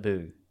otherwise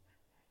taboo.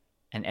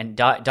 And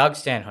Doug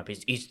Stanhope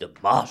is the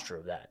master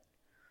of that.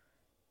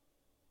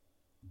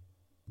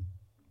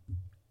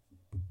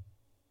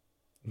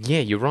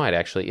 Yeah, you're right,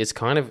 actually. It's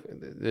kind of...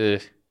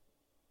 the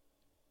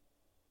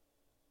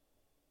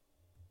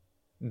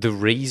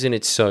reason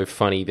it's so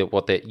funny that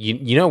what that...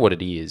 You know what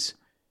it is.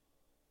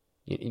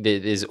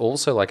 There's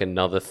also like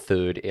another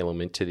third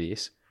element to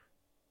this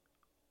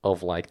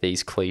of like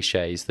these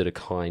cliches that are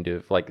kind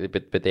of like,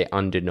 but they're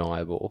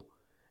undeniable.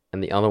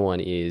 And the other one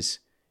is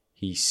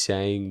he's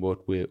saying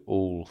what we're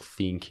all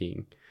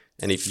thinking.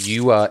 And if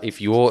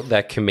you're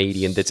that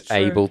comedian that's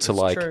able to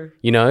like,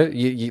 you know,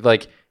 you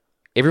like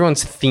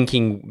everyone's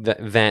thinking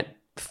that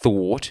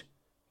thought,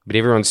 but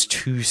everyone's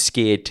too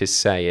scared to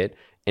say it.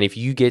 And if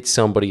you get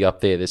somebody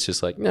up there that's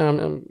just like,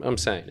 no, I'm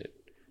saying it.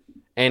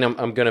 And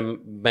I'm going to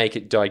make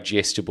it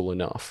digestible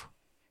enough.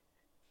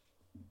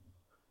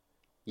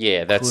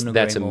 Yeah, that's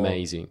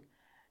amazing.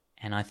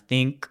 And I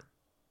think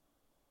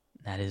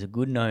that is a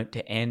good note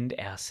to end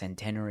our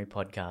centenary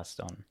podcast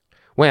on.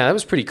 Wow, that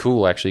was pretty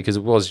cool, actually, because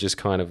it was just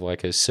kind of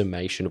like a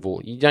summation of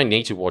all... You don't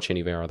need to watch any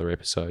of our other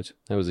episodes.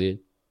 That was it.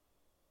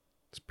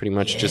 It's pretty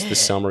much just the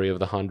summary of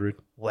the 100.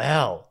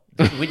 Wow.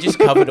 We just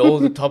covered all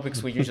the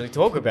topics we usually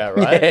talk about,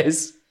 right?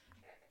 Yes.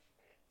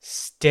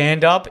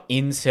 Stand-up,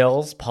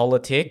 incels,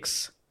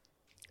 politics.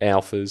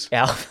 Alphas.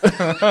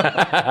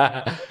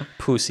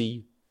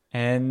 Pussy.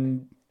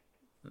 And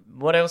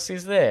what else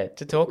is there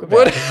to talk about?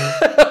 What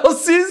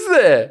else is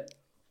there?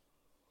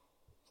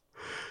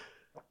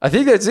 I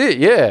think that's it,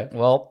 yeah.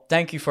 Well,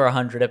 thank you for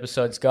 100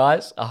 episodes,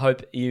 guys. I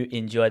hope you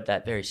enjoyed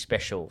that very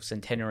special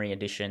centenary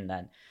edition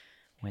that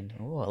went,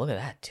 oh, look at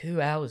that,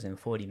 2 hours and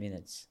 40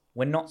 minutes.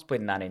 We're not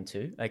splitting that in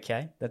two,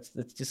 okay? That's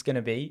just going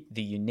to be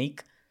the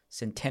unique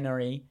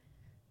centenary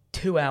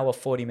 2 hour,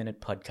 40-minute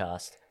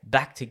podcast.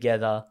 Back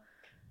together.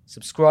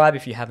 Subscribe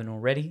if you haven't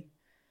already.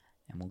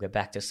 And we'll go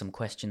back to some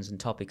questions and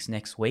topics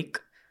next week.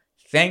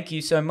 Thank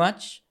you so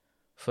much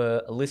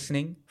for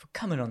listening, for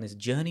coming on this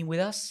journey with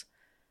us.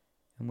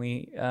 And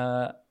we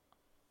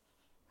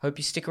hope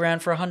you stick around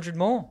for 100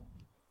 more.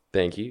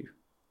 Thank you.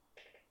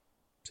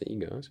 See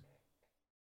you guys.